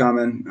 keep it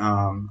coming.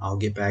 I'll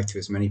get back to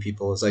as many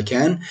people as I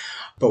can.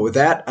 But with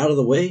that out of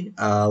the way,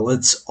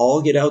 let's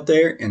all get out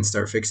there and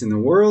start fixing the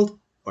world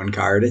one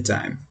car at a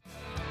time.